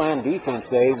goal line defense,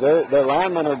 Dave. Their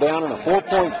linemen are down in a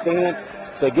 4-point stance.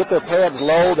 They get their pads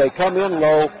low. They come in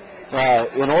low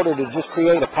in order to just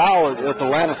create a power at the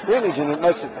line of scrimmage, and it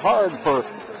makes it hard for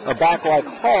a back like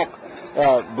Hawk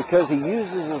because he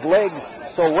uses his legs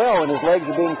so well, and his legs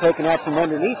are being taken out from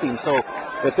underneath him. So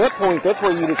at that point, that's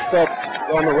where you'd expect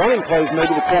on the running plays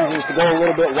maybe the Crimsons to go a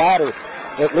little bit wider,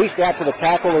 at least after the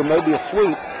tackle or maybe a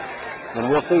sweep. And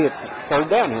we'll see. It's third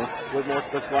down here. Woodmore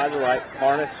splits wide to the right.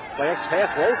 Harness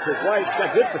pass low to his right. He's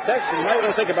got good protection. He might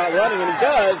want to think about running, and he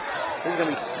does. He's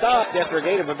going to be stopped after a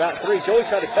gain of about 3. Joey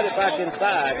tried to cut it back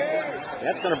inside.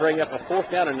 That's going to bring up a 4th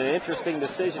down and an interesting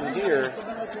decision here.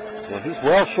 Yeah, he's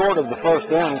well short of the first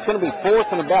down. It's going to be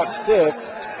 4th and about 6.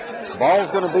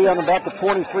 Ball's going to be on about the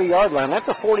 23-yard line. That's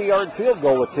a 40-yard field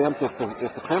goal attempt if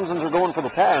the Crimsons are going for the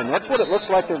tie, and that's what it looks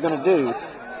like they're going to do.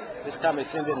 This time they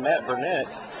send in Matt Burnett.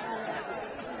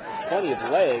 Plenty of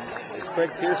leg as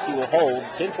Craig Piercy will hold.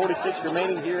 10:46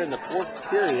 remaining here in the 4th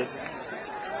period.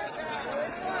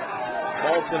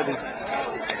 Ball's going to be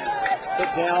put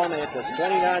down at the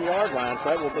 29-yard line, so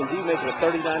that will indeed make it a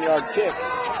 39-yard kick.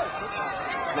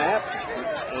 Snap,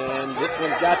 and this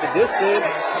one's got the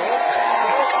distance,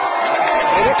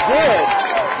 and it's good.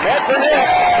 Matt Burnett,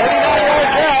 39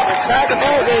 yards out. It's tied the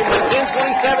ball game with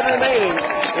 10:27 remaining.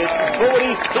 It's Bullitt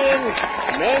East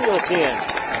 10, Manual 10.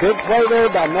 Big play there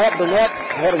by Matt Burnett.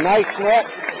 Had a nice snap.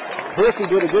 Piercy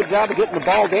did a good job of getting the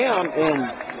ball down, and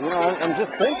I'm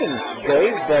just thinking,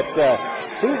 Dave, that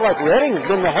seems like Redding's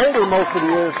been the holder most of the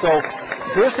year, so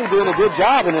Piercy doing a good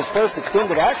job in his first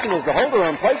extended action as the holder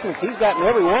on placements. He's gotten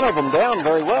every one of them down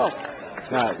very well.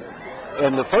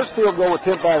 And the first field goal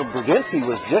attempt by Brzezinski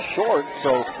was just short,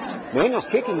 so Manual's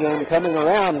kicking game coming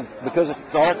around because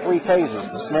it's all 3 phases: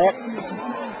 the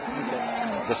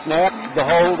snap, the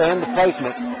hold, and the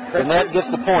placement. And that gets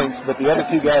the points, but the other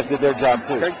 2 guys did their job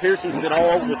too. Craig Piercy's been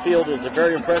all over the field as a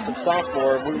very impressive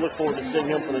sophomore. We look forward to seeing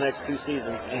him for the next 2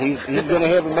 seasons. He's going to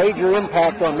have a major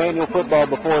impact on Manual football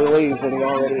before he leaves, and he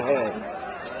already has.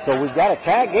 So we've got a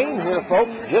tie game here,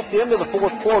 folks, just into the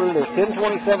 4th quarter. There's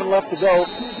 10:27 left to go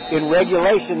in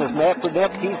regulation as Matt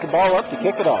Burnett tees the ball up to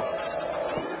kick it off.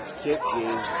 This kick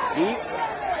is deep.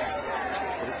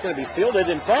 It's going to be fielded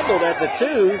and fumbled at the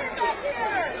 2.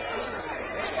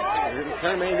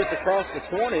 Turn man gets across the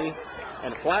 20,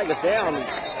 and the flag is down.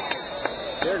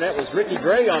 There, that was Ricky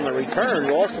Gray on the return,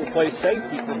 who also plays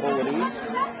safety for Bullitt East.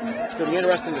 It's going to be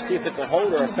interesting to see if it's a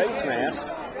hold or a face mask.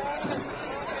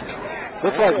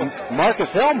 Looks like Marcus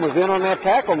Helm was in on that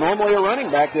tackle. Normally a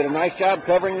running back, did a nice job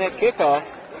covering that kickoff.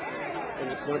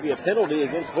 And it's going to be a penalty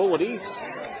against Bullitt East.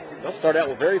 They'll start out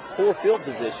with very poor field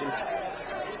position.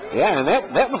 Yeah, and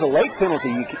that was a late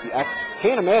penalty. I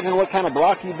can't imagine what kind of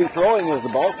block you'd be throwing as the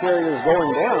ball carrier is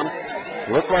going down.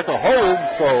 It looks like a hold,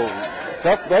 so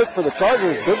tough break for the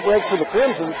Chargers, good break for the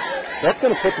Crimson. That's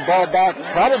going to put the ball back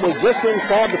probably just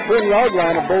inside the 10-yard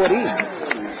line of Bullitt East.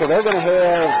 So they're going to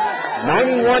have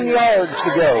 91 yards to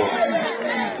go.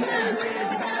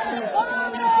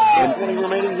 And 20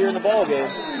 remaining here in the ball game.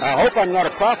 I hope I'm not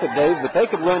a prophet, Dave, but they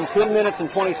could run 10 minutes and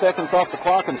 20 seconds off the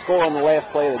clock and score on the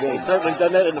last play of the game. They've certainly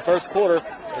done that in the first quarter.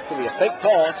 It's going to be a fake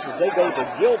toss as they go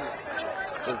to Gill,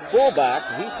 the fullback.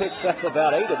 He picks up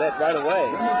about 8 of that right away.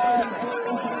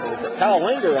 There's a Kyle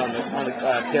Linger on the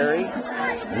carry.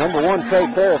 Number 1, Trey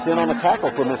Ferris, in on the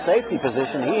tackle from the safety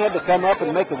position. He had to come up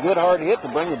and make a good hard hit to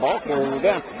bring the ball carrier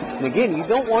down. And again, you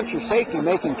don't want your safety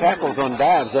making tackles on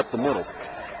dives up the middle.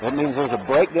 That means there's a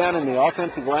breakdown in the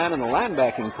offensive line and the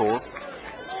linebacking core.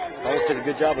 Almost did a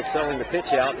good job of selling the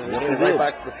pitch out, and yes, it right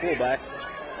back to the fullback.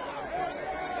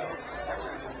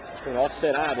 It's an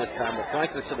offset eye this time. The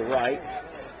flanker to the right.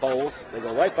 Bowles. They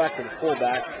go right back to the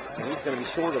fullback, and he's going to be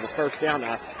short of the first down,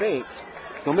 I think.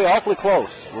 It's going to be awfully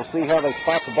close. We'll see how they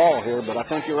spot the ball here, but I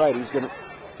think you're right.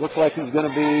 Looks like he's going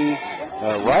to be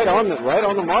right on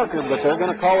the marker, but they're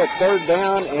going to call it third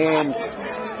down and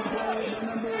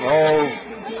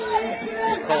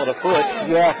call it a foot.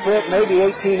 Yeah, a foot, maybe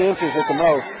 18 inches at the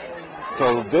most.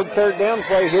 So big third down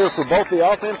play here for both the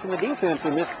offense and the defense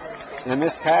in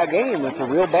this tie game. It's a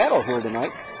real battle here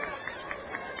tonight.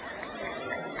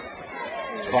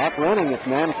 Clock running. It's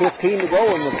 9:15 to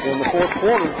go in the fourth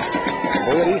quarter.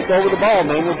 Bullitt East over the ball.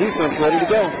 Manual defense ready to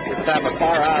go. This time a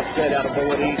far eye set out of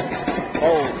Bullitt East.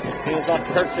 Bowles hands off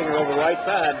to Kurtzinger over the right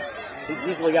side. He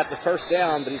easily got the first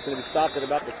down, but he's going to be stopped at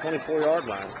about the 24-yard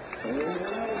line.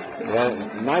 Yeah,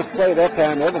 nice play that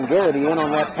time. Evan Garrity in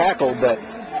on that tackle, but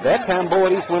that time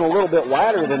Bullitt East went a little bit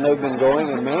wider than they've been going,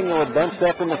 and Manuel had bunched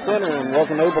up in the center and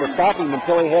wasn't able to stop him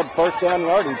until he had first down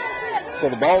yardage. So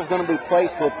the ball's going to be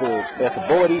placed at the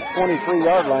Bullitt East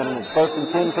 23-yard line, and it's first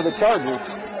and 10 for the Chargers.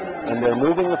 And they're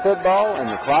moving the football, and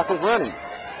the clock is running.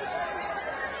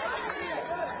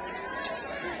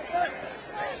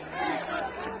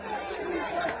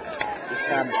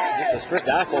 Just a strict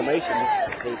I formation.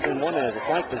 They send one as a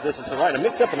flank position to right. A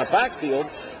mix-up in the backfield.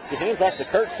 He hands off to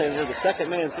Kurtzinger, the second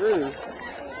man through.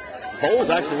 Bowles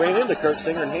actually ran into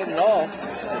Kurtzinger and handed off.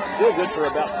 It's still good for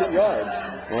about 2 yards.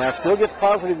 Yeah, still gets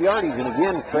positive yardage. And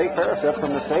again, Trey Ferris up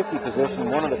from the safety position,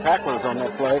 one of the tacklers on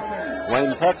that play.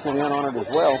 Wayne Texan in on it as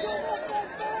well.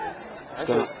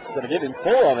 Actually, going to give him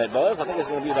 4 of it, Buzz. I think it's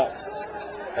going to be about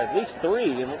at least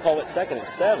 3, and we'll call it second and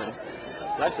 7.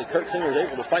 Actually, Kurtzinger is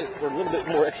able to fight for a little bit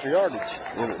more extra yardage.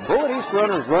 Bullitt East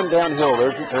runners run downhill.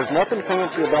 There's nothing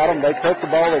fancy about them. They take the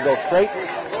ball, they go straight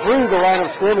through the line of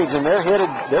scrimmage, and they're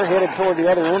headed toward the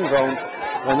other end zone,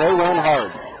 and they run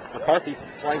hard. McCarthy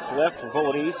flanks left for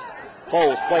Bullitt East.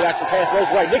 Bowles, play action pass, goes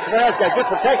right. Nixon Brown's got good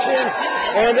protection,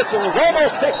 and this one was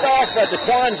almost picked off by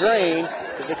DeQuan Drain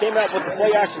as they came out with the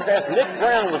play action pass. Nick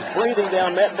Brown was breathing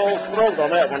down Matt Bowles' throat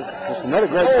on that one. It's another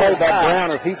great play by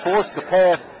Brown as he forced the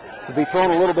pass to be thrown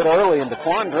a little bit early, and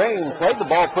DeQuan Drain played the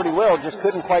ball pretty well, just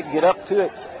couldn't quite get up to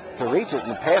it to reach it,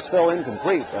 and the pass fell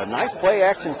incomplete. A nice play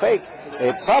action fake.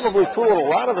 It probably fooled a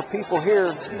lot of the people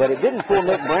here, but it didn't fool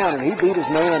Nick Brown, and he beat his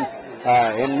man.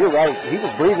 And you're right, he was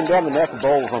breathing down the neck of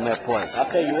Bowles on that play. I'll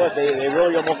tell you what, they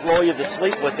really almost lull you to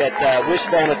sleep with that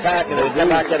wishbone attack, and they come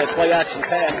back at a play action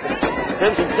pass.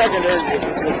 Crimson secondary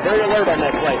was very alert on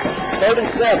that play. 3rd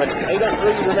and 7,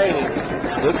 8:03 remaining.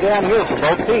 Good down here for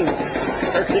both teams.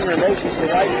 Kurtzinger motions to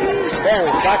right.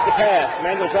 Bowles back to pass.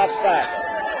 Manuel drops back.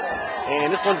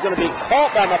 And this one's going to be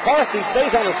caught by McCarthy.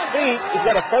 Stays on his feet. He's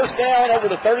got a first down over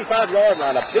the 35-yard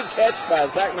line. A big catch by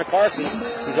Zach McCarthy.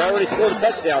 He's already scored a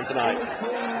touchdown tonight.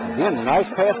 Again, nice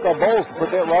pass by Bowles to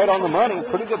put that right on the money.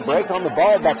 Pretty good break on the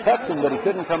ball by Texan, but he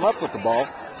couldn't come up with the ball.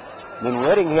 Then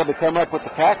Redding had to come up with the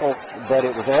tackle, but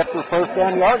it was after first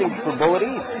down yardage for Bullitt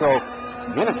East. So,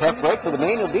 again, a tough break for the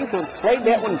Manual defense. Played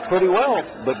that one pretty well,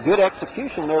 but good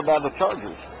execution there by the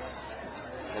Chargers.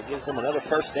 That gives them another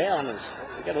first down. As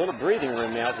we got a little breathing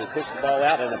room now as we push the ball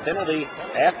out, and a penalty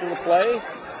after the play.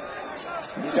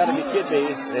 You got to be kidding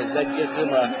me. That gives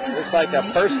them looks like a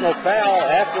personal foul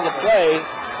after the play,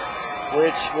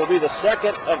 which will be the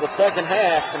second of the second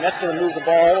half, and that's going to move the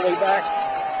ball all the way back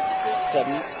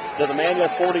to the Manual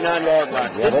 49-yard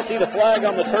line. Didn't see the flag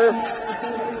on the turf.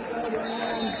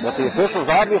 But the officials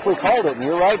obviously called it, and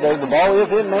you're right, Dave. The ball is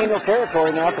in Manual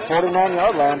territory now at the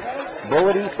 49-yard line.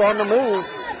 Bullitt East on the move.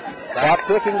 Clock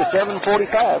ticking to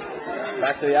 7:45.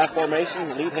 Back to the I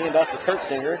formation. Lead handoff to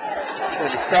Kurtzinger. It's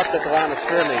going to be stopped at the line of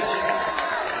scrimmage.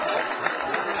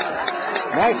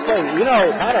 Nice play. You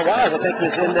know, Connor Wise, I think,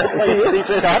 is in there playing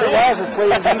defense. Connor Wise is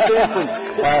playing defense,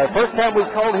 and first time we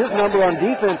called his number on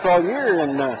defense all year,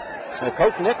 and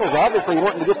Coach Nichols obviously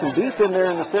wanting to get some deep in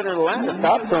there in the center of the line to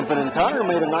stop something, and Connor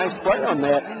made a nice play on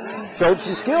that. Showed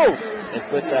some skills. And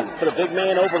put a big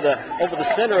man over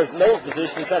the center of nose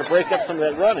position, try to break up some of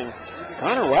that running.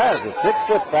 Connor Wise is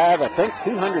 6'5", I think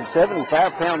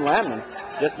 275-pound lineman.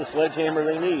 Just the sledgehammer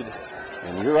they need.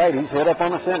 And you're right, he's head up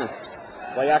on the center.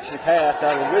 Play action pass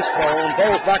out of the wishbone.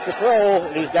 Bowles back to throw.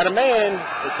 And he's got a man.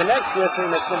 It connects with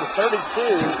him. That's number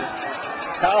 32.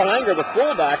 Kyle Hanger, the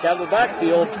fullback, out of the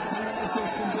backfield.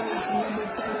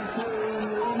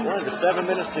 1 to 7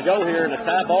 minutes to go here in a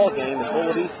tie ball game. And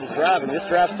Bullitt East is driving. This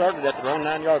drive started at their own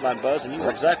 9-yard line, Buzz, and you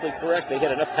were exactly correct. They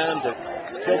had enough time to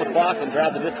kill the clock and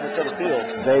drive the distance of the field.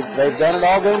 They've done it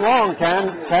all game long.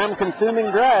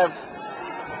 Time-consuming drives.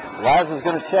 Wise is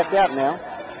going to check out now.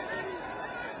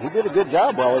 He did a good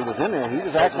job while he was in there. He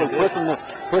was actually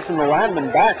pushing the lineman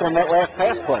back on that last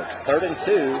pass play. 3rd and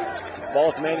 2. Ball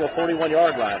at the Manual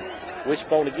 41-yard line.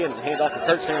 Wishbone again. Hand off to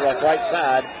Kurtzinger off right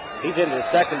side. He's into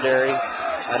the secondary.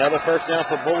 Another first down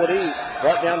for Bullitt East.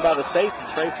 Brought down by the safety,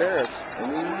 Trey Ferris.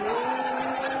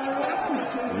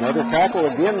 Another tackle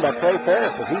again by Trey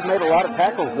Ferris. He's made a lot of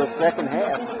tackles this second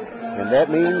half. And that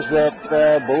means that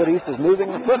Bullitt East is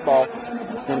moving the football.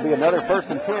 It's going to be another 1st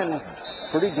and 10.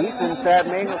 Pretty deep inside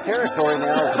Manual territory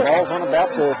now. The ball's on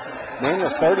about the Manual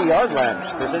 30-yard line.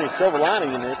 If there's any silver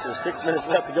lining in this, there's 6 minutes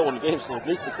left to go in the game, so at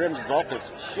least the Crimson's offense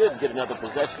should get another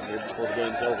possession here before the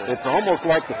game's over. It's almost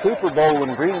like the Super Bowl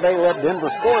when Green Bay let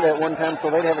Denver score that one time so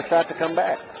they'd have a shot to come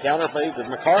back. Counter made with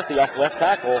McCarthy off left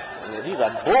tackle. He's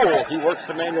a bull. He works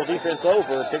the Manual defense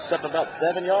over, picks up about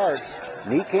 7 yards.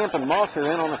 Niekamp and Moss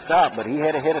are in on a stop, but he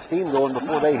had a head of steam going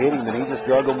before they hit him, and he just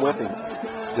drug them with him.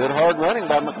 Good hard running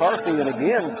by McCarthy, and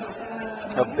again,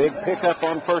 a big pickup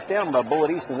on first down by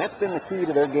Bullitt East, and that's been the key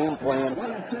to their game plan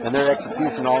and their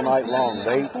execution all night long.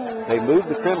 They move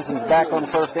the Crimsons back on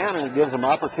first down, and it gives them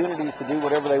opportunities to do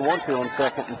whatever they want to on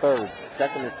 2nd and 3rd.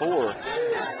 2nd and 4.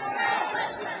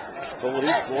 Bullitt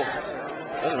East will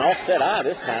an offset eye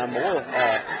this time, more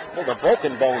of a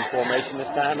broken bone formation this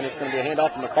time, and it's going to be a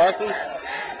handoff to McCarthy.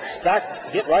 Stock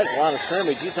hit right at the line of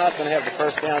scrimmage. He's not going to have the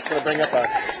first down. It's going to bring up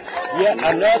yet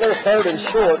another 3rd and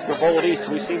short for Bullitt East.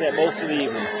 We've seen that most of the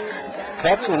evening.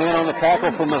 Texan in on the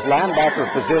tackle from his linebacker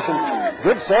position.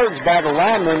 Good surge by the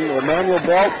lineman, Emmanuel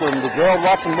Belts and Gerald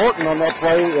Watson-Morton on that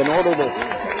play in order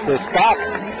to stop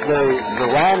the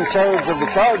line surge of the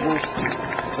Chargers.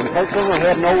 And Kurtzinger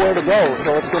had nowhere to go,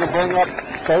 so it's going to bring up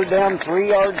 3rd down, 3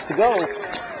 yards to go.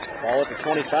 Ball at the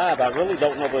 25. I really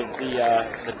don't know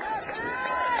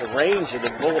the range of the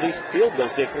Bullitt East field goal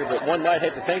kicker, but one might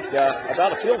have to think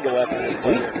about a field goal after this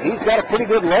play. He's got a pretty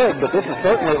good leg, but this is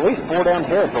certainly at least 4 down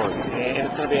territory. And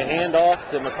it's going to be a handoff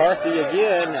to McCarthy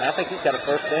again. I think he's got a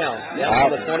first down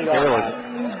on the 20-yard line.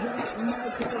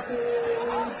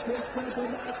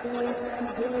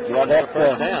 Yeah, that's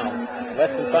first down.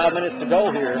 Less than 5 minutes to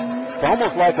go here. It's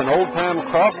almost like an old-time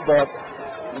crossbuck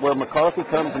where McCarthy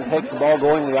comes and takes the ball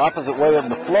going the opposite way of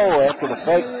the flow after the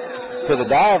fake to the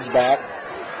dive back.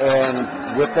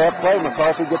 And with that play,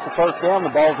 McCarthy gets the first down. The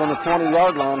ball's on the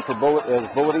 20-yard line for Bullitt as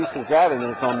Bullitt East is driving,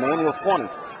 and it's on Manual 20.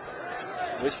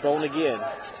 Wishbone again.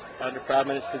 Under 5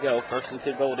 minutes to go. 1st and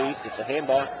 10 Bullitt East. It's a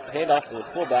handoff to the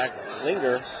fullback,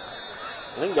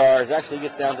 Lingard actually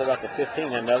gets down to about the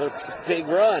 15. Another big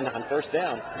run on first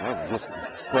down. Well, just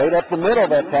straight up the middle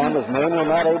that time as Manual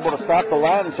not able to stop the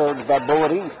line surge by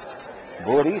Bullitt East.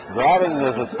 Bullitt East driving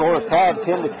as the score is tied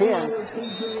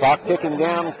 10-10. Clock ticking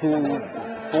down to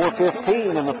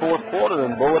 4:15 in the 4th quarter,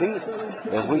 and Bullitt East,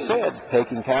 as we said,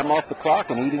 taking time off the clock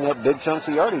and eating up big chunks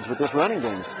of yardage with this running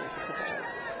game.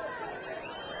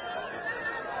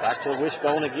 Back to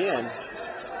Wishbone again.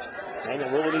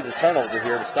 Manual really needs a turnover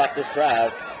here to stop this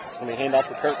drive. It's going to be a handoff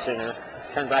to Kurtzinger.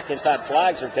 It's turned back inside.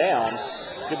 Flags are down.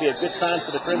 This could be a good sign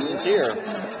for the Crimsons here.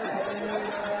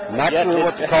 Not sure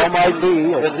what the call might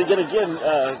be. But again,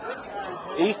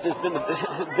 East has been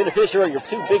the beneficiary of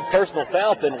 2 big personal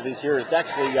foul penalties here. It's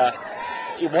actually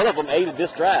one of them aided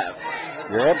this drive.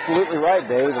 You're absolutely right,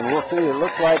 Dave, and we'll see. It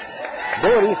looks like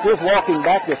Bullitt East is walking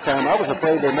back this time. I was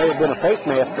afraid there may have been a face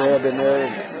mask grab in there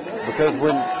because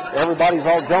when everybody's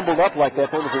all jumbled up like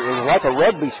that, it was like a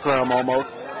rugby scrum almost.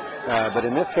 But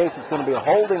in this case, it's going to be a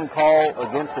holding call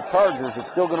against the Chargers. It's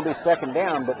still going to be 2nd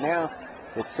down, but now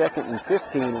It's 2nd and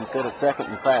 15 instead of 2nd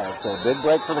and 5. So a big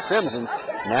break for the Crimsons.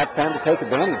 Now it's time to take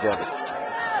advantage of it.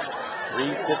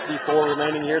 3:54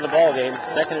 remaining here in the ball game.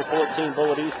 2nd and 14,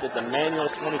 Bullitt East at the Manual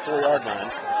 24-yard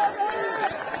line.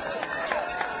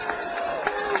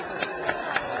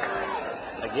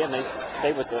 Again, they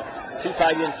stay with the two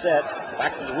tight end set.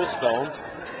 Back to the wishbone.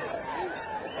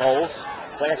 Bowles,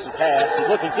 play action pass. He's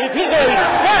looking deep. He's there. He's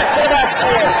smashed it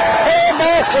upfield. Cole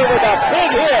Mosser with a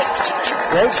big hit.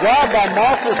 Great job by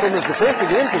Mosser from his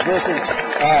defensive end position.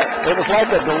 It was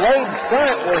like a delayed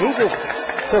stunt where he just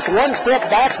took one step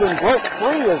back and broke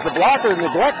free as the blocker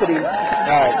neglected him.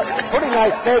 Pretty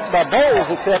nice fake by Bowles,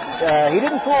 except he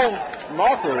didn't fool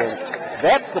Mosser in.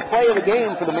 That's the play of the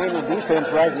game for the Manual defense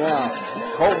right now.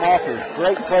 Cole Mosser,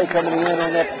 great play coming in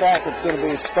on that sack. It's going to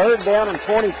be 3rd down and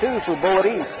 22 for Bullitt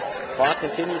East. Clock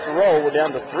continues to roll. We're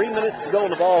down to 3 minutes to go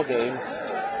in the ball game.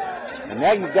 And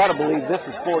now you've got to believe this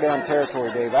is 4-down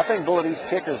territory, Dave. I think Bullitt East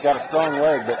kicker's got a strong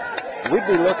leg, but we'd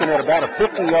be looking at about a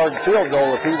 50-yard field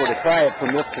goal if he were to try it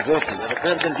from this position. The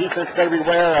Crimson defense better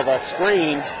beware of a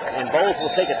screen, and Bowles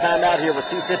will take a timeout here with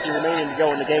 2:50 remaining to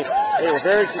go in the game. They were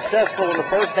very successful in the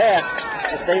first half,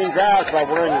 sustaining drives by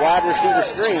wearing wide receiver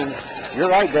screens. You're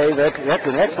right, Dave. That's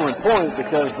an excellent point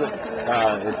because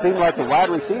it seemed like the wide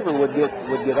receiver would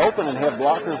get open and have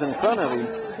blockers in front of him.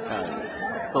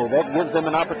 So that gives them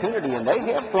an opportunity, and they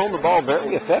have thrown the ball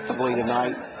very effectively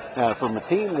tonight from a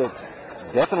team that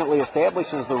definitely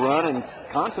establishes the run and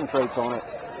concentrates on it.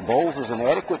 Bowles is an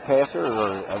adequate passer,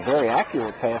 or a very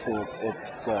accurate passer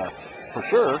for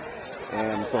sure.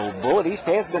 And so Bullitt East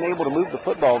has been able to move the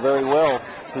football very well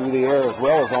through the air as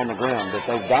well as on the ground. But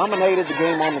they've dominated the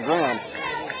game on the ground.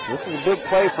 This is a big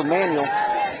play for Manual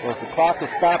as the clock is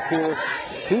stopped here.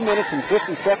 2 minutes and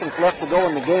 50 seconds left to go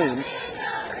in the game.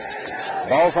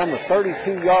 Ball's on the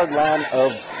 32-yard line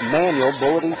of Manual.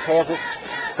 Bullitt East has it.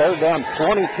 3rd down,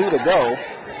 22 to go.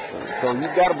 So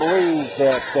you've got to believe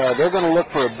that they're going to look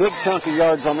for a big chunk of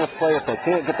yards on this play. If they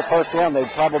can't get the first down, they're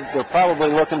probably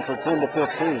looking for 10 to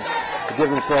 15 to give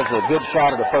themselves a good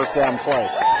shot at a first down play.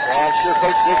 Well, I'm sure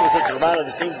Coach Nichols has reminded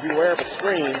the team to beware of a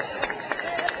screen.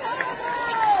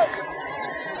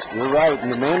 You're right,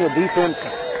 and the Manual defense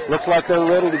looks like they're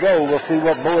ready to go. We'll see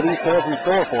what Bullitt East has in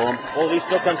store for them. Bullitt East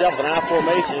still comes out with an I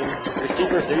formation.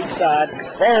 Receivers to each side.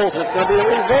 Bowles, it's going to be a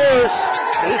reverse.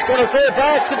 He's going to throw it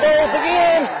back to Bowles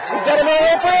again. He's got a man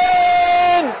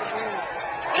open.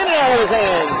 In and out of his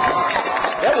hands.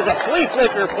 That was a flea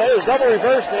flicker play. It was double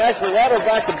reverse. They actually lateraled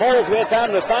back to Bowles. We had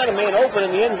time to find a man open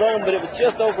in the end zone, but it was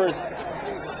just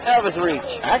out of his reach.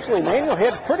 Actually, Manual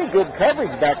had pretty good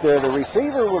coverage back there. The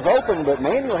receiver was open, but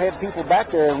Manual had people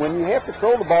back there. And when you have to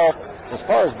throw the ball as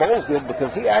far as Bowles did,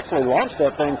 because he actually launched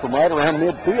that thing from right around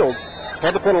midfield,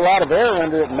 had to put a lot of air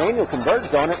under it, and Manual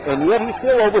converged on it, and yet he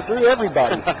still overthrew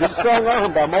everybody. Good strong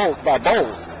arm by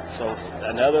Bowles. So it's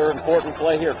another important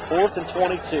play here. 4th and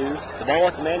 22. The ball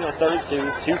at the Manual 32.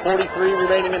 2:43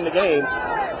 remaining in the game.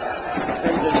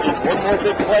 Crimson needs one more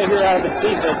big play here out of its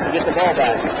defense to get the ball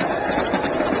back.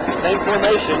 Same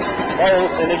formation.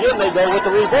 Bowles, and again they go with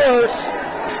the reverse.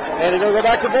 And he's going to go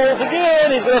back to Bowles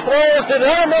again. He's going to throw it to the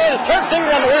other man. It's Kirk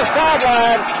Singer on the left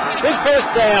sideline. Big first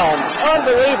down.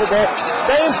 Unbelievable.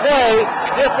 Same play,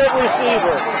 different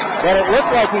receiver. But it looked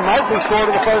like he might be short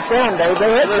of the first down, Dave. They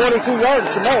had 22 yards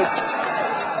to make.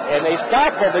 And they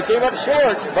stopped him. They came up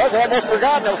short. Buzz almost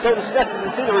forgotten. I was so disgusted to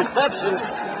see the reception.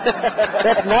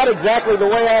 That's not exactly the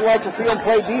way I like to see them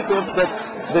play defense, but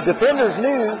the defenders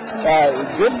knew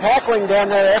good tackling down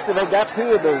there after they got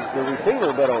to the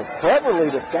receiver, but a cleverly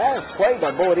disguised play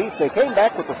by Bullitt East. They came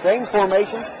back with the same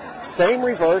formation, same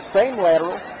reverse, same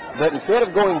lateral, but instead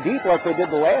of going deep like they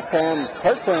did the last time,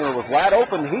 Kurtzinger was wide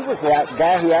open. He was the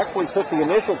guy who actually took the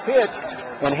initial pitch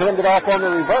and handed off on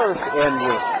the reverse and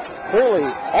was clearly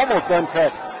almost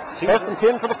untouched. 1st and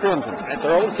 10 for the Crimson. At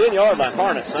their own 10-yard line,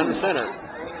 Harness under center.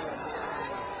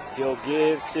 He'll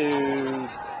give to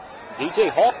DJ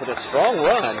Hawk with a strong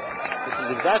run. This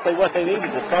is exactly what they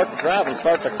needed to start the drive and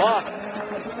start the clock.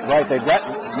 Right,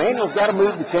 Manual's got to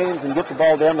move the chains and get the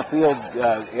ball down the field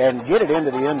and get it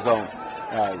into the end zone.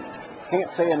 Can't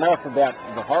say enough about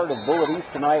the heart of Bullitt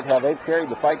East tonight, how they've carried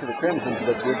the fight to the Crimsons,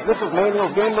 but this is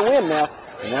Manual's game to win now,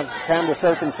 and that's time to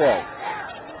assert themselves.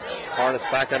 Harness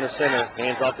back under center,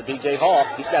 hands off to DJ Hawk.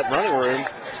 He's got running room,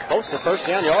 close to first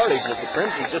down yardage as the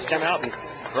Crimsons just come out and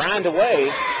grind away.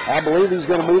 I believe he's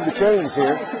going to move the chains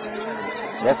here.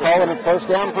 That's calling it first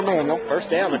down for Manual. First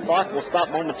down, the clock will stop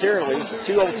momentarily.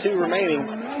 2:02 remaining.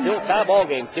 Still tie ball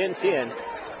game, 10-10.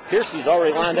 Piercy's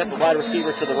already lined up the wide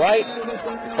receiver to the right.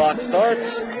 The clock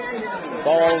starts.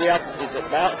 Ball all the way out. It's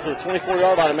about to the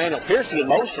 24-yard line of Manual. Piercy in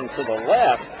motion to the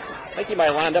left. I think he might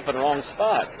have lined up in the wrong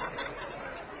spot.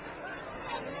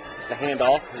 It's a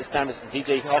handoff. This time it's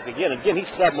DJ Hawk again. Again, he's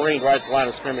submarined right at the line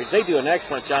of scrimmage. They do an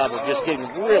excellent job of just getting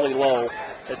really low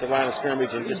at the line of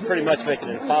scrimmage and just pretty much making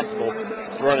it impossible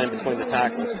to run in between the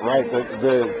tackles. Right.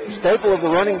 The staple of the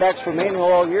running backs for Manual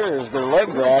all year is their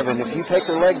leg drive, and if you take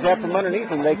their legs out from underneath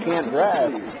them, they can't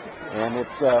drive. And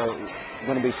it's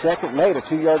going to be second and 8, a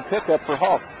 2-yard pickup for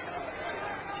Hawk.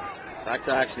 Back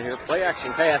to action here. Play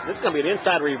action pass. This is going to be an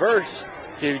inside reverse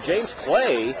to James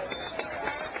Clay.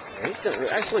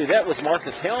 Actually, that was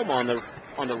Marcus Helm on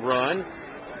the run.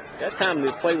 That time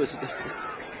the play was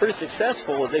pretty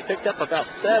successful as they picked up about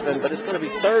 7, but it's going to be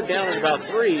third down at about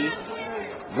 3.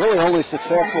 Really only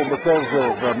successful because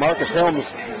of Marcus Helm's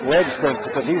leg strength,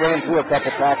 because he ran through a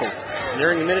couple tackles.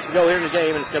 Nearing a minute to go here in the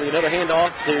game, and it's going to be another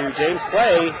handoff to James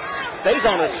Clay. Stays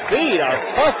on his feet. A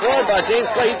tough run by James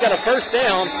Clay. He's got a first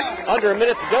down. Under a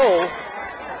minute to go.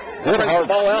 He brings the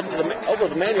ball out to over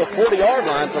the Manual 40-yard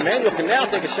line, so Manual can now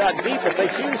take a shot deep if they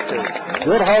choose to.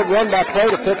 Good hard run by Clay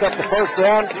to pick up the first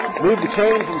down, move the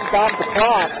chains and stop the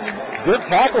clock. Good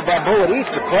tackle by Bullitt East,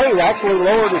 but Clay actually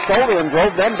lowered his shoulder and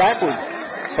drove them backwards.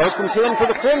 First and 10 for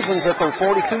the Crimsons at their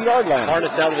 42-yard line.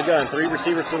 Harness out of the gun. 3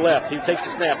 receivers to the left. He takes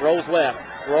the snap, rolls left.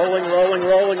 Rolling. He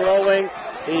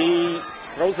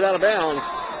throws it out of bounds.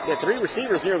 He had 3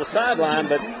 receivers near the sideline,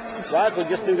 but Ridley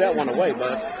just threw that one away,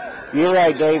 Buzz. You're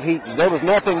right, Dave. There was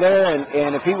nothing there,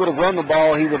 and if he would have run the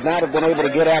ball, he would not have been able to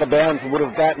get out of bounds and would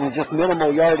have gotten just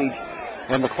minimal yardage,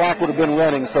 and the clock would have been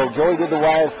running. So Joey did the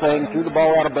wise thing, threw the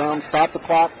ball out of bounds, stopped the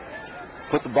clock,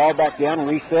 put the ball back down,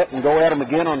 reset, and go at him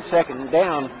again on second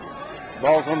down. The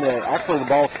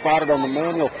ball's spotted on the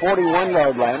Manual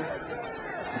 41-yard line.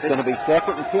 It's going to be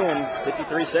second and 10.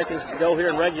 53 seconds to go here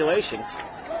in regulation.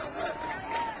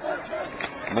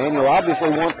 Manual obviously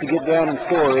wants to get down and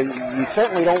score. You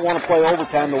certainly don't want to play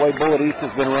overtime the way Bullitt East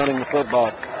has been running the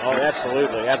football. Oh,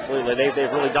 absolutely.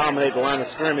 They've really dominated the line of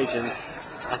scrimmage, and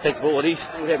I think Bullitt East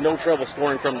would have no trouble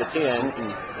scoring from the 10.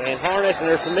 And Harness, and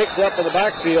there's some mix-up in the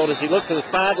backfield as he looked to the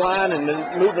sideline and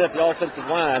then moving up the offensive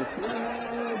line.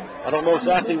 I don't know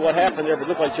exactly what happened there, but it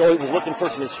looked like Joey was looking for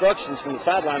some instructions from the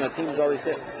sideline. The team was already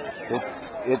set.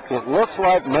 It looks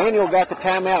like Manual got the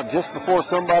timeout just before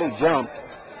somebody jumped.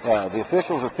 The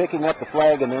officials are picking up the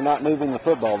flag, and they're not moving the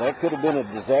football. That could have been a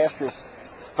disastrous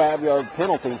 5-yard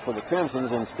penalty for the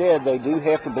Crimsons. Instead, they do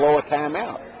have to blow a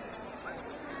timeout.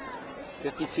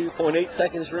 52.8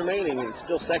 seconds remaining, and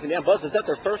still second down. Buzz, is that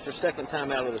their first or second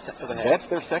timeout of the half? That's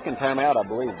their second timeout, I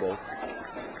believe, Dave.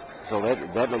 So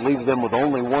that leaves them with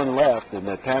only 1 left, and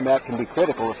the timeout can be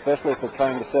critical, especially if they're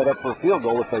trying to set up for a field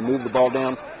goal if they move the ball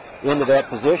down into that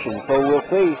position. So we'll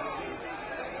see.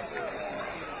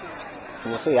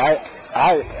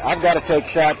 I've got to take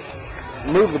shots,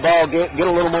 move the ball, get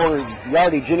a little more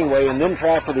yardage anyway, and then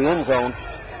try for the end zone.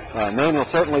 Manual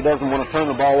certainly doesn't want to turn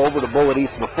the ball over to Bullitt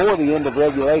East before the end of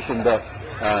regulation, but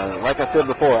like I said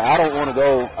before, I don't want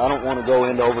to go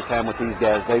into overtime with these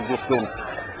guys. They've just been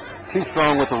too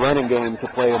strong with the running game to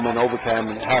play them in overtime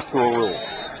in high school rules.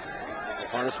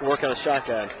 Harness will work on a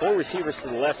shotgun. 4 receivers to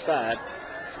the left side.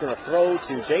 He's going to throw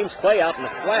to James Clay out in the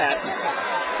flat.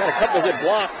 Got a couple of good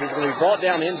blocks. He's going to be brought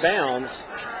down inbounds.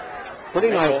 Pretty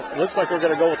nice. Looks like we're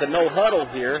going to go with a no huddle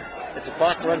here. As the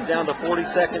clock runs down to 40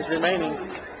 seconds remaining,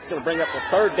 it's going to bring up a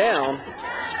third down.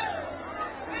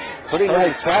 Pretty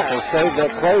nice tackle. Saved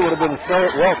that Clay would have been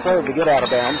well served to get out of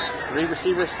bounds. 3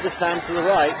 receivers this time to the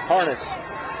right. Harness.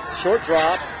 Short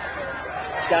drop.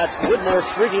 It's got Woodmore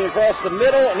streaking across the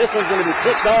middle, and this one's going to be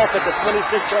picked off at the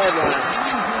 26-yard line.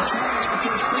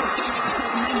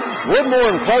 Woodmore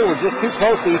and Clay were just too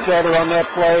close to each other on that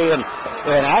play, and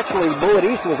actually Bullitt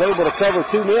East was able to cover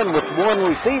 2 men with 1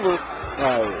 receiver.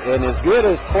 And as good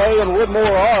as Clay and Woodmore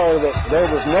are, that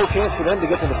there was no chance for them to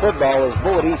get to the football as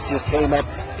Bullitt East just came up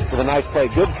with a nice play.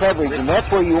 Good coverage, and that's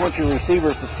where you want your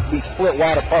receivers to be split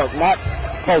wide apart, not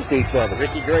close to each other.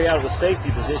 Ricky Gray out of the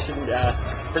safety position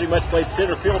pretty much played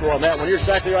center fielder on that one. You're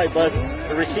exactly right, Buzz.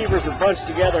 The receivers were bunched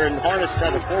together, and Harness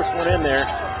tried to force one in there.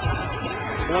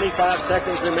 25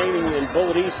 seconds remaining, and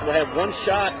Bullitt East will have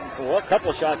a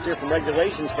couple of shots here from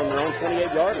regulations from their own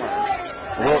 28-yard line.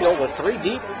 Manual with 3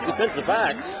 deep defensive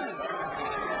backs.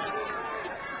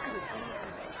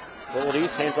 Bullitt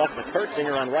East hands off to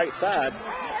Kurtzinger on right side.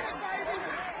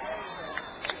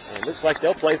 And it looks like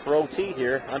they'll play for OT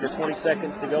here. Under 20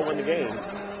 seconds to go in the game.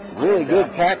 Really good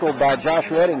tackle by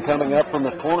Josh Redding coming up from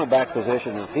the cornerback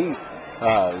position as he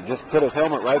just put his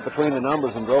helmet right between the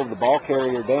numbers and drove the ball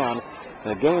carrier down.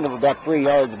 A gain of about 3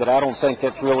 yards, but I don't think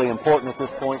that's really important at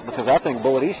this point because I think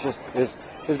Bullitt East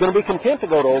is going to be content to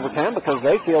go to overtime because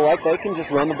they feel like they can just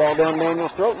run the ball down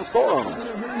Manual's throat and score on them.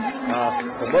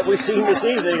 From what we've seen this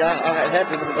evening, I have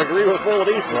to agree with Bullitt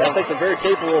East. I think they're very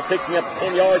capable of picking up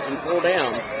 10 yards and 4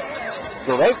 downs.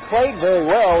 So they've played very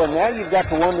well, and now you've got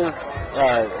to wonder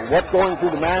what's going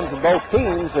through the minds of both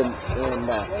teams, and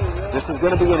this is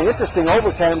going to be an interesting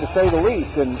overtime to say the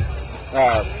least. And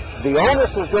the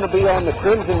onus is going to be on the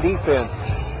Crimson defense.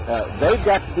 They've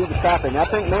got to do the stopping. I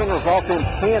think Manual's offense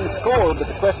can score, but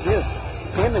the question is,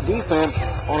 can the defense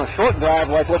on a short drive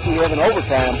like what you have in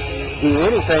overtime do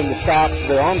anything to stop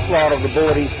the onslaught of the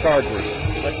Bullitt East Chargers?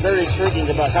 What's very intriguing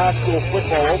about high school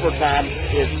football overtime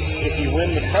is if you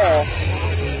win the toss,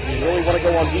 you really want to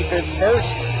go on defense first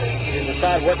and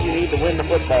decide what you need to win the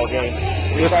football game.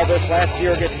 We saw this last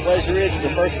year against Pleasure Ridge in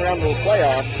the first round of the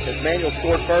playoffs as Manual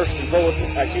scored first and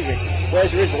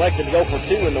Pleasure Ridge elected to go for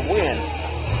 2 in the win.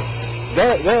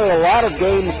 There are a lot of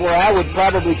games where I would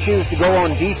probably choose to go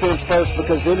on defense first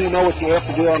because then you know what you have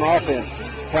to do on offense.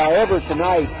 However,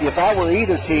 tonight, if I were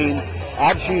either team,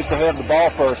 I'd choose to have the ball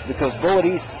first because Bullitt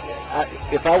East,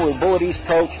 if I were a Bullitt East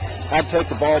coach, I'd take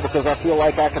the ball because I feel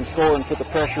like I can score and put the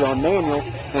pressure on Manual.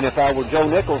 And if I were Joe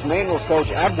Nichols, Manual's coach,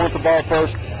 I'd want the ball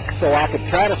first so I could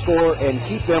try to score and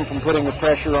keep them from putting the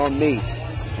pressure on me.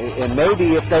 And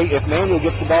maybe if Manual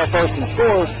gets the ball first and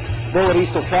scores, Bullitt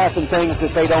East will try some things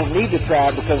that they don't need to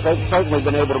try because they've certainly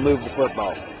been able to move the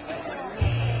football.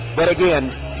 But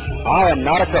again, I am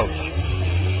not a coach.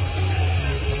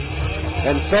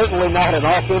 And certainly not an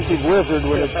offensive wizard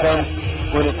when it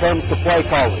comes to play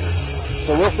calling.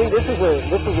 So we'll see. This is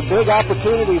a big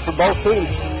opportunity for both teams.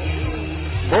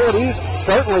 Bullitt East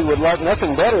certainly would like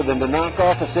nothing better than to knock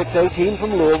off a 6A team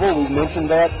from Louisville. We've mentioned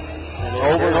that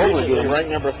over and over again.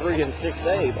 Ranked number 3 in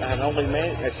 6A, and only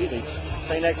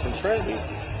St. X and Trinity.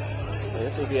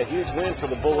 This would be a huge win for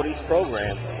the Bullitt East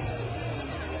program.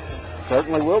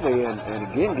 Certainly will be, and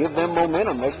again, give them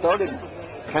momentum. They started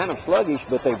kind of sluggish,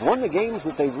 but they've won the games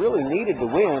that they really needed to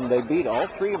win. They beat all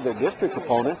 3 of their district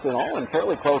opponents, and all in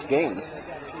fairly close games.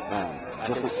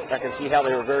 I can see how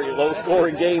they were very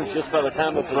low-scoring games just by the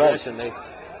time of possession. Right.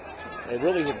 They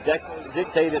really have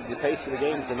dictated the pace of the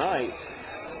game tonight.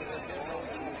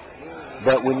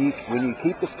 But when you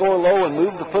keep the score low and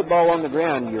move the football on the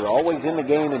ground, you're always in the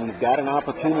game, and you've got an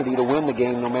opportunity to win the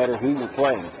game no matter who you're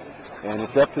playing. And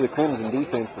it's up to the Crimson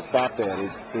defense to stop that.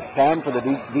 It's time for the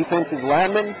defensive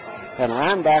linemen and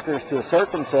linebackers to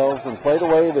assert themselves and play the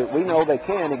way that we know they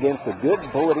can against a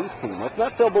good Bullitt East team. Let's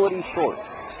not sell Bullitt East short.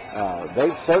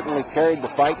 They've certainly carried the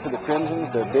fight for the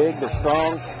Crimsons. They're big, they're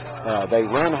strong, they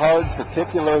run hard,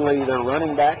 particularly their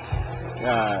running backs,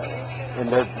 and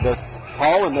they're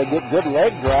tall and they get good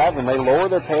leg drive and they lower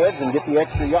their pads and get the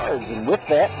extra yards. And with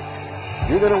that,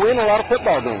 you're going to win a lot of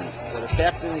football games. The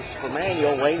captains for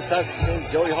Manual, Wayne Tux and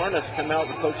Joey Harness, come out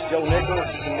with Coach Joe Nichols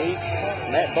to meet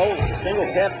Matt Bowles, the single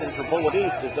captain for Bullitt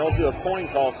East, as they'll do a coin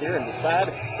toss here and decide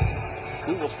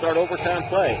who will start overtime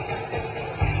play.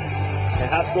 In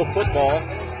high school football,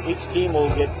 each team will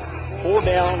get 4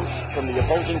 downs from the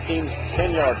opposing team's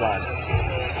 10-yard line.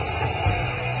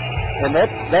 And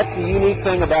that's the unique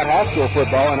thing about high school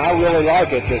football, and I really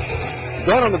like it. That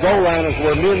down on the goal line is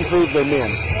where men prove their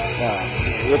men.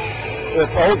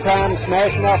 It's old-time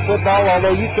smash-mouth football,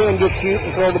 although you can get cute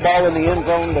and throw the ball in the end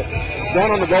zone, but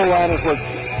down on the goal line is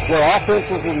where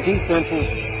offenses and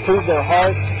defenses prove their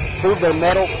heart, prove their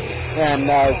mettle, and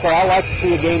so I like to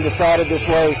see a game decided this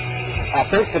way. I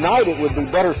think tonight it would be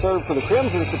better served for the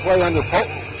Crimsons to play under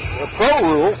pro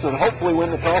rules and hopefully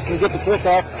win the toss and get the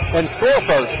kickoff and score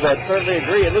first. But I certainly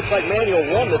agree. It looks like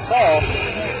Manual won the toss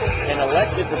and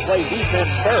elected to play defense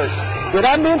first. Did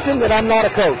I mention that I'm not a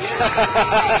coach?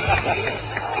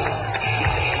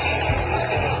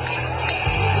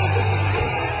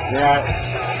 Yeah.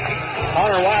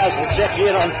 Connor Wise will check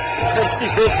in on the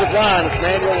defensive line as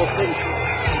Manual will see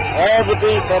all the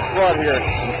deep up front here.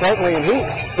 And certainly, and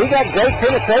he got great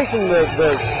penetration the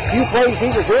few plays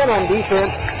he was in on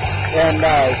defense, and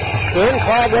then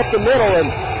clog up the middle,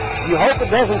 and you hope it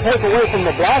doesn't take away from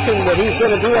the blocking that he's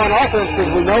going to do on offense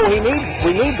because we know we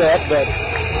need that, but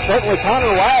certainly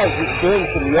Connor Wise is doing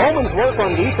some yeoman's work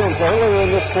on defense earlier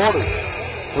in this quarter.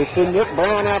 We see Nick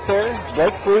Brown out there,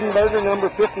 Blake Frudenberger, number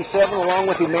 57, along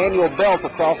with Emmanuel Belt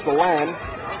across the line.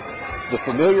 The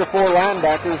familiar 4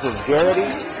 linebackers of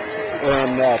Garrity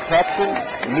and Tuxon,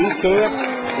 Niekamp,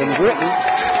 and Britton.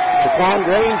 Daquan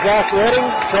Green, Josh Redding,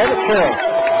 Travis Carroll.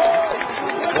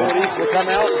 Bullitt East will come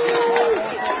out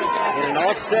in an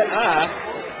offset eye.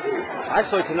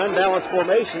 Actually, it's an unbalanced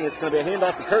formation. It's going to be a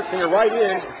handoff to Kurtzinger right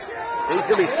in. He's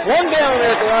going to be slung down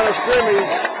there at the line of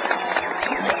scrimmage.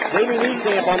 Jamie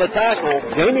Niekamp on the tackle.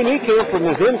 Jamie Niekamp from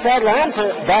his inside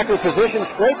linebacker position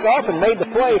scraped off and made the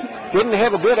play. Didn't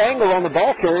have a good angle on the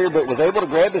ball carrier, but was able to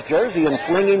grab his jersey and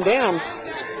sling him down.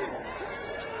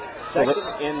 Second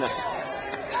in,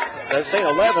 they're saying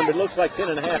 11, but it looks like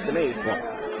 10.5 to me.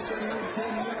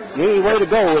 Anywhere to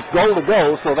go, it's goal to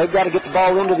go, so they've got to get the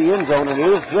ball into the end zone, and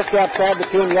it is just outside the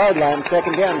 10-yard line,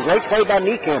 second down. Great play by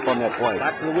Niekamp on that play.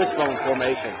 Back to the wishbone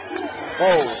formation.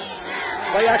 Oh,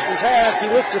 play action pass.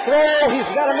 He lifts the throw. He's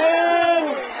got a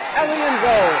man out of the end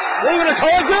zone. Leaving it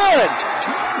hole good.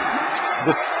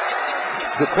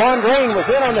 DeQuan Drain was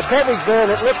in on the coverage there,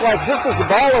 and it looked like just as the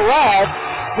ball arrived,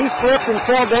 he slipped and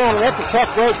fell down, and that's a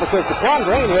tough break because DeQuan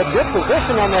Drain had good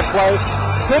position on that play.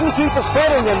 Couldn't keep his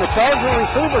footing, and the Charger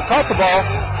receiver caught the ball.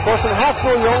 Of course, in high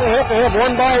school, you only have to have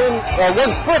one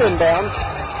foot in bounds.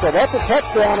 So that's a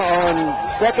touchdown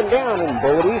on second down, and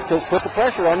Bullitt East has put the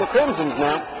pressure on the Crimsons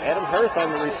now. Adam Hurth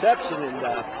on the reception, and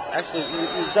actually,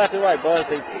 you're exactly right, Buzz.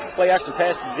 They play action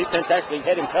pass, the defense actually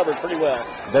had him covered pretty well.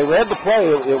 They read the play.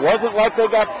 It wasn't like they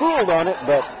got fooled on it,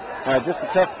 but just a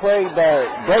tough play by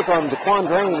break on DeQuan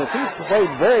Drain, as he's played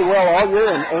very well all year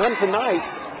and tonight.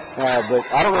 But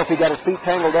I don't know if he got his feet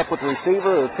tangled up with the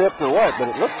receiver or tripped or what, but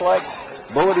it looks like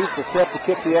Bullitt East is set to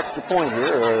kick the extra point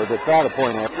here, or to try the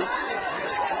point after.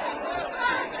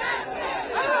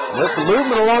 There's some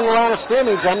movement along the line of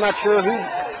scrimmage. I'm not sure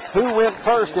who went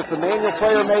first, if the Manual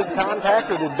player made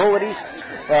contact or did Bullitt East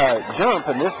jump,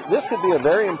 and this could be a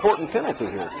very important penalty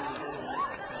here.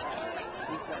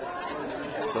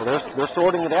 So they're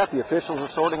sorting it out. The officials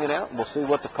are sorting it out. We'll see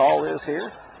what the call is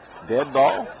here. Dead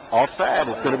ball, offside.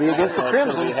 It's going to be against the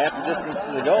Crimson. Half the distance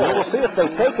to the goal. Well, we'll see if they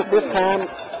take it this time,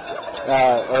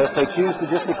 or if they choose to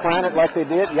just decline it like they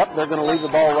did. Yep, they're going to leave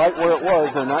the ball right where it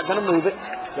was. They're not going to move it.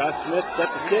 Josh Smith set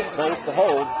the kick, holds the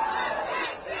hold.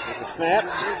 With the snap,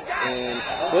 and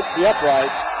splits the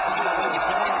uprights.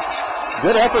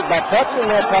 Good effort by Tuxon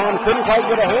that time. Couldn't quite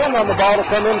get a hand on the ball to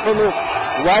come in from his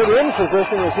right end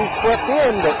position as he swept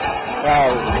in. But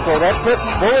so that puts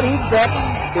Bullitt East up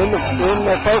in the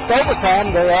first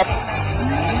overtime. They're up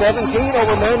 17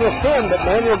 over Manual 10, but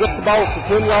Manual gets the ball at the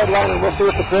 10-yard line, and we'll see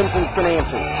if the Crimsons can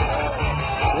answer.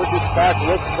 Rookie Scott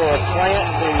looks for a slant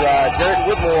to Jared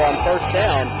Woodmore on first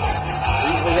down.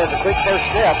 Usually has a quick first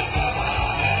step.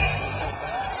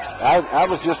 I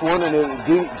was just wondering,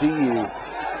 do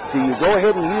you go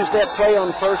ahead and use that play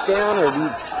on first down, or do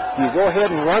you go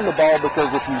ahead and run the ball? Because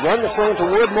if you run the slant to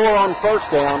Woodmore on first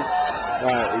down,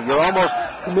 you're almost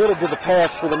committed to the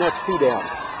pass for the next two downs.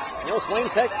 You know, Wayne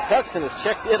Tuxon has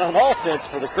checked in on offense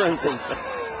for the Crimsons,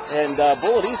 and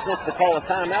Bullitt East wants to call a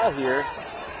timeout here.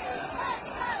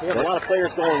 We have a lot of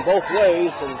players going both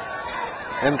ways,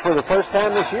 and for the first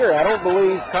time this year, I don't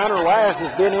believe Connor Wise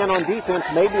has been in on defense,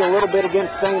 maybe a little bit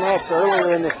against St. X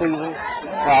earlier in the season.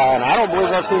 And I don't believe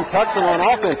I've seen Tuxon on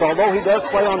offense, although he does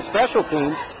play on special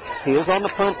teams. He is on the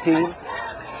punt team,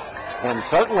 and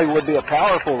certainly would be a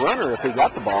powerful runner if he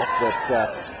got the ball.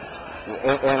 But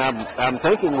I'm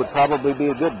thinking would probably be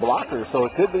a good blocker. So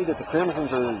it could be that the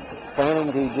Crimsons are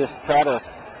planning to just try to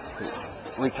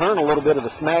return a little bit of the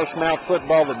smash mouth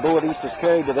football that Bullitt East has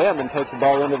carried to them and take the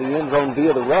ball into the end zone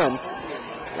via the run.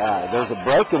 There's a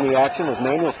break in the action as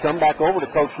Manuel's come back over to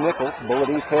Coach Nichols. Bullitt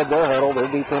East had their huddle. Their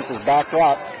defense is back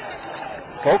out.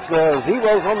 Folks, there are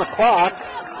zeros on the clock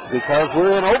because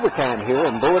we're in overtime here,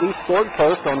 and Bullitt East scored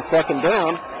first on second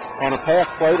down on a pass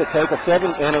play to take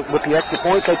with the extra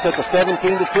point, they took a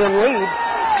 17-10 lead.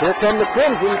 Here come the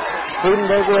Crimsons.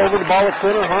 Frudenberger over the ball at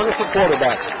center. Harness at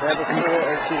quarterback.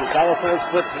 Tyler Ford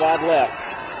splits wide left.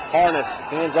 Harness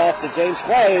hands off to James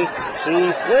Clay. He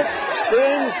flips,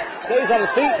 spins, stays on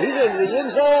his feet. He's in the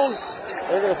end zone.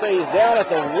 They're going to say he's down at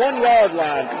the 1-yard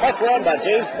line. Tough run by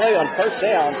James Clay on first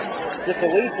down. Just a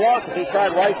lead block as he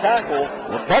tried right tackle.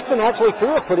 Well, Tuxon actually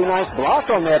threw a pretty nice block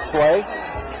on that play,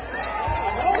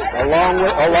 along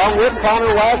with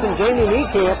Connor Wise and Jamie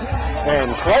Niekamp.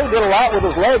 And Clay did a lot with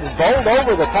his legs, bowled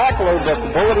over the tackler, but the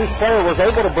Bullitt East player was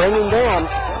able to bring him down.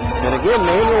 And again,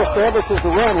 Manuel establishes the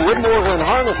run. Woodmore and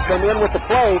Harness come in with the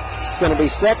play. It's going to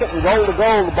be second and goal to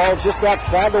goal. The ball's just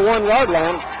outside the 1-yard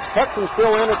line. Tuxon's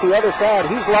still in at the other side.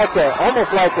 He's like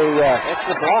almost like a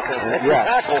extra blocker, extra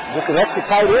tackle, just an extra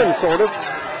tight end sort of.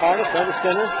 Harness under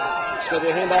center. Going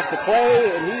to hand off to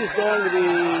Clay, and he's going to be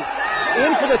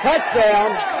in for the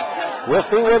touchdown. We'll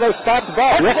see where they stop the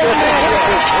ball. Yes, it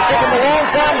took him a long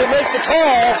time to make the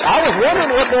call. I was wondering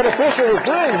what that official was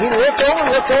doing. He looked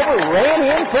over, ran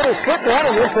in, put his foot down,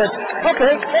 and then said,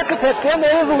 okay, that's a touchdown.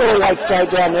 There is a little white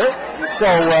stripe down there. So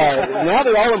now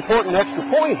the all-important extra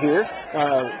point here.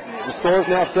 The score is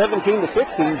now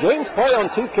 17-16. James Clay on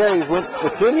 2 carries went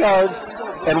for 10 yards.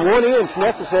 and 1 inch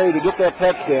necessary to get that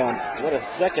touchdown. What a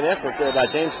second effort there by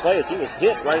James Clay as he was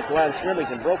hit right at the line of scrimmage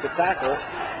and broke a tackle.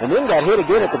 And then got hit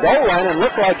again at the goal line and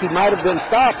looked like he might have been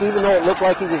stopped, even though it looked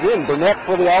like he was in. Burnett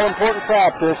for the all-important try,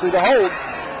 Piercy to hold.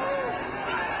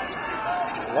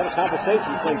 A lot of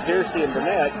conversation between Piercy and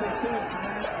Burnett.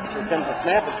 Here comes the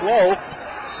snap, it's low,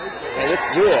 and it's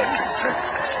good.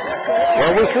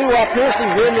 Well, we see why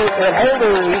Piercy's in at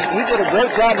holder, and he did a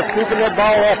great job of scooping that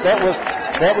ball up. That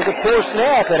was a poor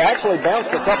snap. It actually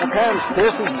bounced a couple times.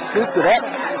 Piercy scooped it up,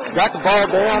 got the ball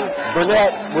down.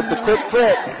 Burnett, with the quick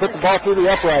foot, put the ball through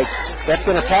the uprights. That's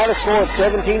going to tie the score at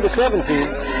 17-17.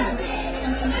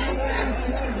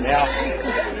 Now,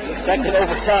 second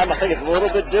overtime, I think it's a little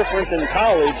bit different than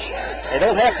college. They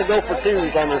don't have to go for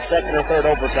twos on their second or third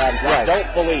overtime. I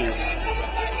don't believe.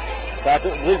 But I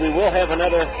believe we will have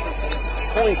another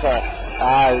coin toss.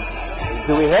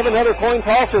 Do we have another coin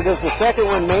toss, or does the second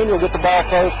one Manuel get the ball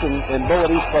first and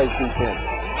Bullitt East plays defense?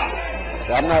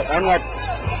 I'm not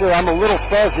sure. I'm a little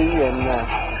fuzzy, and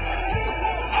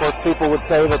of course people would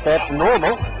say that that's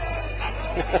normal.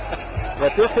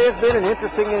 But this has been an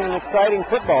interesting and exciting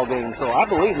football game, so I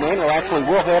believe Manuel actually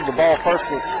will have the ball first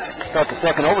to start the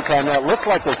second overtime. Now, it looks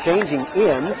like they're changing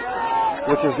ends,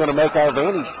 which is going to make our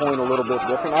vantage point a little bit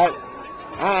different.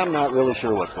 I'm not really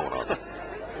sure what's going on.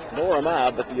 Nor am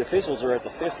I, but the officials are at the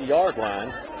 50-yard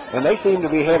line. And they seem to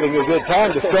be having a good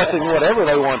time discussing whatever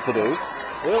they want to do.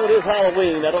 Well, it is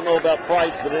Halloween. I don't know about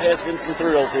frights, but it has been some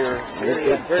thrills here. It's a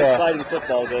very exciting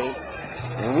football game.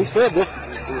 And we said at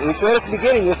the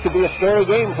beginning this could be a scary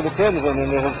game for the Crimson,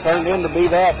 and it has turned in to be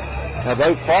that. Now,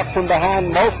 they've fought from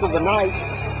behind most of the night,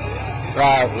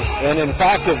 and in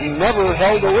fact have never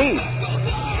held a lead.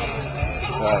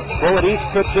 Bullitt East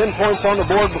put 10 points on the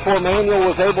board before Manuel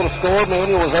was able to score.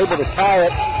 Manuel was able to tie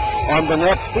it on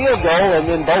Burnett's field goal, and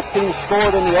then both teams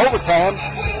scored in the overtime,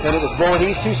 and it was Bullitt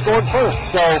East who scored first.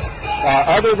 So,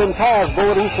 other than ties,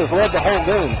 Bullitt East has led the whole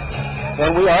game.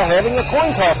 And we are having a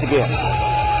coin toss again.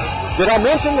 Did I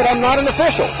mention that I'm not an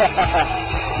official?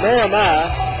 Nor am I.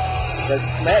 But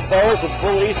Matt Bowles of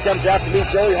Bullitt East comes out to meet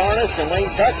Joey Harness and Lane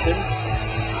Tuckson.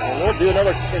 And we'll do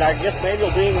another, and I guess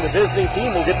Manuel being the visiting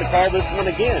team will get to call this one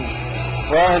again.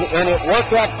 Well, and it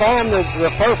worked out fine,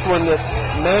 the first one that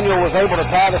Manuel was able to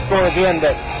tie the score again,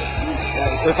 but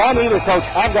if I'm either coach,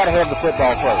 I've got to have the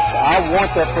football first. I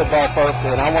want that football first,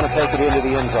 and I want to take it into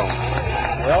the end zone.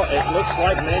 Well, it looks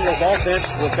like Manuel's offense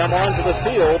will come onto the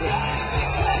field.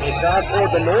 They try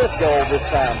toward the north goal this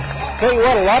time. Tell you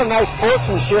what, a lot of nice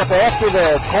sportsmanship after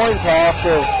the coin toss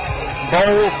as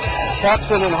Bowles,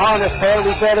 Tuckson, and Harness patted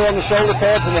each other on the shoulder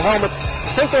pads and the helmets.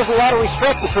 I think there's a lot of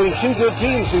respect between two good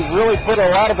teams who've really put a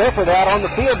lot of effort out on the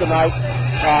field tonight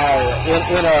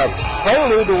in a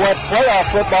prelude to what playoff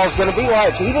football is going to be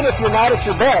like. Even if you're not at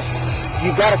your best,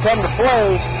 you've got to come to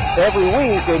play every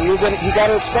week, and you got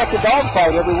to expect a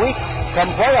dogfight every week come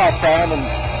playoff time, and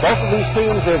both of these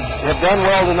teams have done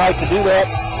well tonight to do that.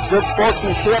 Good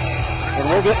sportsmanship, and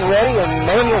we're getting ready, and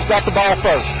Manuel's got the ball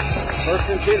first. First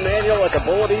and 10 Manuel at the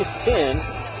Bullitt East 10.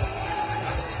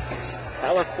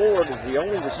 Tyler Ford is the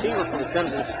only receiver for the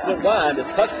Crimson split wide as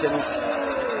Tuxton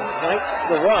flanks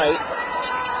to the right.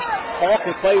 Hawk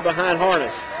and Clay behind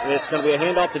Harness. And it's going to be a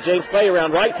handoff to James Clay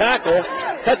around right tackle.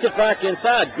 Cuts it back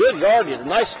inside. Good yardage. A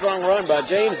nice strong run by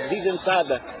James as he's inside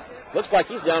the, looks like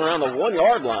he's down around the 1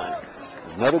 yard line.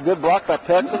 Another good block by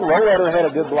Tuxton. Rowetter had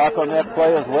a good block on that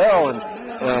play as well. And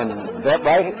that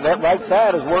right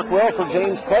side has worked well for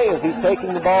James Clay as he's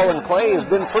taking the ball, and Clay has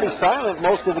been pretty silent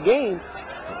most of the game.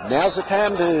 Now's the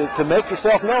time to make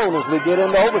yourself known as we get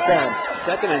into overtime.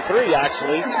 2nd and 3,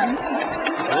 actually.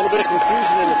 A little bit of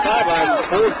confusion in the sidelines.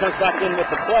 Ford comes back in with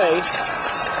the play.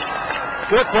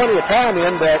 Still plenty of time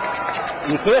in, but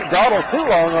you can't dawdle too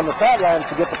long on the sidelines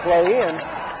to get the play in.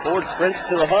 Ford sprints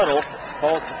to the huddle,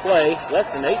 calls the play. Less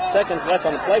than 8 seconds left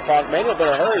on the play clock. Manuel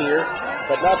better hurry here,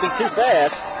 but not be too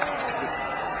fast.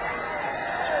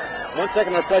 1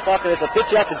 second on the play clock, and it's a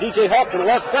pitch out to DJ Hawk to the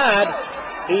left side.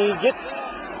 He gets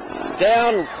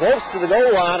down close to the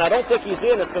goal line. I don't think he's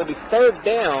in. It's going to be 3rd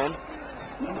down.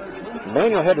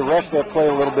 Manuel had to rush that play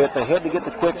a little bit. They had to get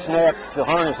the quick snap to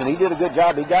Harness, and he did a good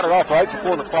job. He got it off right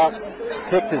before the clock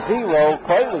ticked to 0.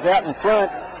 Clay was out in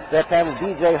front that time with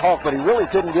DJ Hawk, but he really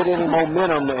couldn't get any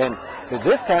momentum. And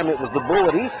this time it was the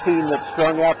Bullitt East team that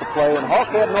strung out the play, and Hawk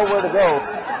had nowhere to go.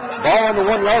 Ball on the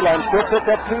 1 yard line, still picked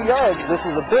up 2 yards. This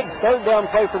is a big 3rd down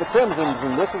play for the Crimsons,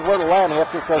 and this is where the line has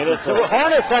to set. And it's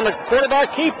Harness on the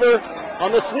quarterback keeper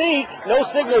on the sneak. No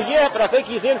signal yet, but I think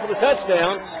he's in for the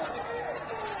touchdown.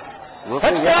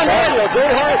 Touchdown Manuel. Joey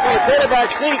Harness on the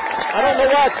quarterback sneak. I don't know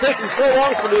why it's taking so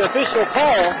long for the official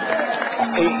call.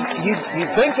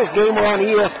 You'd think this game were on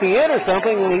ESPN or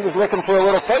something, and he was looking for a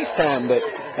little FaceTime, but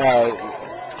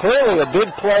clearly a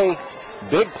big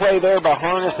play there by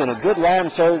Harness, and a good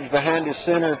line surge behind his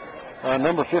center,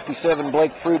 number 57,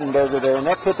 Blake Friedenberger there, and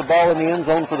that put the ball in the end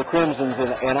zone for the Crimsons,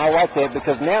 and I like that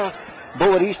because now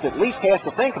Bullitt East at least has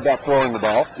to think about throwing the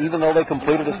ball, even though they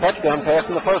completed a touchdown pass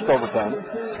in the first overtime.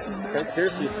 Kirk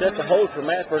Piercy set the hold for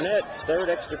Matt Burnett's third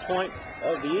extra point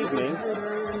of the evening.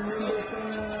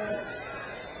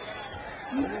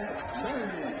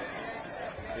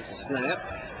 Here's a snap.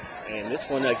 And this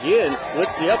one again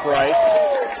splits the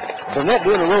uprights. Burnett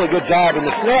doing a really good job, and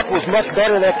the snap was much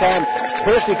better that time.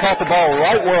 Piercy caught the ball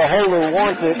right where a holder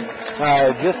wants it,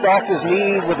 just off his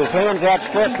knee with his hands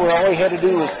outstretched, where all he had to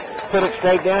do was put it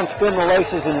straight down, spin the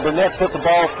laces, and Burnett put the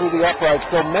ball through the uprights.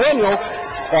 So Manuel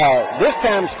this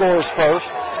time scores first.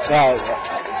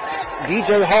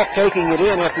 DJ Hawk taking it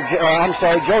in after,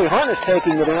 Joey Harness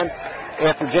taking it in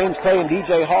after James Clay and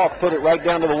DJ Hawk put it right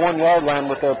down to the 1 yard line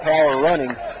with their power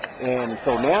running. And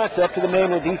so now it's up to the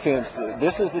Manual defense.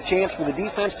 This is the chance for the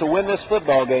defense to win this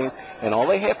football game, and all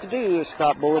they have to do is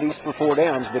stop Bullitt East for 4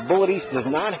 downs. But Bullitt East does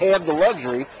not have the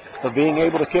luxury of being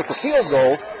able to kick a field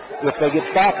goal if they get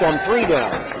stopped on 3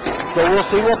 downs. So we'll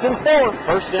see what's in 4.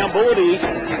 First down, Bullitt East.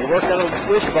 They work out of the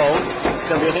wishbone. It's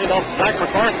going to be a handoff to Zach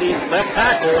McCarthy, left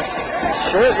tackle.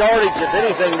 Short yardage, if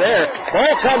anything, there.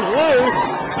 Ball comes loose.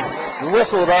 The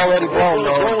whistle had already blown.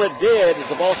 It did as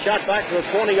the ball shot back to the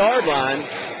 20-yard line.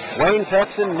 Wayne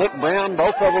Texan, Nick Brown,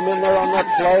 both of them in there on that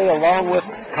play, along with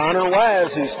Connor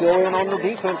Wise, who's still in on the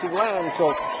defensive line.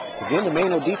 So, again, the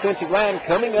Manual defensive line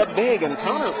coming up big. And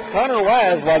Connor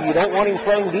Wise, while you don't want him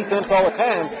playing defense all the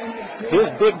time, his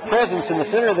big presence in the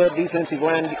center of that defensive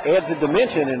line adds a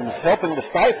dimension and is helping to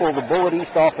stifle the Bullitt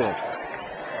East offense.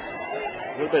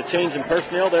 A little bit of change in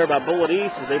personnel there by Bullitt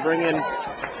East as they bring in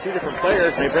 2 different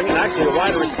players. They bring in actually a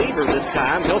wide receiver this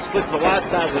time. He'll split to the wide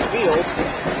side of the field.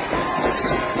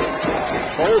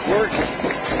 Bowles works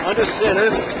under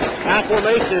center, high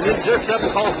formation, and then jerks up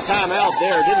and calls a timeout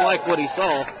there. Didn't like what he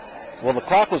saw. Well, the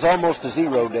clock was almost to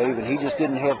 0, Dave, and he just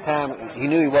didn't have time. He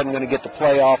knew he wasn't going to get the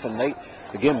play off, and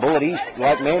Bullitt East,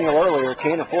 like Manual earlier,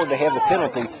 can't afford to have the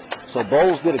penalty. So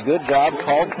Bowles did a good job,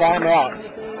 called timeout,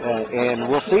 and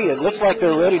we'll see. It looks like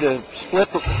they're ready to spread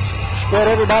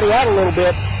everybody out a little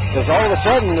bit, because all of a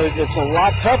sudden it's a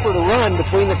lot tougher to run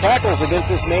between the tackles against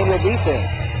this Manual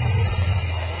defense.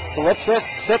 So let's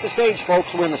set the stage, folks.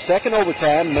 We're in the second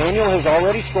overtime. Manual has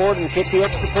already scored and kicked the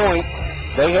extra point.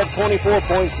 They have 24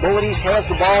 points. Bullitt East has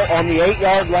the ball on the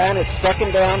 8-yard line. It's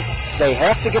second down. They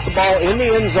have to get the ball in the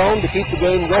end zone to keep the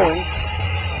game going.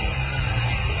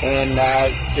 And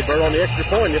convert on the extra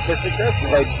point if they're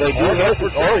successful. They do have to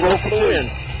go for the win.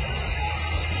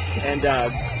 And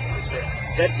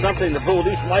that's something the Bullitt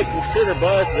East might consider,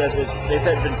 Buzz. That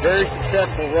they've been very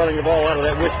successful running the ball out of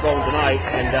that wishbone tonight.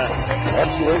 And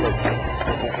absolutely.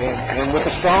 And with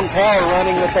the strong power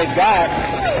running that they've got,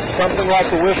 something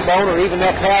like the wishbone or even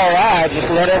that power eye,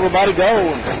 just let everybody go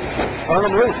and turn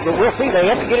them loose. But we'll see. They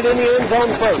have to get it in the end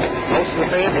zone first. Most of the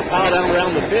fans are piled down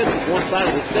around the fence at one side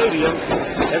of the stadium.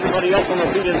 Everybody else on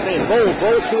their feet in the stand.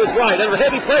 Bowles to his right. Under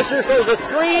heavy pressure, throws a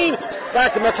screen.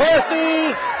 Back to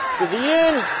McCarthy. Is he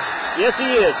in? Yes, he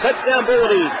is. Touchdown,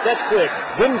 Bullitt East. That's quick.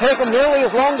 Didn't take them nearly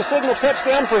as long to signal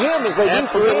touchdown for him as they did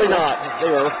for him. Absolutely not.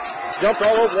 They were jumped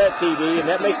all over that TD, and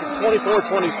that makes it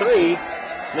 24-23.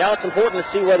 Now it's important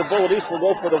to see whether Bullitt East will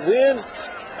go for the win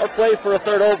or play for a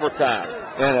third overtime.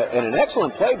 And an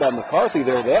excellent play by McCarthy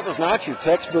there. That was not your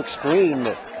textbook screen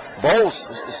that Bowles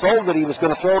sold that he was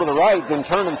going to throw to the right, then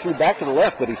turned and threw back to the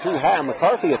left, but he threw high.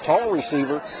 McCarthy, a tall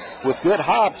receiver with good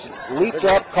hops, leaped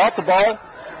up, caught the ball,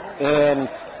 and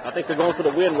I think they're going for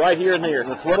the win right here and there.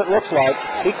 That's what it looks like.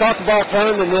 He caught the ball,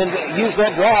 turned, and then used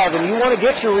that drive. And you want to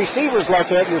get your receivers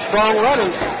like that, your strong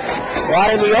runners,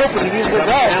 right in the open to use the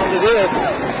drive. Down to this.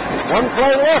 One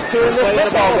play left here in this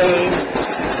football game.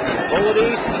 Bullitt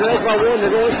East trails by 1. They're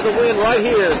going for the win right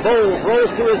here. Bowles rolls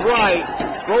to his right.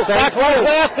 Rolls back to his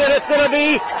left, and it's going to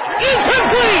be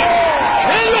incomplete.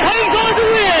 Manual hangs on to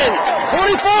win.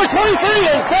 24-23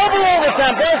 in double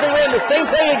overtime. Both ran the same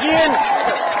play again.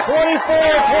 24-23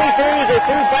 as they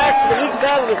threw back to the weak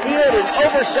side of the field and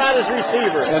overshot his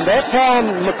receiver. And that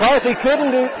time McCarthy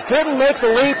couldn't make the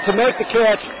leap to make the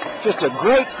catch. Just a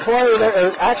great play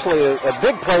there, or actually a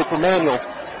big play for Manual.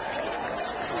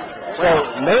 So,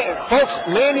 folks,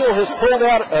 Manual has pulled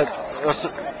out a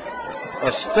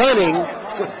stunning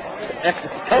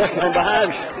from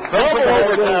behind double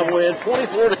overtime win,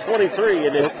 24-23,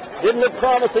 and it didn't look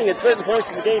promising at certain points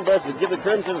in the game, but give the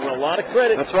Crimsons a lot of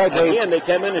credit. That's right, Dave. Again, they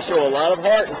come in and show a lot of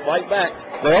heart and fight back.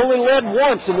 They only led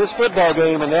once in this football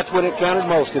game, and that's when it counted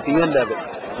most at the end of it.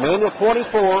 Manual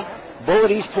 24,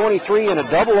 Bullitt East 23, and a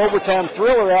double overtime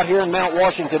thriller out here in Mount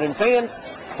Washington. And fans,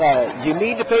 you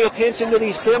need to pay attention to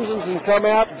these Crimsons and come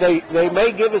out. They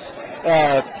may give us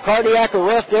cardiac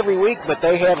arrest every week, but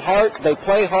they have heart, they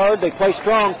play hard, they play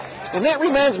strong. And that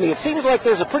reminds me, it seems like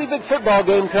there's a pretty big football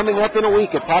game coming up in a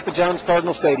week at Papa John's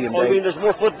Cardinal Stadium. Oh, you mean there's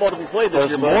more football to be played this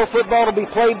year? There's more football to be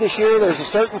played this year. There's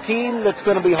a certain team that's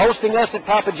going to be hosting us at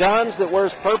Papa John's that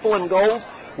wears purple and gold.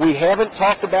 We haven't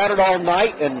talked about it all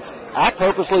night, and I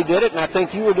purposely did it, and I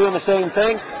think you were doing the same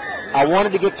thing. I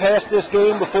wanted to get past this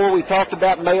game before we talked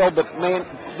about Male, but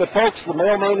folks, the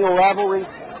Male-Manual rivalry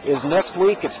is next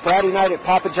week. It's Friday night at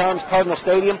Papa John's Cardinal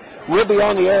Stadium. We'll be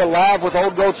on the air live with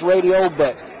Old Goats Radio,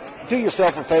 but do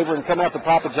yourself a favor and come out to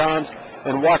Papa John's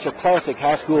and watch a classic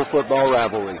high school football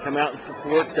rivalry. Come out and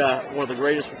support one of the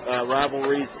greatest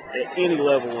rivalries at any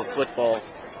level of football.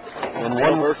 And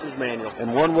Male versus Manual.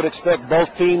 And one would expect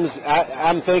both teams,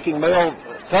 I'm thinking Male,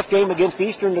 tough game against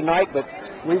Eastern tonight, but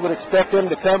we would expect them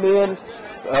to come in,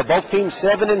 both teams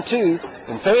 7-2.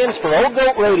 And fans, for Old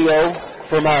Goat Radio,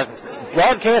 from our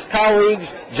broadcast colleagues,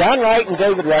 John Wright and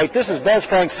David Wright, this is Buzz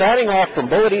Frank signing off from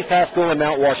Bullitt East High School in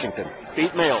Mount Washington.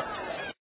 Beat Male.